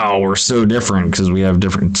 Wow, we're so different because we have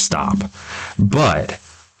different stop. But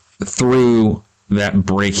through that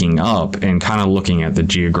breaking up and kind of looking at the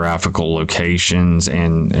geographical locations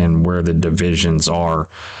and where the divisions are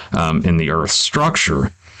in the Earth's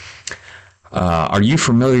structure. Are you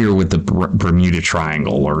familiar with the Bermuda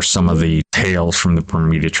Triangle or some of the tales from the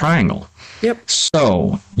Bermuda Triangle? Yep.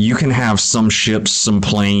 So you can have some ships, some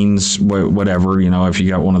planes, whatever, if you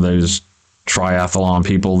got one of those triathlon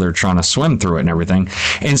people, they're trying to swim through it and everything.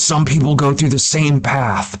 And some people go through the same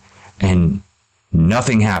path and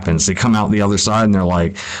nothing happens. They come out the other side and they're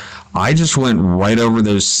like, I just went right over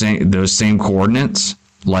those same coordinates,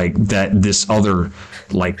 like that this other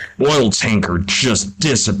like oil tanker just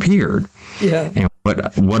disappeared. Yeah. And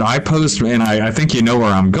what I post, and I think you know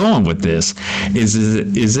where I'm going with this,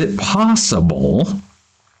 is it possible,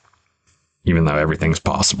 even though everything's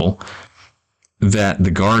possible, that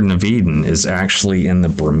the Garden of Eden is actually in the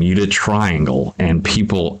Bermuda Triangle and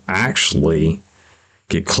people actually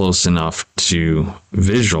get close enough to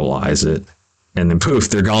visualize it, and then poof,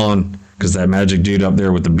 they're gone because that magic dude up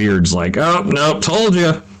there with the beard's like, oh, nope, told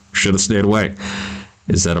you, should have stayed away.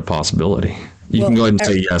 Is that a possibility? You can go ahead and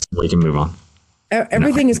say yes, we can move on.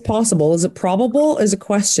 Everything is possible. Is it probable? Is a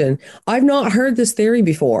question. I've not heard this theory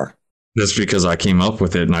before. That's because I came up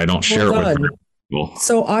with it and I don't share it with other people.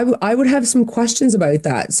 So I would have some questions about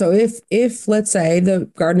that. So if let's say the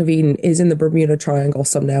Garden of Eden is in the Bermuda Triangle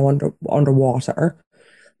somehow underwater,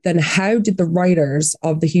 then how did the writers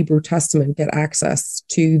of the Hebrew Testament get access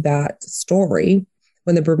to that story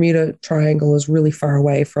when the Bermuda Triangle is really far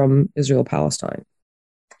away from Israel-Palestine?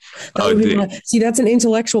 See, that's an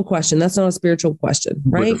intellectual question. That's not a spiritual question,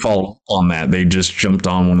 right? To follow on that, they just jumped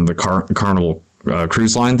on one of the Carnival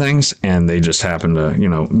cruise line things, and they just happened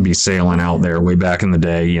to, be sailing out there way back in the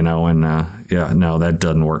day, and no, that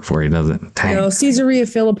doesn't work for you, does it? Dang. No, Caesarea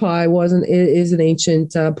Philippi is an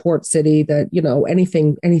ancient port city that,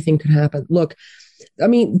 anything could happen. Look, I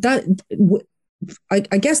mean,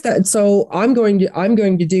 I guess that, so I'm going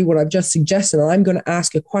to do what I've just suggested. And I'm going to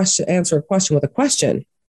answer a question with a question.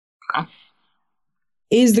 Huh?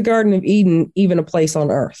 Is the Garden of Eden even a place on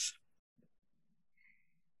earth?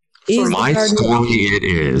 For my story, it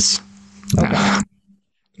is. Okay.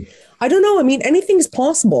 I don't know. I mean, anything's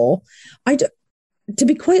possible. To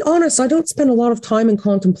be quite honest, I don't spend a lot of time in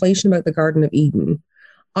contemplation about the Garden of Eden.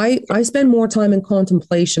 I spend more time in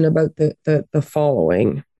contemplation about the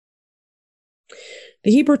following.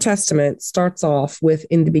 The Hebrew Testament starts off with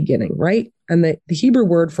in the beginning, right? And the Hebrew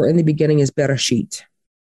word for in the beginning is bereshit,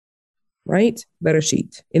 right?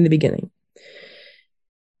 Bereshit, in the beginning.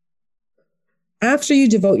 After you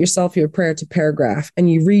devote yourself your prayer to paragraph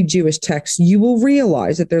and you read Jewish texts, you will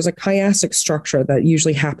realize that there's a chiastic structure that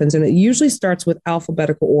usually happens, and it usually starts with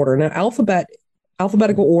alphabetical order. Now,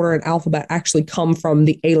 alphabetical order and alphabet actually come from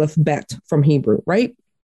the aleph bet from Hebrew, right?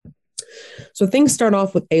 So things start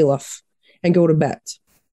off with aleph and go to bet.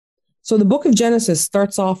 So the book of Genesis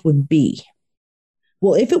starts off with B.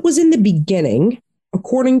 Well, if it was in the beginning,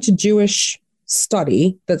 according to Jewish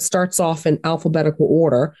study that starts off in alphabetical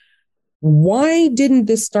order, why didn't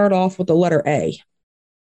this start off with the letter A?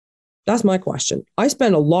 That's my question. I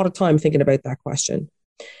spend a lot of time thinking about that question.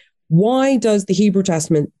 Why does the Hebrew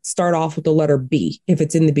Testament start off with the letter B if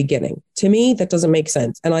it's in the beginning? To me, that doesn't make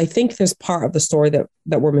sense. And I think there's part of the story that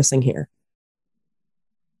we're missing here.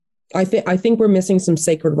 I think we're missing some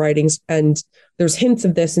sacred writings, and there's hints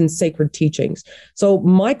of this in sacred teachings. So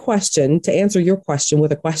my question, to answer your question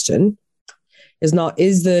with a question, is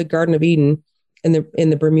the Garden of Eden in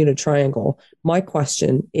the Bermuda Triangle? My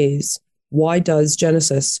question is Why does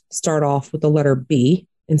Genesis start off with the letter B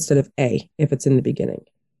instead of A if it's in the beginning?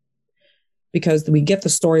 Because we get the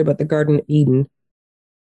story about the Garden of Eden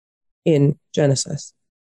in Genesis,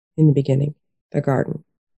 in the beginning, the garden,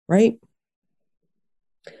 right?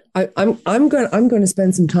 I'm going to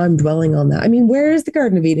spend some time dwelling on that. I mean, where is the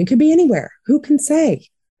Garden of Eden? It could be anywhere. Who can say?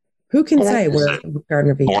 Who can say where the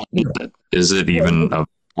Garden of Eden? Is it even a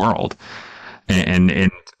world?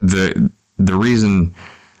 And the reason,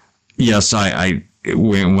 yes,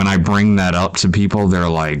 when I bring that up to people, they're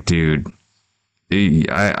like, dude,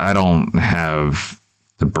 I don't have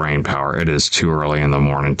the brain power. It is too early in the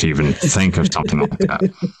morning to even think of something like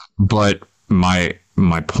that. But my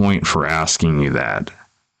point for asking you that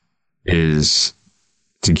is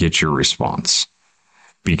to get your response.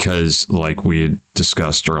 Because like we had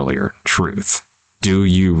discussed earlier, truth. Do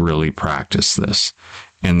you really practice this?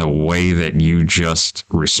 And the way that you just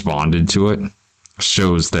responded to it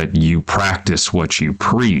shows that you practice what you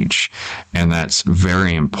preach. And that's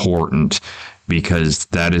very important, because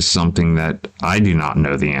that is something that I do not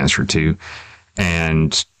know the answer to.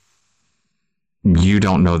 And you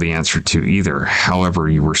don't know the answer to either. However,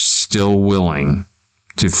 you were still willing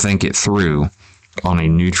to think it through on a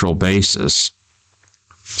neutral basis,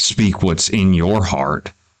 speak what's in your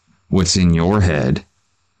heart, what's in your head,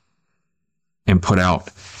 and put out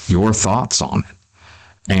your thoughts on it.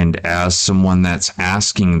 And as someone that's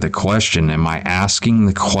asking the question, am I asking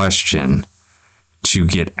the question to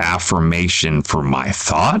get affirmation for my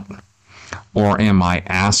thought? Or am I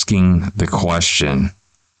asking the question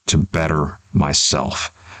to better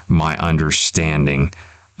myself, my understanding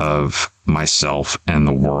of myself and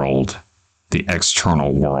the world, the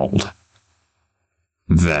external world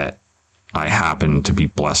that I happen to be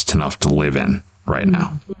blessed enough to live in right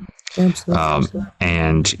now? Absolutely.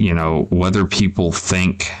 And, you know, whether people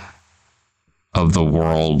think of the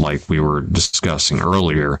world like we were discussing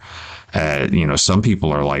earlier, you know, some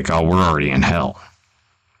people are like, oh, we're already in hell.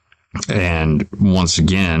 And once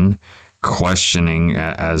again, questioning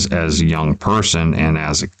as a young person and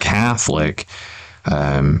as a Catholic,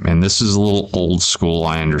 and this is a little old school.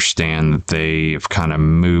 I understand that they have kind of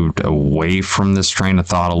moved away from this train of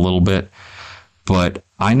thought a little bit, but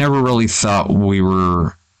I never really thought we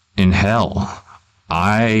were in hell.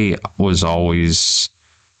 I was always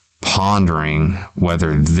pondering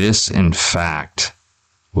whether this, in fact,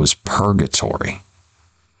 was purgatory,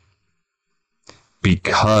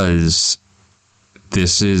 because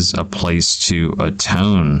this is a place to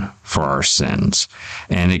atone for our sins.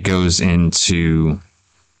 And it goes into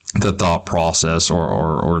the thought process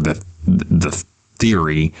or the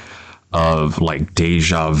theory of like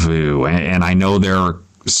deja vu. And I know there are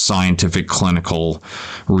scientific clinical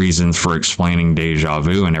reasons for explaining deja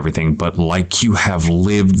vu and everything, but like you have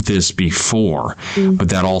lived this before. But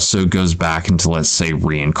that also goes back into, let's say,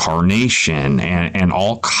 reincarnation and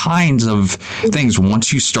all kinds of things.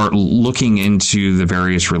 Once you start looking into the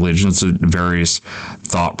various religions, the various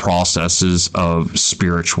thought processes of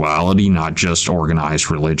spirituality, not just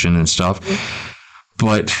organized religion and stuff,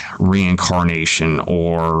 but reincarnation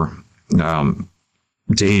or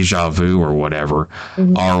deja vu or whatever,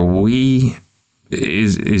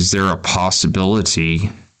 is there a possibility,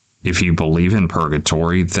 if you believe in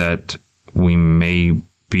purgatory, that we may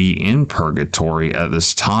be in purgatory at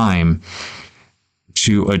this time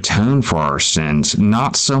to atone for our sins,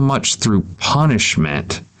 not so much through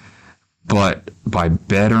punishment, but by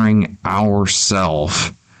bettering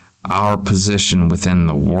ourselves, our position within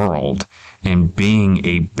the world, and being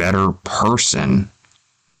a better person?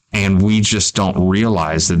 And we just don't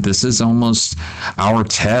realize that this is almost our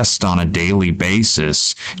test on a daily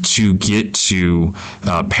basis to get to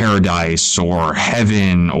paradise or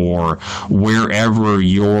heaven or wherever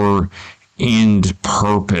your end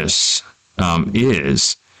purpose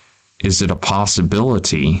is. Is it a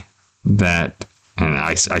possibility that, and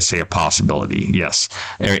I say a possibility, yes,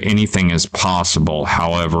 anything is possible.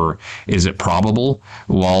 However, is it probable?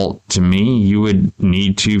 Well, to me, you would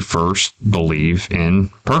need to first believe in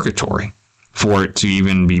purgatory for it to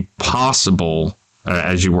even be possible,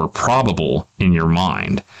 as you were probable in your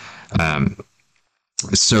mind.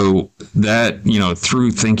 So that, you know,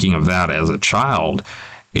 through thinking of that as a child,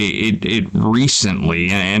 it recently,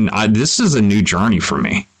 and this is a new journey for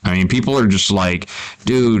me. I mean, people are just like,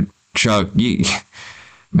 dude, Chuck,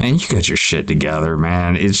 man, you got your shit together,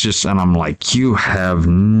 man. It's just, and I'm like, you have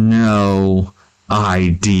no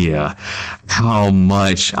idea how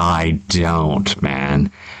much I don't, man.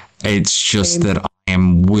 It's just that I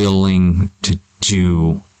am willing to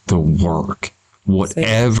do the work.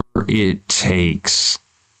 Whatever it takes,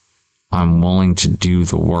 I'm willing to do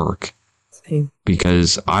the work.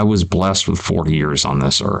 because I was blessed with 40 years on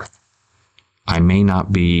this earth. I may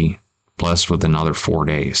not be blessed with another 4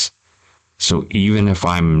 days. So even if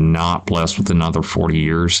I'm not blessed with another 40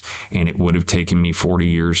 years, and it would have taken me 40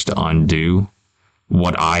 years to undo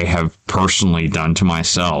what I have personally done to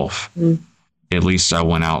myself, at least I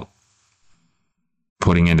went out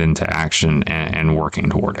putting it into action and working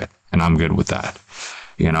toward it. And I'm good with that,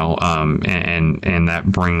 and that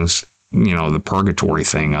brings, the purgatory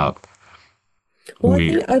thing up. Well,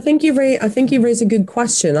 I think you raise a good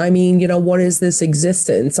question. I mean, what is this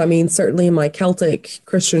existence? I mean, certainly in my Celtic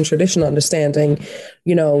Christian tradition understanding,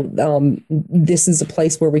 this is a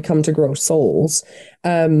place where we come to grow souls.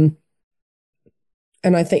 And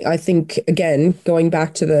I think again, going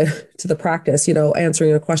back to the practice,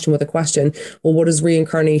 answering a question with a question. Well, what does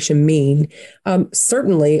reincarnation mean?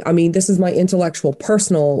 Certainly, I mean, this is my intellectual,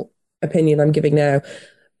 personal opinion I'm giving now.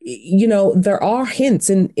 There are hints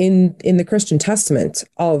in the Christian Testament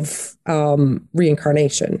of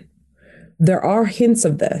reincarnation. There are hints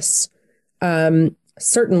of this.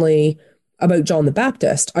 Certainly about John the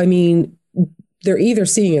Baptist. I mean, they're either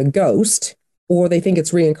seeing a ghost or they think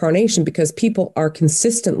it's reincarnation, because people are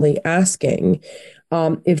consistently asking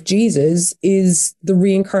if Jesus is the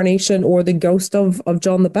reincarnation or the ghost of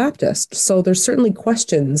John the Baptist. So there's certainly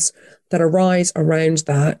questions that arise around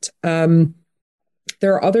that.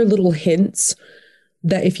 There are other little hints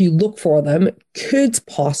that, if you look for them, could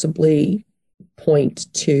possibly point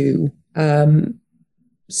to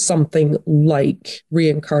something like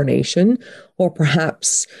reincarnation, or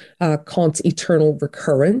perhaps Kant's eternal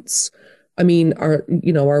recurrence. I mean, are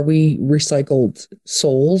we recycled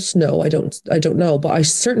souls? No, I don't know. But I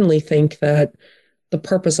certainly think that the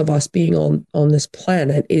purpose of us being on this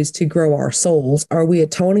planet is to grow our souls. Are we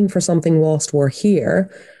atoning for something whilst we're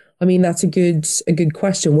here? I mean, that's a good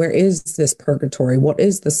question. Where is this purgatory? What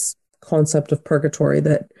is this concept of purgatory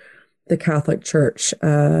that the Catholic Church,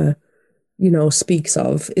 speaks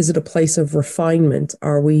of? Is it a place of refinement?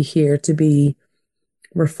 Are we here to be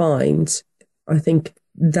refined? I think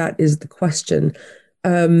that is the question.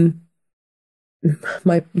 My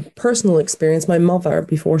personal experience, my mother,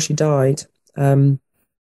 before she died,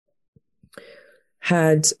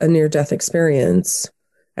 had a near-death experience,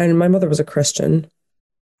 and my mother was a Christian.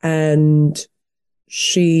 And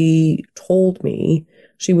she told me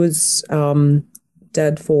she was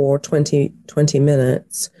dead for 20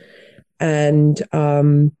 minutes. And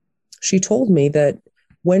she told me that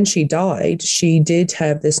when she died, she did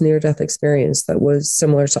have this near-death experience that was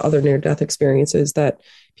similar to other near-death experiences that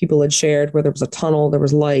people had shared, where there was a tunnel, there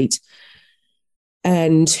was light.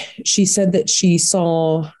 And she said that she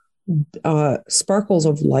saw sparkles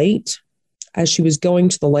of light as she was going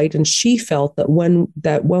to the light, and she felt that when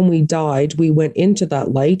we died, we went into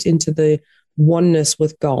that light, into the oneness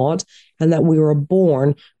with God, and that we were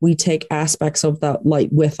born, we take aspects of that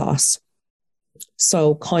light with us.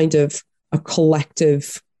 So kind of a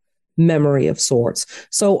collective memory of sorts.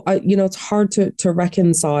 So it's hard to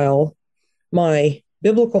reconcile my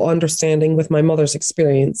biblical understanding with my mother's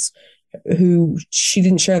experience, who she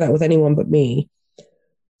didn't share that with anyone but me.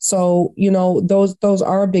 So, those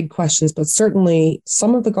are big questions, but certainly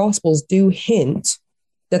some of the Gospels do hint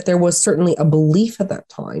that there was certainly a belief at that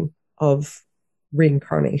time of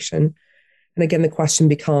reincarnation. And again, the question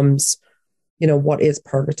becomes, what is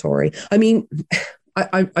purgatory? I mean,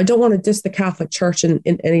 I don't want to diss the Catholic Church in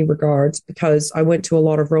any regards, because I went to a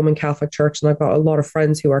lot of Roman Catholic Church, and I've got a lot of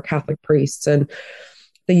friends who are Catholic priests, and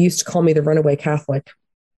they used to call me the runaway Catholic.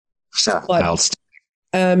 But,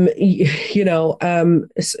 some of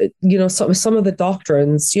the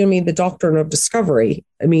doctrines, the doctrine of discovery,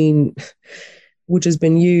 which has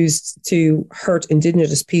been used to hurt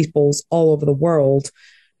indigenous peoples all over the world.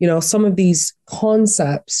 Some of these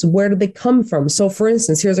concepts, where do they come from? So, for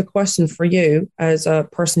instance, here's a question for you as a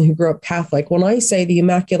person who grew up Catholic. When I say the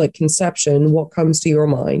Immaculate Conception, what comes to your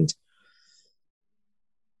mind?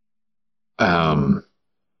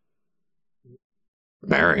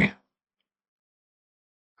 Mary.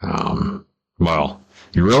 Well,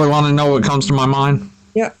 you really want to know what comes to my mind?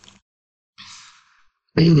 Yeah.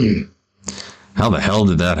 How the hell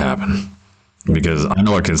did that happen? Because I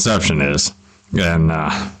know what conception is. And,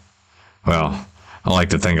 well, I like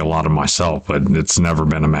to think a lot of myself, but it's never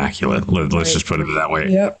been immaculate. Let's just put it that way.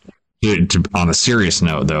 Yep. On a serious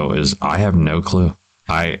note, though, is I have no clue.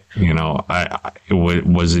 Was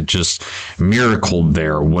it just miracled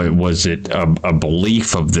there? Was it a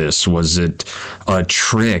belief of this? Was it a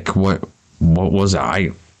trick? What was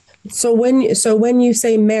it? So when you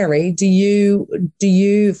say Mary, does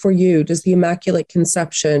the Immaculate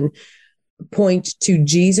Conception point to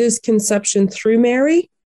Jesus' conception through Mary?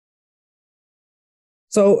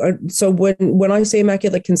 So when I say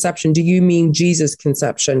immaculate conception, do you mean Jesus'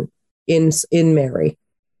 conception in Mary?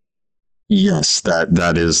 Yes,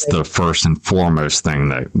 that is the first and foremost thing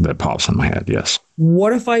that pops in my head. Yes.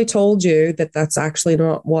 What if I told you that that's actually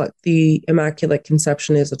not what the immaculate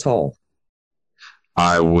conception is at all?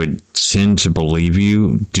 I would tend to believe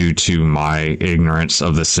you due to my ignorance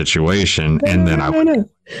of the situation, and then I would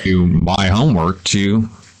do my homework to.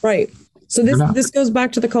 Right. So this goes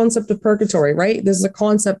back to the concept of purgatory, right? This is a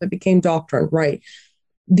concept that became doctrine, right?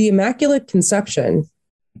 The Immaculate Conception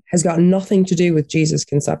has got nothing to do with Jesus'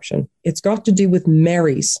 conception. It's got to do with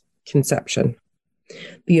Mary's conception.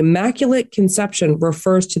 The Immaculate Conception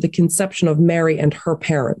refers to the conception of Mary and her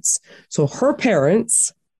parents. So her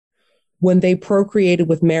parents, when they procreated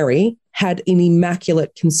with Mary, had an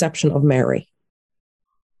immaculate conception of Mary.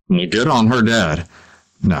 Good on her dad.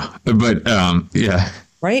 No, but yeah.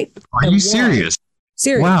 Right? Are you serious?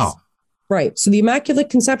 Serious. Wow. Right. So the Immaculate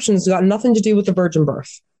Conception has got nothing to do with the virgin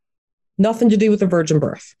birth. Nothing to do with the virgin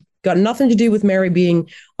birth. Got nothing to do with Mary being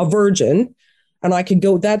a virgin. And I could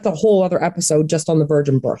go, that's a whole other episode just on the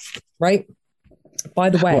virgin birth. Right?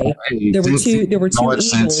 By the way, there were two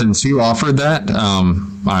evils. Since you offered that,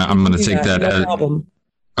 I'm going to take that. No problem.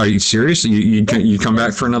 Are you serious? You come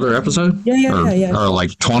back for another episode? Yeah. Or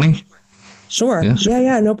like 20? Sure.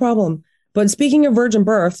 Yeah, no problem. But speaking of virgin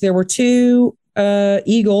birth, there were two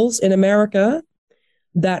eagles in America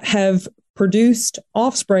that have produced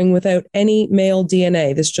offspring without any male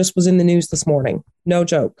DNA. This just was in the news this morning. No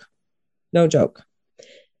joke.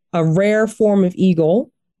 A rare form of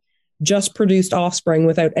eagle just produced offspring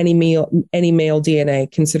without any male DNA,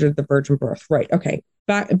 considered the virgin birth. Right. Okay.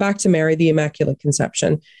 Back to Mary, the Immaculate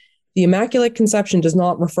Conception. The Immaculate Conception does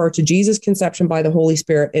not refer to Jesus' conception by the Holy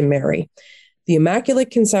Spirit in Mary. The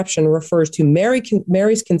Immaculate Conception refers to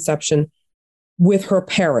Mary's conception with her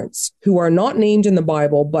parents, who are not named in the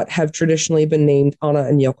Bible, but have traditionally been named Anna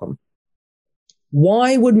and Joachim.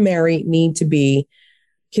 Why would Mary need to be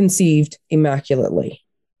conceived immaculately?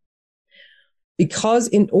 Because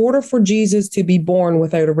in order for Jesus to be born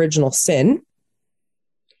without original sin,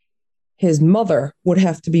 his mother would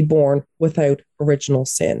have to be born without original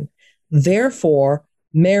sin. Therefore,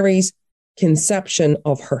 Mary's conception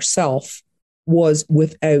of herself was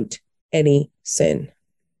without any sin.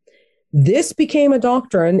 This became a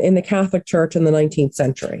doctrine in the Catholic Church in the 19th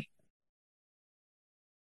century.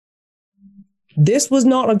 This was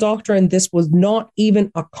not a doctrine. This was not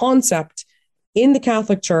even a concept in the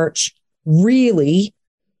Catholic Church, really,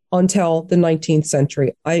 until the 19th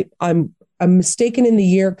century. I'm mistaken in the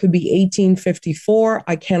year. It could be 1854.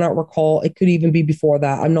 I cannot recall. It could even be before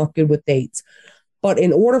that. I'm not good with dates. But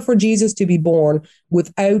in order for Jesus to be born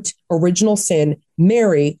without original sin,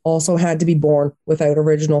 Mary also had to be born without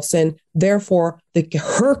original sin. Therefore,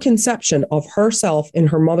 her conception of herself in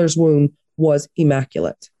her mother's womb was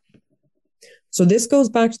immaculate. So this goes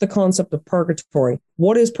back to the concept of purgatory.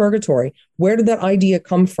 What is purgatory? Where did that idea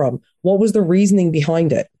come from? What was the reasoning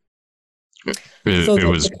behind it?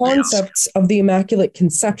 The concepts of the Immaculate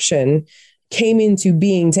Conception came into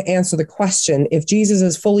being to answer the question, if Jesus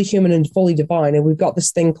is fully human and fully divine, and we've got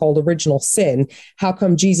this thing called original sin, how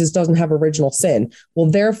come Jesus doesn't have original sin?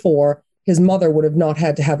 Well, therefore, his mother would have not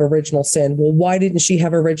had to have original sin. Well, why didn't she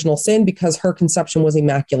have original sin? Because her conception was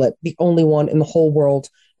immaculate, the only one in the whole world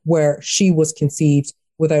where she was conceived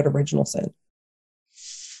without original sin.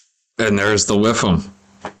 And there's the whiffum.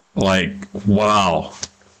 Like, wow.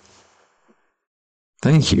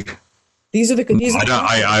 Thank you.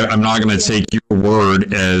 I'm not going to take your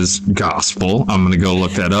word as gospel. I'm going to go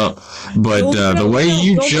look that up. But the way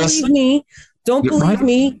you just... Don't believe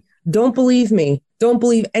me. Don't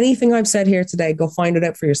believe anything I've said here today. Go find it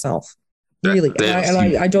out for yourself. Really.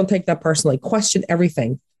 I don't take that personally. Question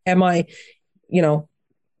everything. Am I,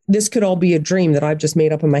 this could all be a dream that I've just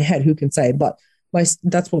made up in my head. Who can say? But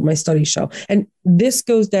that's what my studies show. And this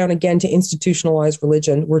goes down again to institutionalized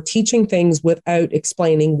religion. We're teaching things without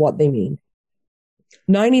explaining what they mean.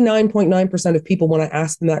 99.9% of people, when I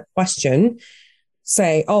ask them that question,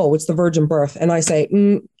 say, oh, it's the virgin birth. And I say,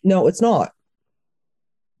 no, it's not.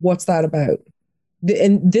 What's that about?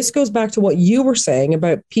 And this goes back to what you were saying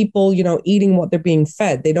about people, eating what they're being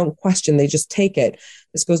fed. They don't question, they just take it.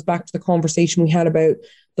 This goes back to the conversation we had about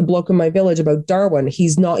the bloke in my village about Darwin.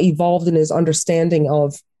 He's not evolved in his understanding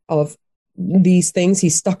of these things.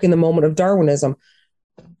 He's stuck in the moment of Darwinism.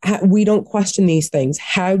 We don't question these things.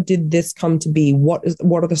 How did this come to be? What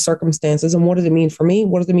are the circumstances, and what does it mean for me?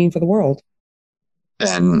 What does it mean for the world?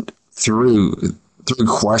 And through through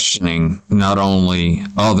questioning not only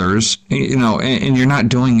others, and you're not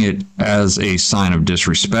doing it as a sign of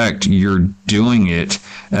disrespect, you're doing it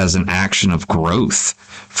as an action of growth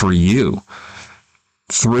for you.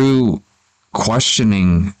 Through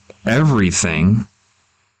questioning everything,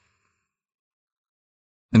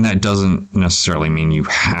 and that doesn't necessarily mean you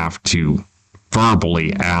have to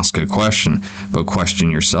verbally ask a question, but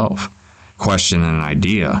question yourself, question an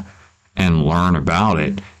idea, and learn about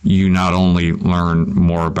it. You not only learn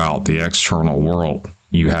more about the external world,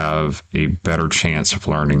 you have a better chance of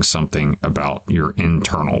learning something about your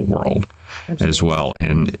internal world as well.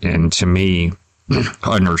 And to me,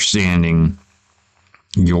 understanding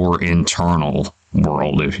your internal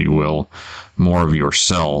world, if you will, more of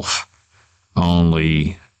yourself,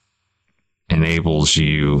 only enables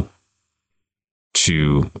you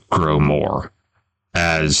to grow more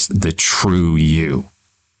as the true you.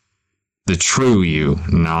 The true you,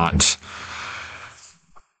 not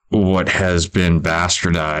what has been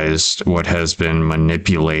bastardized, what has been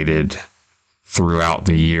manipulated throughout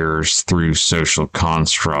the years through social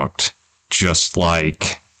construct, just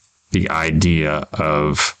like the idea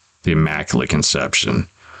of the Immaculate Conception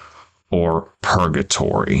or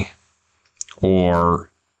purgatory or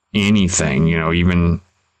anything, even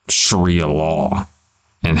Sharia law,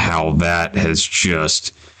 and how that has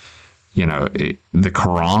just, the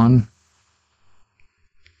Quran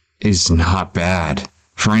is not bad.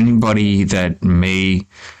 For anybody that may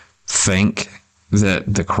think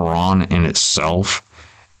that the Quran in itself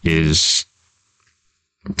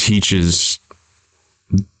teaches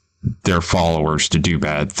their followers to do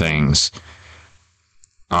bad things,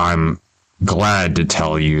 I'm glad to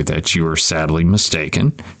tell you that you are sadly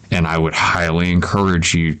mistaken, and I would highly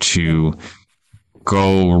encourage you to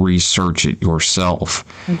go research it yourself.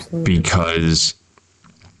 Absolutely. Because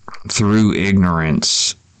through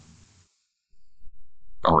ignorance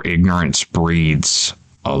breeds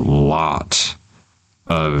a lot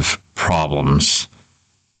of problems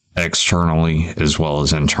externally as well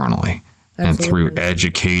as internally. Absolutely. And through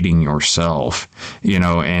educating yourself,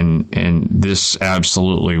 and this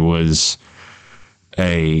absolutely was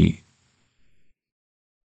a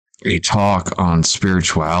talk on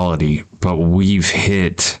spirituality, but we've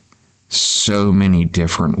hit so many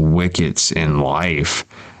different wickets in life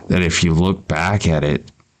that if you look back at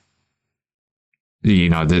it,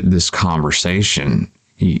 this conversation,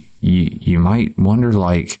 you might wonder,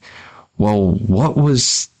 well, what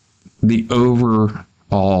was the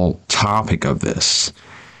overall topic of this?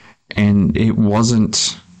 And it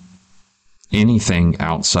wasn't anything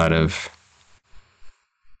outside of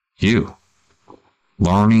you.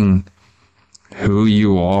 Learning who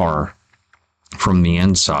you are from the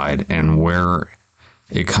inside, and where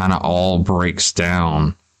it kind of all breaks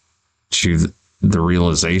down to the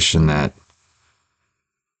realization that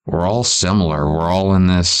we're all similar. We're all in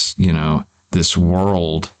this, this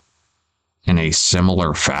world in a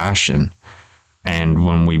similar fashion. And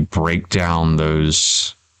when we break down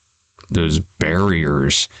those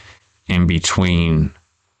barriers in between,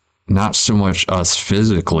 not so much us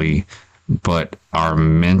physically, but our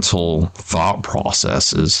mental thought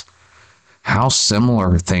processes, how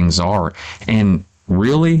similar things are, and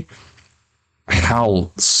really how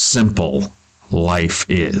simple life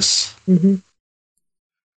is. Mm-hmm.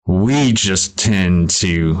 We just tend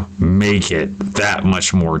to make it that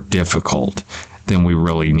much more difficult than we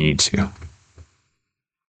really need to.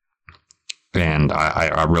 And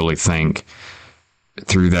I really think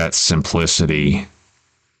through that simplicity,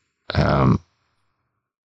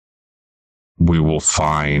 we will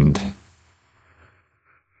find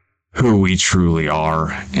who we truly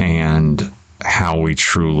are and how we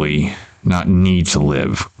truly not need to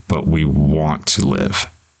live, but we want to live.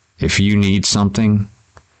 If you need something,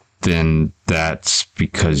 then that's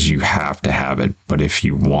because you have to have it. But if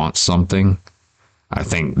you want something, I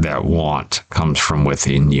think that want comes from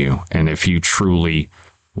within you. And if you truly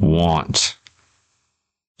want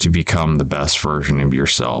to become the best version of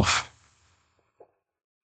yourself,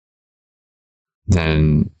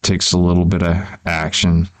 then it takes a little bit of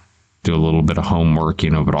action, do a little bit of homework,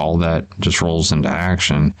 but all that just rolls into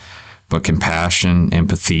action. But compassion,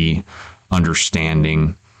 empathy,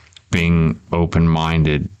 understanding, being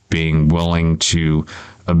open-minded, being willing to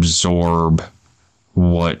absorb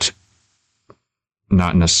not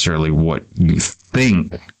necessarily what you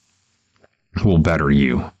think will better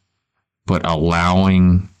you, but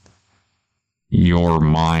allowing your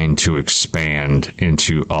mind to expand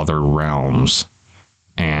into other realms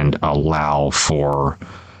and allow for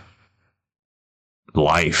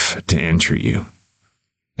life to enter you.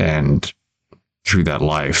 And through that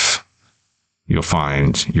life, you'll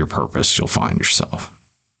find your purpose. You'll find yourself.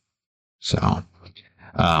 So,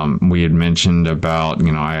 we had mentioned about,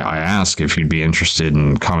 I asked if you'd be interested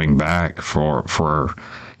in coming back for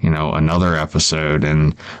another episode.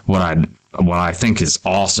 And what I think is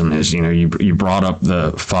awesome is, you brought up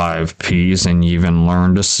the 5 P's and you even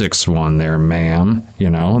learned a 6th one there, ma'am. You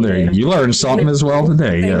learned something as well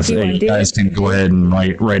today. Yes. You guys can go ahead and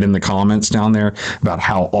write in the comments down there about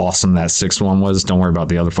how awesome that 6th one was. Don't worry about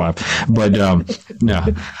the other 5. But, no.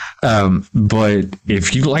 But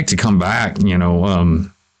if you'd like to come back,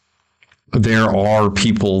 there are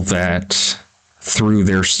people that through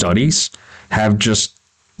their studies have just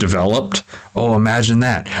developed, imagine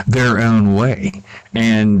that, their own way.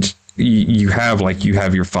 And you have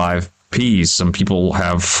your 5 P's. Some people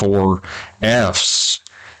have 4 F's.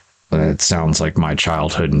 That sounds like my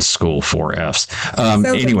childhood in school, 4 F's.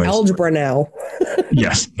 Anyways, like algebra now.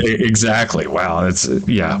 Yes, exactly. Wow. That's,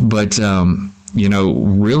 yeah. But,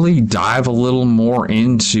 really dive a little more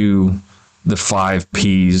into the 5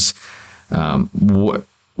 P's,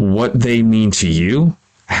 what they mean to you,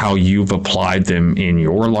 how you've applied them in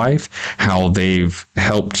your life, how they've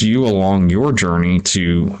helped you along your journey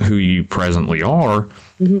to who you presently are.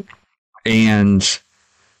 Mm-hmm. And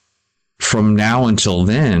from now until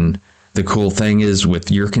then, the cool thing is with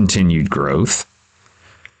your continued growth,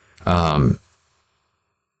 I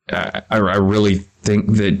really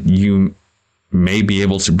think that you may be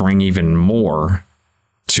able to bring even more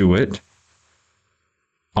to it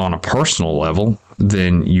on a personal level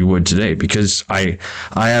than you would today, because I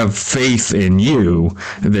have faith in you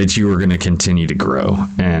that you are going to continue to grow.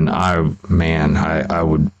 And I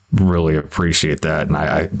would really appreciate that. And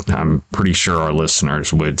I'm pretty sure our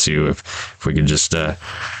listeners would too, if we could just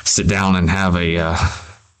sit down and have a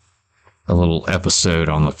little episode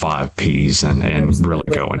on the 5 P's and really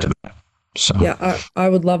go into that. So yeah, I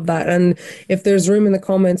would love that. And if there's room in the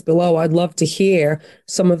comments below, I'd love to hear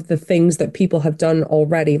some of the things that people have done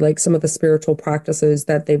already, like some of the spiritual practices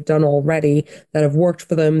that they've done already that have worked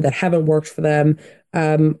for them, that haven't worked for them,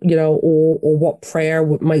 or what prayer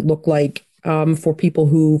might look like for people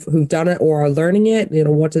who've done it or are learning it.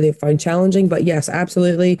 What do they find challenging? But yes,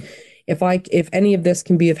 absolutely. If any of this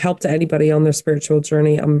can be of help to anybody on their spiritual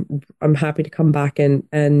journey, I'm happy to come back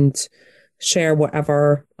and share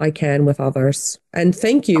whatever I can with others. And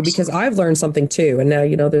thank you, because I've learned something too. And now,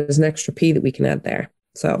 there's an extra P that we can add there.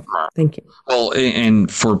 So thank you. Well, and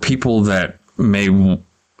for people that may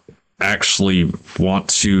actually want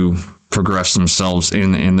to progress themselves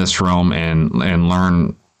in this realm and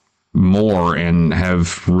learn more and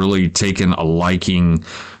have really taken a liking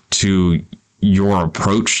to your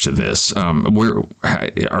approach to this,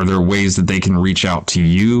 are there ways that they can reach out to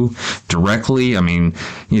you directly? I mean,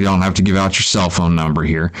 you don't have to give out your cell phone number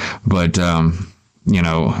here, but are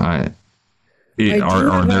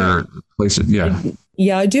there places?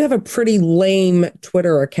 Yeah, I do have a pretty lame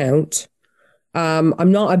Twitter account.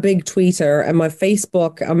 I'm not a big tweeter, and my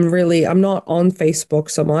Facebook, I'm not on Facebook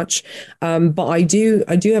so much. But I do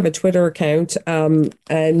have a Twitter account. And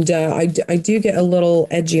I do get a little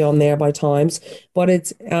edgy on there by times, but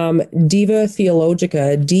it's Diva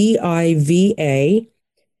Theologica, DIVATHEL.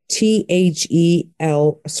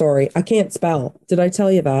 Sorry, I can't spell. Did I tell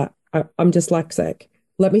you that? I'm dyslexic.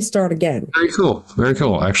 Let me start again. Very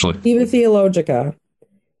cool, actually. Diva Theologica,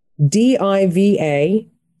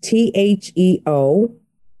 DIVATHEOLOGICA.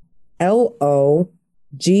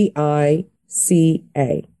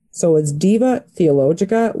 So it's Diva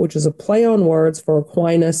Theologica, which is a play on words for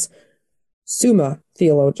Aquinas Summa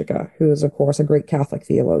Theologica, who is, of course, a great Catholic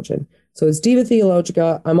theologian. So it's Diva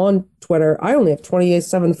Theologica. I'm on Twitter. I only have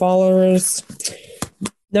 27 followers.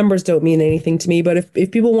 Numbers don't mean anything to me, but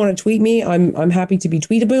if people want to tweet me, I'm happy to be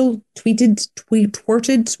tweeted.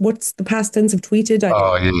 What's the past tense of tweeted?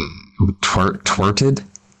 Twerted?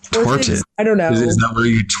 Twerted. I don't know. Is that where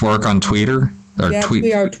you twerk on Twitter? Yeah,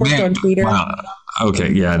 we are twerked on Twitter. Wow.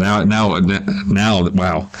 Okay, yeah. Now,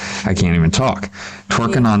 wow, I can't even talk.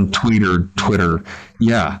 Twerking on Twitter.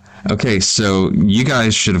 Yeah. Okay, so you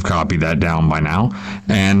guys should have copied that down by now,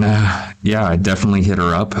 and yeah, definitely hit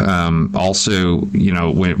her up. Also,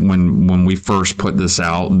 when we first put this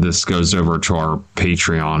out, this goes over to our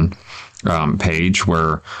Patreon page,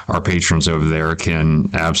 where our patrons over there can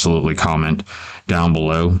absolutely comment down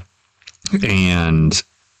below, and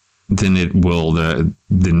then it will the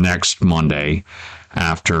next Monday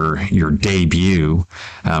after your debut,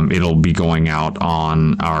 it'll be going out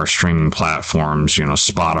on our streaming platforms,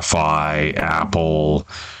 Spotify, Apple,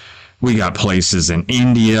 We got places in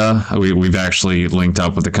India. We've actually linked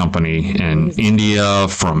up with a company in India,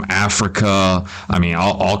 from Africa. I mean,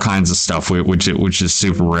 all kinds of stuff, which is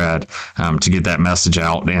super rad, to get that message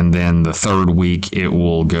out. And then the third week, it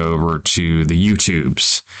will go over to the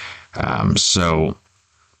YouTubes. So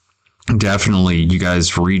definitely, you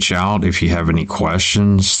guys reach out if you have any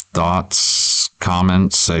questions, thoughts,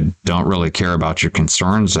 comments. I don't really care about your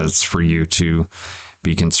concerns. That's for you to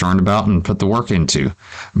be concerned about and put the work into.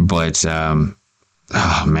 But oh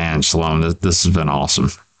man, Shalom, this has been awesome.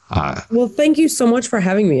 Well, thank you so much for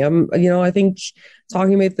having me. I think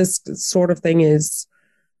talking about this sort of thing is,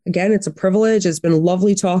 again, it's a privilege. It's been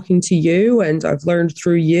lovely talking to you, and I've learned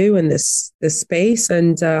through you in this space,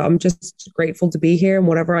 and I'm just grateful to be here, and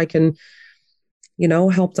whatever I can,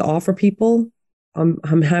 help to offer people,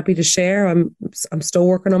 I'm happy to share. I'm still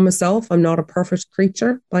working on myself. I'm not a perfect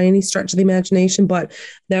creature by any stretch of the imagination, but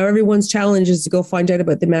now everyone's challenge is to go find out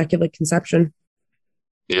about the Immaculate Conception.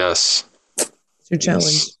 Yes. It's your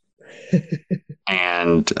challenge. Yes.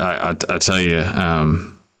 And I tell you,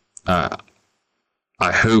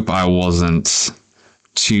 I hope I wasn't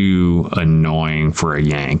too annoying for a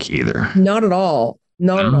yank either. Not at all.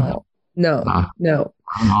 Not at all. No.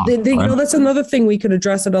 That's another thing we could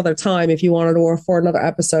address another time if you wanted, or for another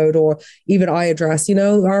episode, or even I address,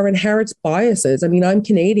 our inherent biases. I mean, I'm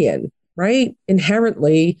Canadian, right?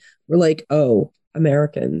 Inherently, we're like, oh,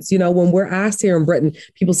 Americans. When we're asked here in Britain,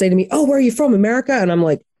 people say to me, oh, where are you from, America? And I'm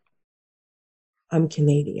like, I'm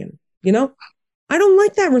Canadian. I don't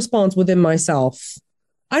like that response within myself.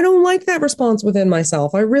 I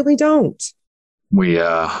really don't. We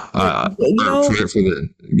the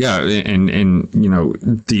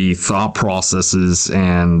thought processes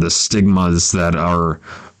and the stigmas that are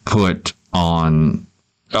put on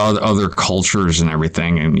other cultures and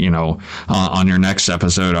everything. And on your next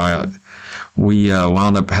episode, we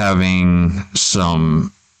wound up having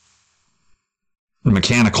some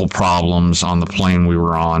mechanical problems on the plane we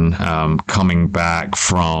were on, coming back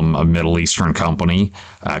from a Middle Eastern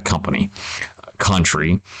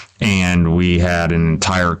country, and we had an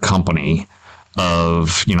entire company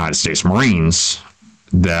of United States Marines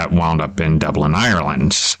that wound up in Dublin,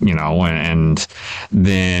 Ireland, and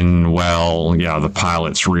then, the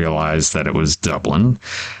pilots realized that it was Dublin.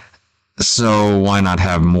 So why not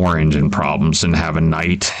have more engine problems and have a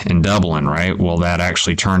night in Dublin, right? Well, that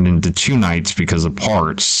actually turned into 2 nights because of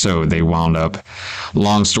parts. So they wound up,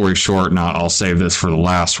 long story short, and I'll save this for the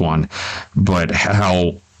last one, but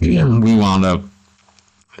how we wound up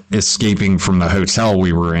escaping from the hotel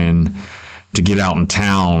we were in to get out in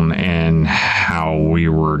town, and how we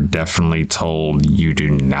were definitely told, you do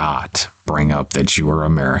not bring up that you are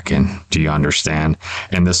American. Do you understand?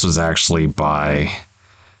 And this was actually by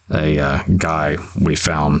a guy we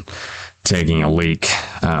found taking a leak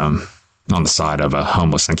on the side of a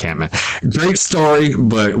homeless encampment. Great story,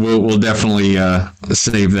 but we'll definitely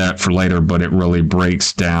save that for later. But it really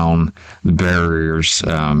breaks down the barriers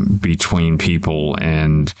between people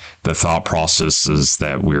and the thought processes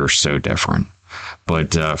that we're so different.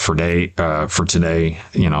 But for today,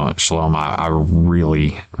 Shalom, I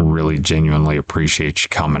really, really genuinely appreciate you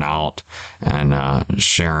coming out and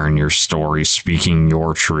sharing your story, speaking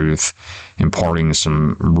your truth, imparting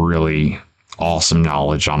some really awesome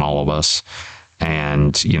knowledge on all of us.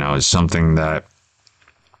 And, it's something that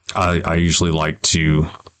I usually like to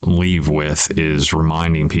leave with, is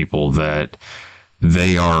reminding people that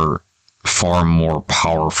they are far more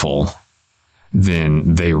powerful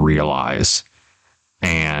than they realize,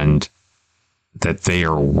 and that they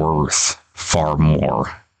are worth far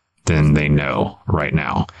more than they know right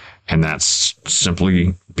now. And that's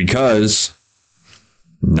simply because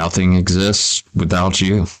nothing exists without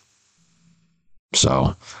you.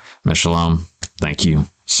 So, Ms. Shalom, thank you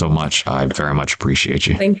so much. I very much appreciate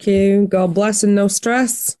you. Thank you. God bless and no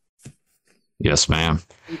stress. Yes, ma'am.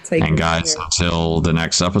 And guys, until the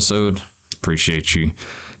next episode, appreciate you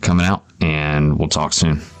coming out, and we'll talk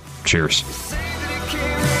soon. Cheers.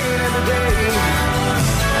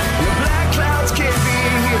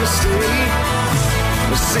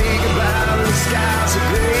 Say goodbye when the skies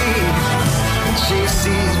are gray.